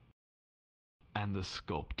and the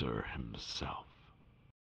sculptor himself.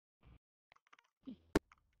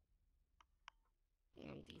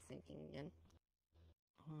 I'm desyncing again.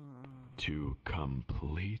 To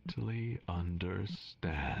completely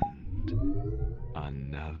understand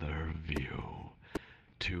another view,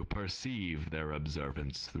 to perceive their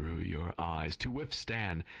observance through your eyes, to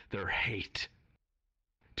withstand their hate,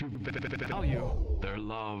 to value their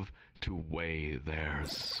love, to weigh their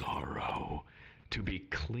sorrow, to be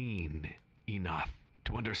clean enough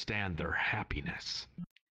to understand their happiness,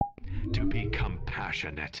 to be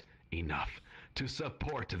compassionate enough to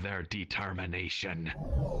support their determination.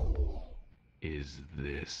 Is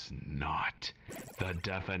this not the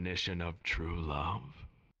definition of true love?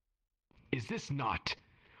 Is this not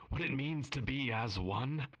what it means to be as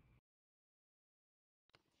one?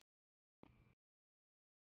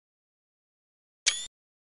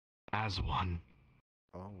 As one.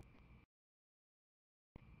 Oh.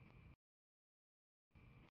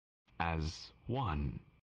 As one.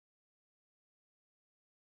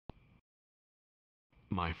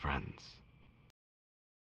 My friends.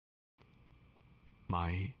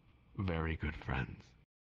 My very good friends.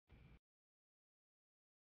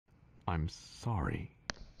 I'm sorry.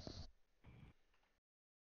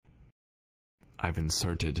 I've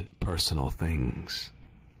inserted personal things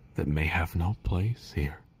that may have no place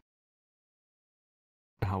here.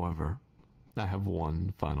 However, I have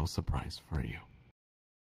one final surprise for you.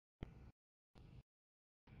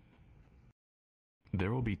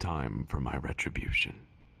 There will be time for my retribution.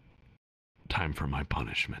 Time for my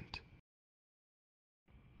punishment.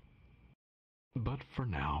 But for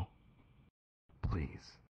now,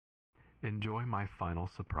 please, enjoy my final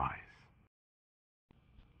surprise.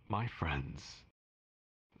 My friends,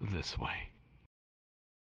 this way.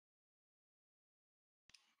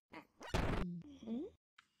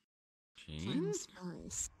 Sounds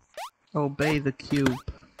nice. Obey the cube.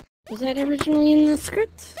 Was that originally in the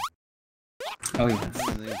script? Oh, yes.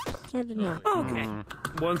 It's hard to know. Okay.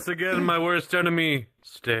 Once again, my worst enemy,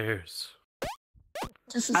 stairs.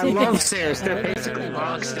 I love stairs. They're basically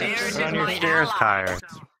stairs Run is your my stairs ally. tires.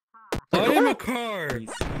 I am a car!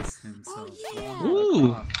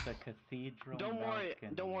 Ooh. Don't worry.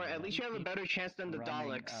 At least you have a better chance than the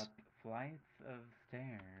Daleks. Flights of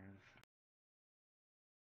stairs.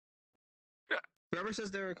 Whoever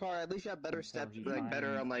says they're a car, at least you have better steps,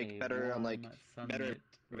 better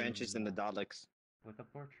advantages than the Daleks. With a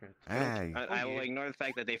portrait. Hey. I will ignore the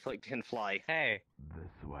fact that they can fly. Hey.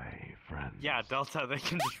 This way, friends. Yeah, Delta, they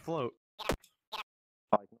can just float.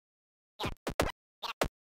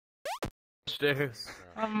 Stairs.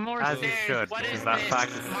 More As you stairs. should, What because is that this?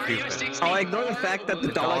 fact is Mario stupid. 64? I'll ignore the fact that the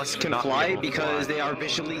Daleks can not fly able to because fly. they are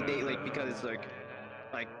visually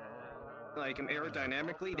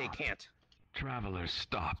aerodynamically they can't. Travelers,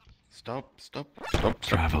 stop. Stop.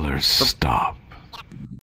 Travelers, stop.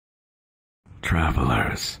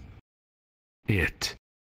 Travelers. It.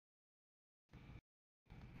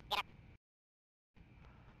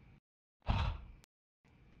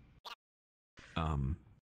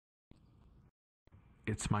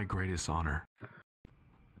 It's my greatest honor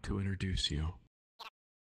to introduce you.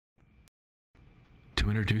 To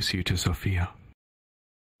introduce you to Sophia.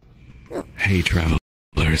 Hey,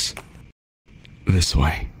 travelers. This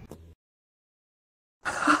way.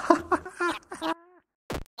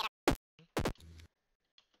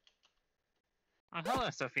 Oh, hello,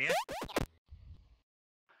 Sophia.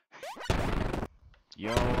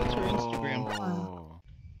 Yo. What's her Instagram?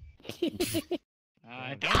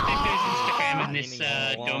 I don't think there's Instagram in this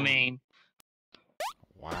domain.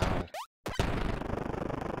 Wow.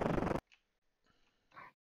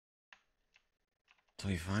 So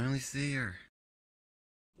we finally see her.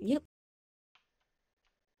 Yep.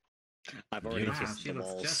 I've already Wow, kissed she the looks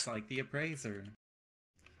balls. just like the appraiser.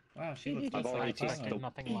 Wow, she looks I've just already like tasted her.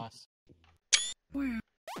 Nothing less. I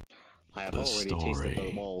have The already tasted the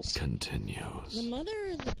story balls. continues. The mother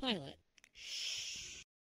or the pilot?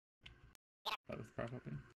 Both, probably.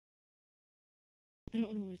 I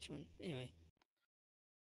don't know which one. Anyway.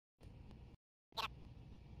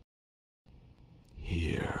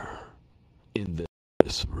 Here, in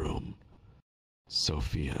this room,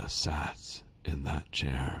 Sophia sat in that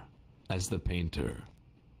chair as the painter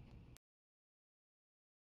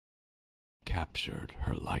captured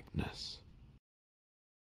her likeness.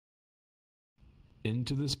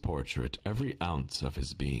 Into this portrait, every ounce of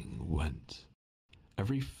his being went.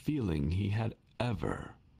 Every feeling he had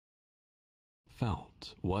ever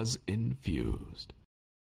felt was infused,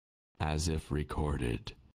 as if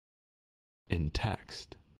recorded in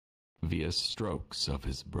text via strokes of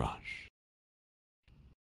his brush.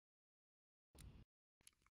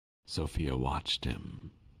 Sophia watched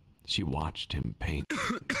him. She watched him paint,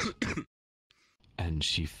 and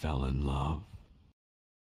she fell in love.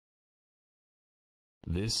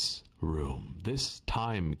 This room, this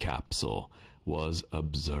time capsule, was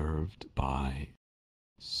observed by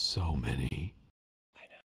so many.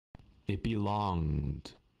 It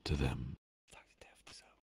belonged to them.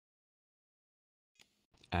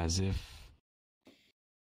 As if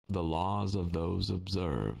the laws of those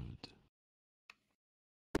observed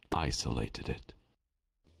isolated it.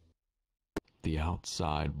 The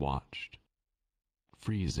outside watched,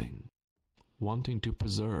 freezing, wanting to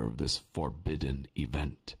preserve this forbidden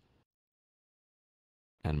event.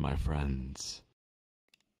 And my friends,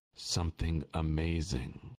 something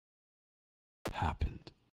amazing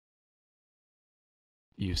happened.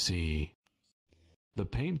 You see, the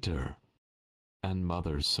painter and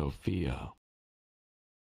Mother Sophia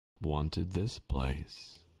wanted this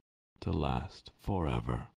place to last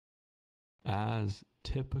forever, as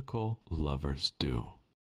typical lovers do.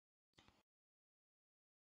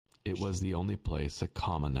 It was the only place a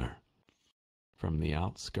commoner from the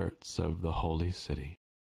outskirts of the holy city,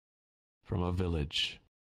 from a village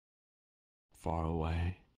far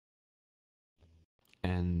away,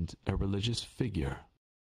 and a religious figure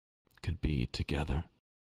could be together.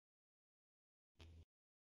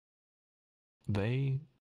 They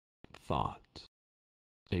thought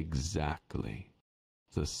exactly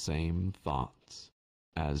the same thoughts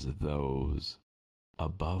as those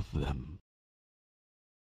above them.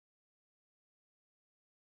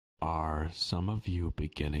 Are some of you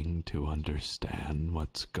beginning to understand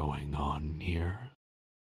what's going on here?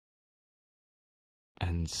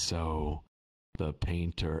 And so the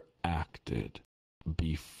painter acted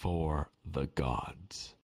before the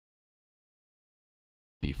gods.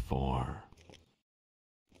 Before.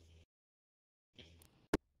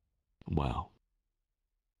 Well,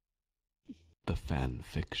 the fan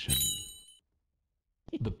fiction.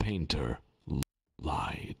 The painter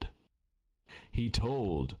lied. He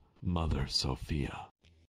told Mother Sophia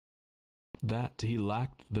that he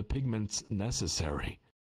lacked the pigments necessary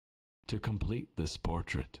to complete this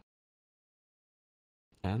portrait,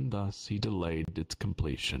 and thus he delayed its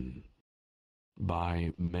completion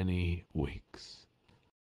by many weeks.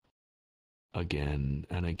 Again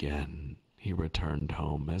and again he returned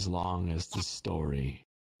home as long as the story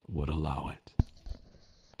would allow it.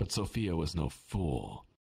 But Sophia was no fool.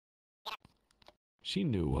 She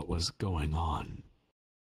knew what was going on.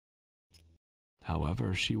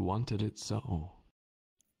 However, she wanted it so.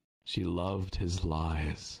 She loved his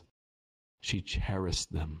lies. She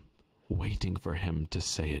cherished them, waiting for him to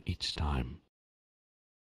say it each time.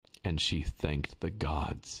 And she thanked the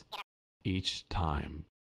gods each time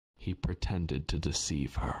he pretended to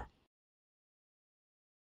deceive her.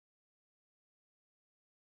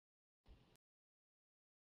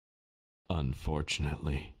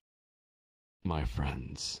 Unfortunately, my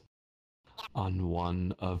friends, on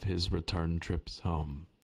one of his return trips home,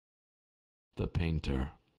 the painter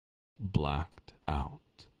blacked out.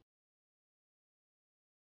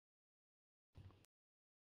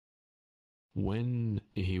 When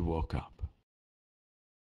he woke up,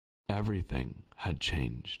 everything had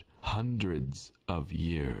changed. Hundreds of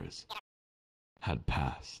years had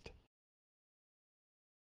passed.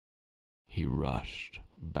 He rushed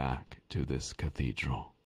back to this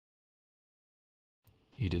cathedral.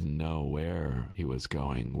 He didn't know where he was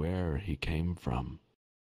going, where he came from.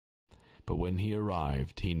 But when he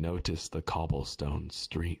arrived, he noticed the cobblestone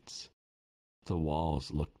streets. The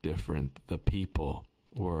walls looked different. The people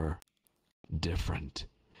were different.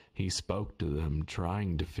 He spoke to them,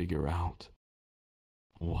 trying to figure out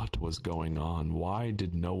what was going on. Why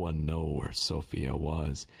did no one know where Sophia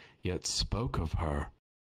was, yet spoke of her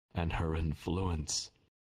and her influence?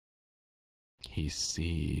 He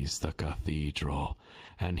sees the cathedral,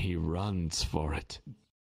 and he runs for it.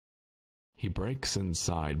 He breaks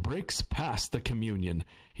inside, breaks past the communion.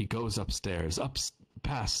 He goes upstairs,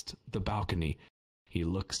 past the balcony. He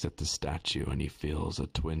looks at the statue, and he feels a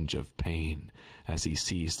twinge of pain as he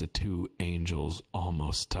sees the two angels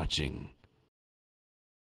almost touching.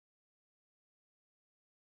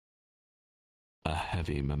 A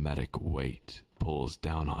heavy mimetic weight pulls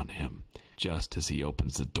down on him just as he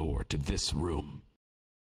opens the door to this room.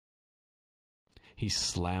 He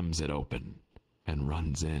slams it open and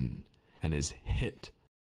runs in and is hit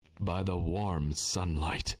by the warm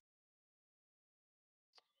sunlight.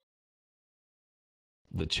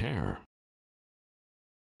 The chair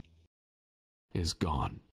is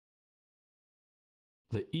gone.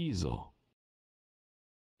 The easel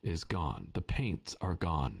is gone. The paints are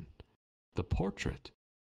gone. The portrait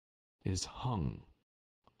is hung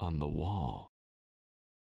on the wall,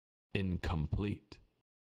 incomplete.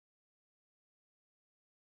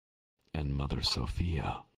 And Mother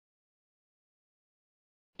Sophia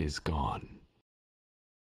is gone.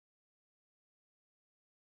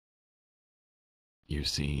 You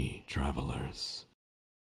see, travelers,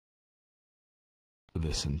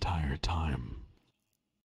 this entire time,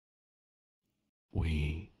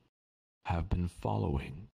 we have been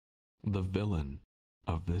following the villain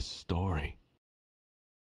of this story.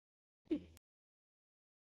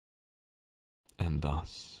 And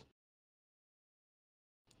thus,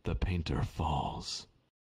 the painter falls.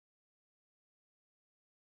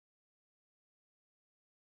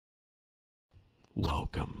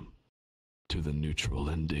 Welcome to the neutral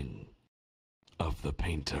ending of the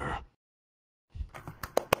painter.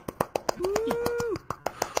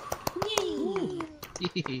 Yay!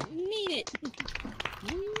 Made it!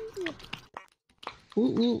 Ooh,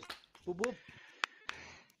 ooh. Boop, boop.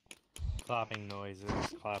 Clapping noises,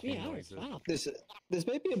 clapping noises. Wow. This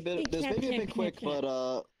may be a bit Hey, clap, a clap, bit quick, clap,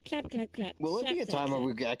 but Clap, clap, clap. will it Clap, be a clap, time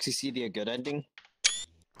where clap. we actually see the good ending?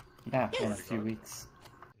 Yeah, in a few weeks.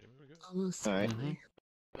 Almost. All right.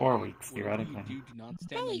 4 weeks, Whatever you theoretically. do not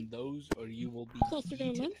stand on those, or you will be Closer to a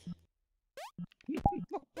eaten. month?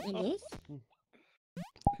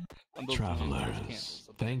 Travelers,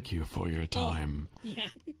 thank you for your time. Yeah.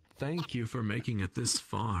 Thank you for making it this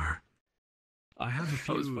far. I have a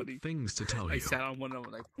few things to tell you. I sat on one of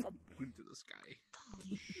them and I went to the sky.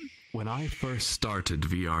 When I first started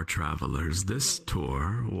VR Travelers, this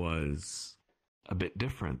tour was a bit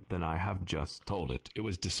different than I have just told it. It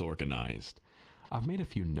was disorganized. I've made a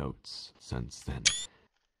few notes since then,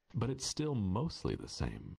 but it's still mostly the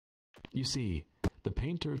same. You see, the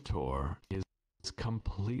Painter Tour is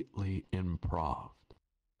completely improv.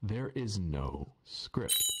 There is no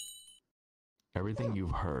script. Everything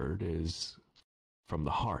you've heard is from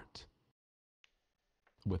the heart,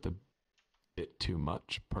 with a bit too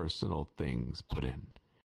much personal things put in.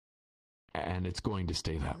 And it's going to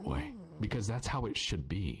stay that way, because that's how it should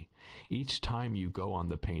be. Each time you go on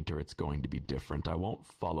the Painter, it's going to be different. I won't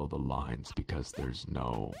follow the lines because there's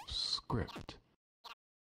no script.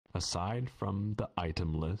 Aside from the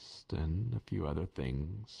item list and a few other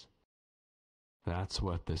things, that's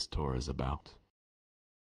what this tour is about.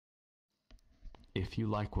 If you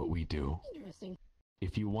like what we do,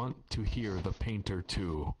 if you want to hear the Painter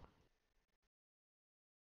 2,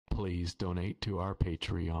 please donate to our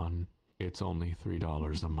Patreon. It's only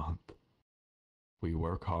 $3 a month. We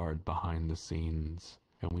work hard behind the scenes,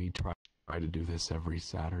 and we try to do this every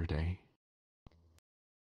Saturday.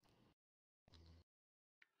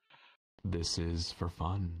 This is for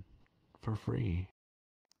fun, for free.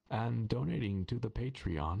 And donating to the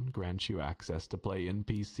Patreon grants you access to play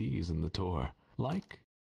NPCs in the tour, like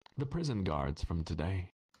the prison guards from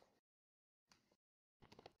today.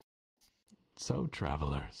 So,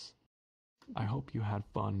 travelers, I hope you had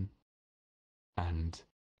fun, and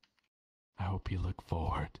I hope you look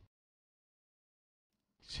forward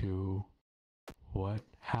to what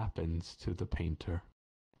happens to the Painter.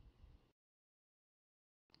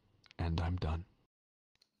 And I'm done.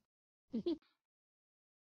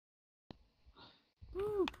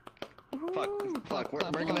 Fuck, where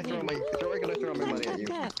can I throw my money at you?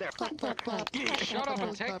 There. Shut up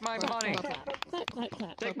and take my money.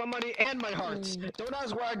 Take my money and my hearts. Don't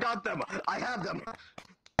ask where I got them. I have them.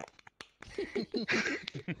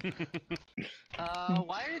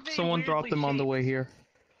 Why are they Someone dropped them on the way here.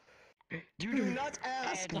 You do not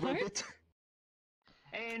ask.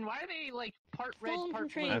 And why are they like part red,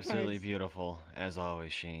 part blue? Absolutely beautiful, as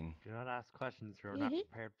always, Sheen. Do not ask questions if you're not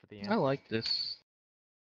prepared for the answer. I like this.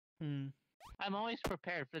 I'm always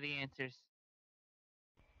prepared for the answers.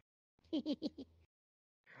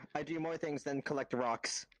 I do more things than collect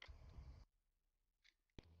rocks.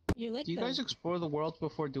 Do you guys explore the world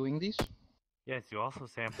before doing these? Yes, you also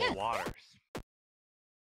sample waters.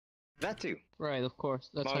 That too. Right, of course.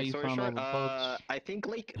 That's Long how you story found short, all the boats. I think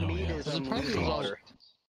Lake Mead is I'm surprised it was all- water.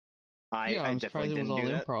 Yeah, I I'm surprised definitely it was didn't all do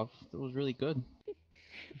that. improv. It was really good.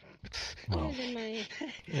 Well,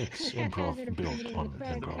 it's improv built on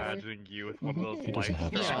improv. Imagining you with one of those It doesn't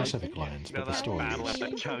have lights. specific lines, You know but the that story battle is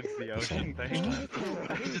that chugs the the ocean same. thing.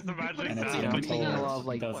 Just imagining that. Yeah, I'm thinking a lot of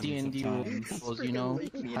like D&D rules, you know,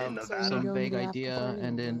 have some vague idea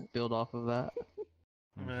and then build off of that.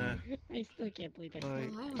 I still can't believe that.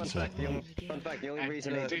 Fun fact, the only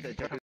reason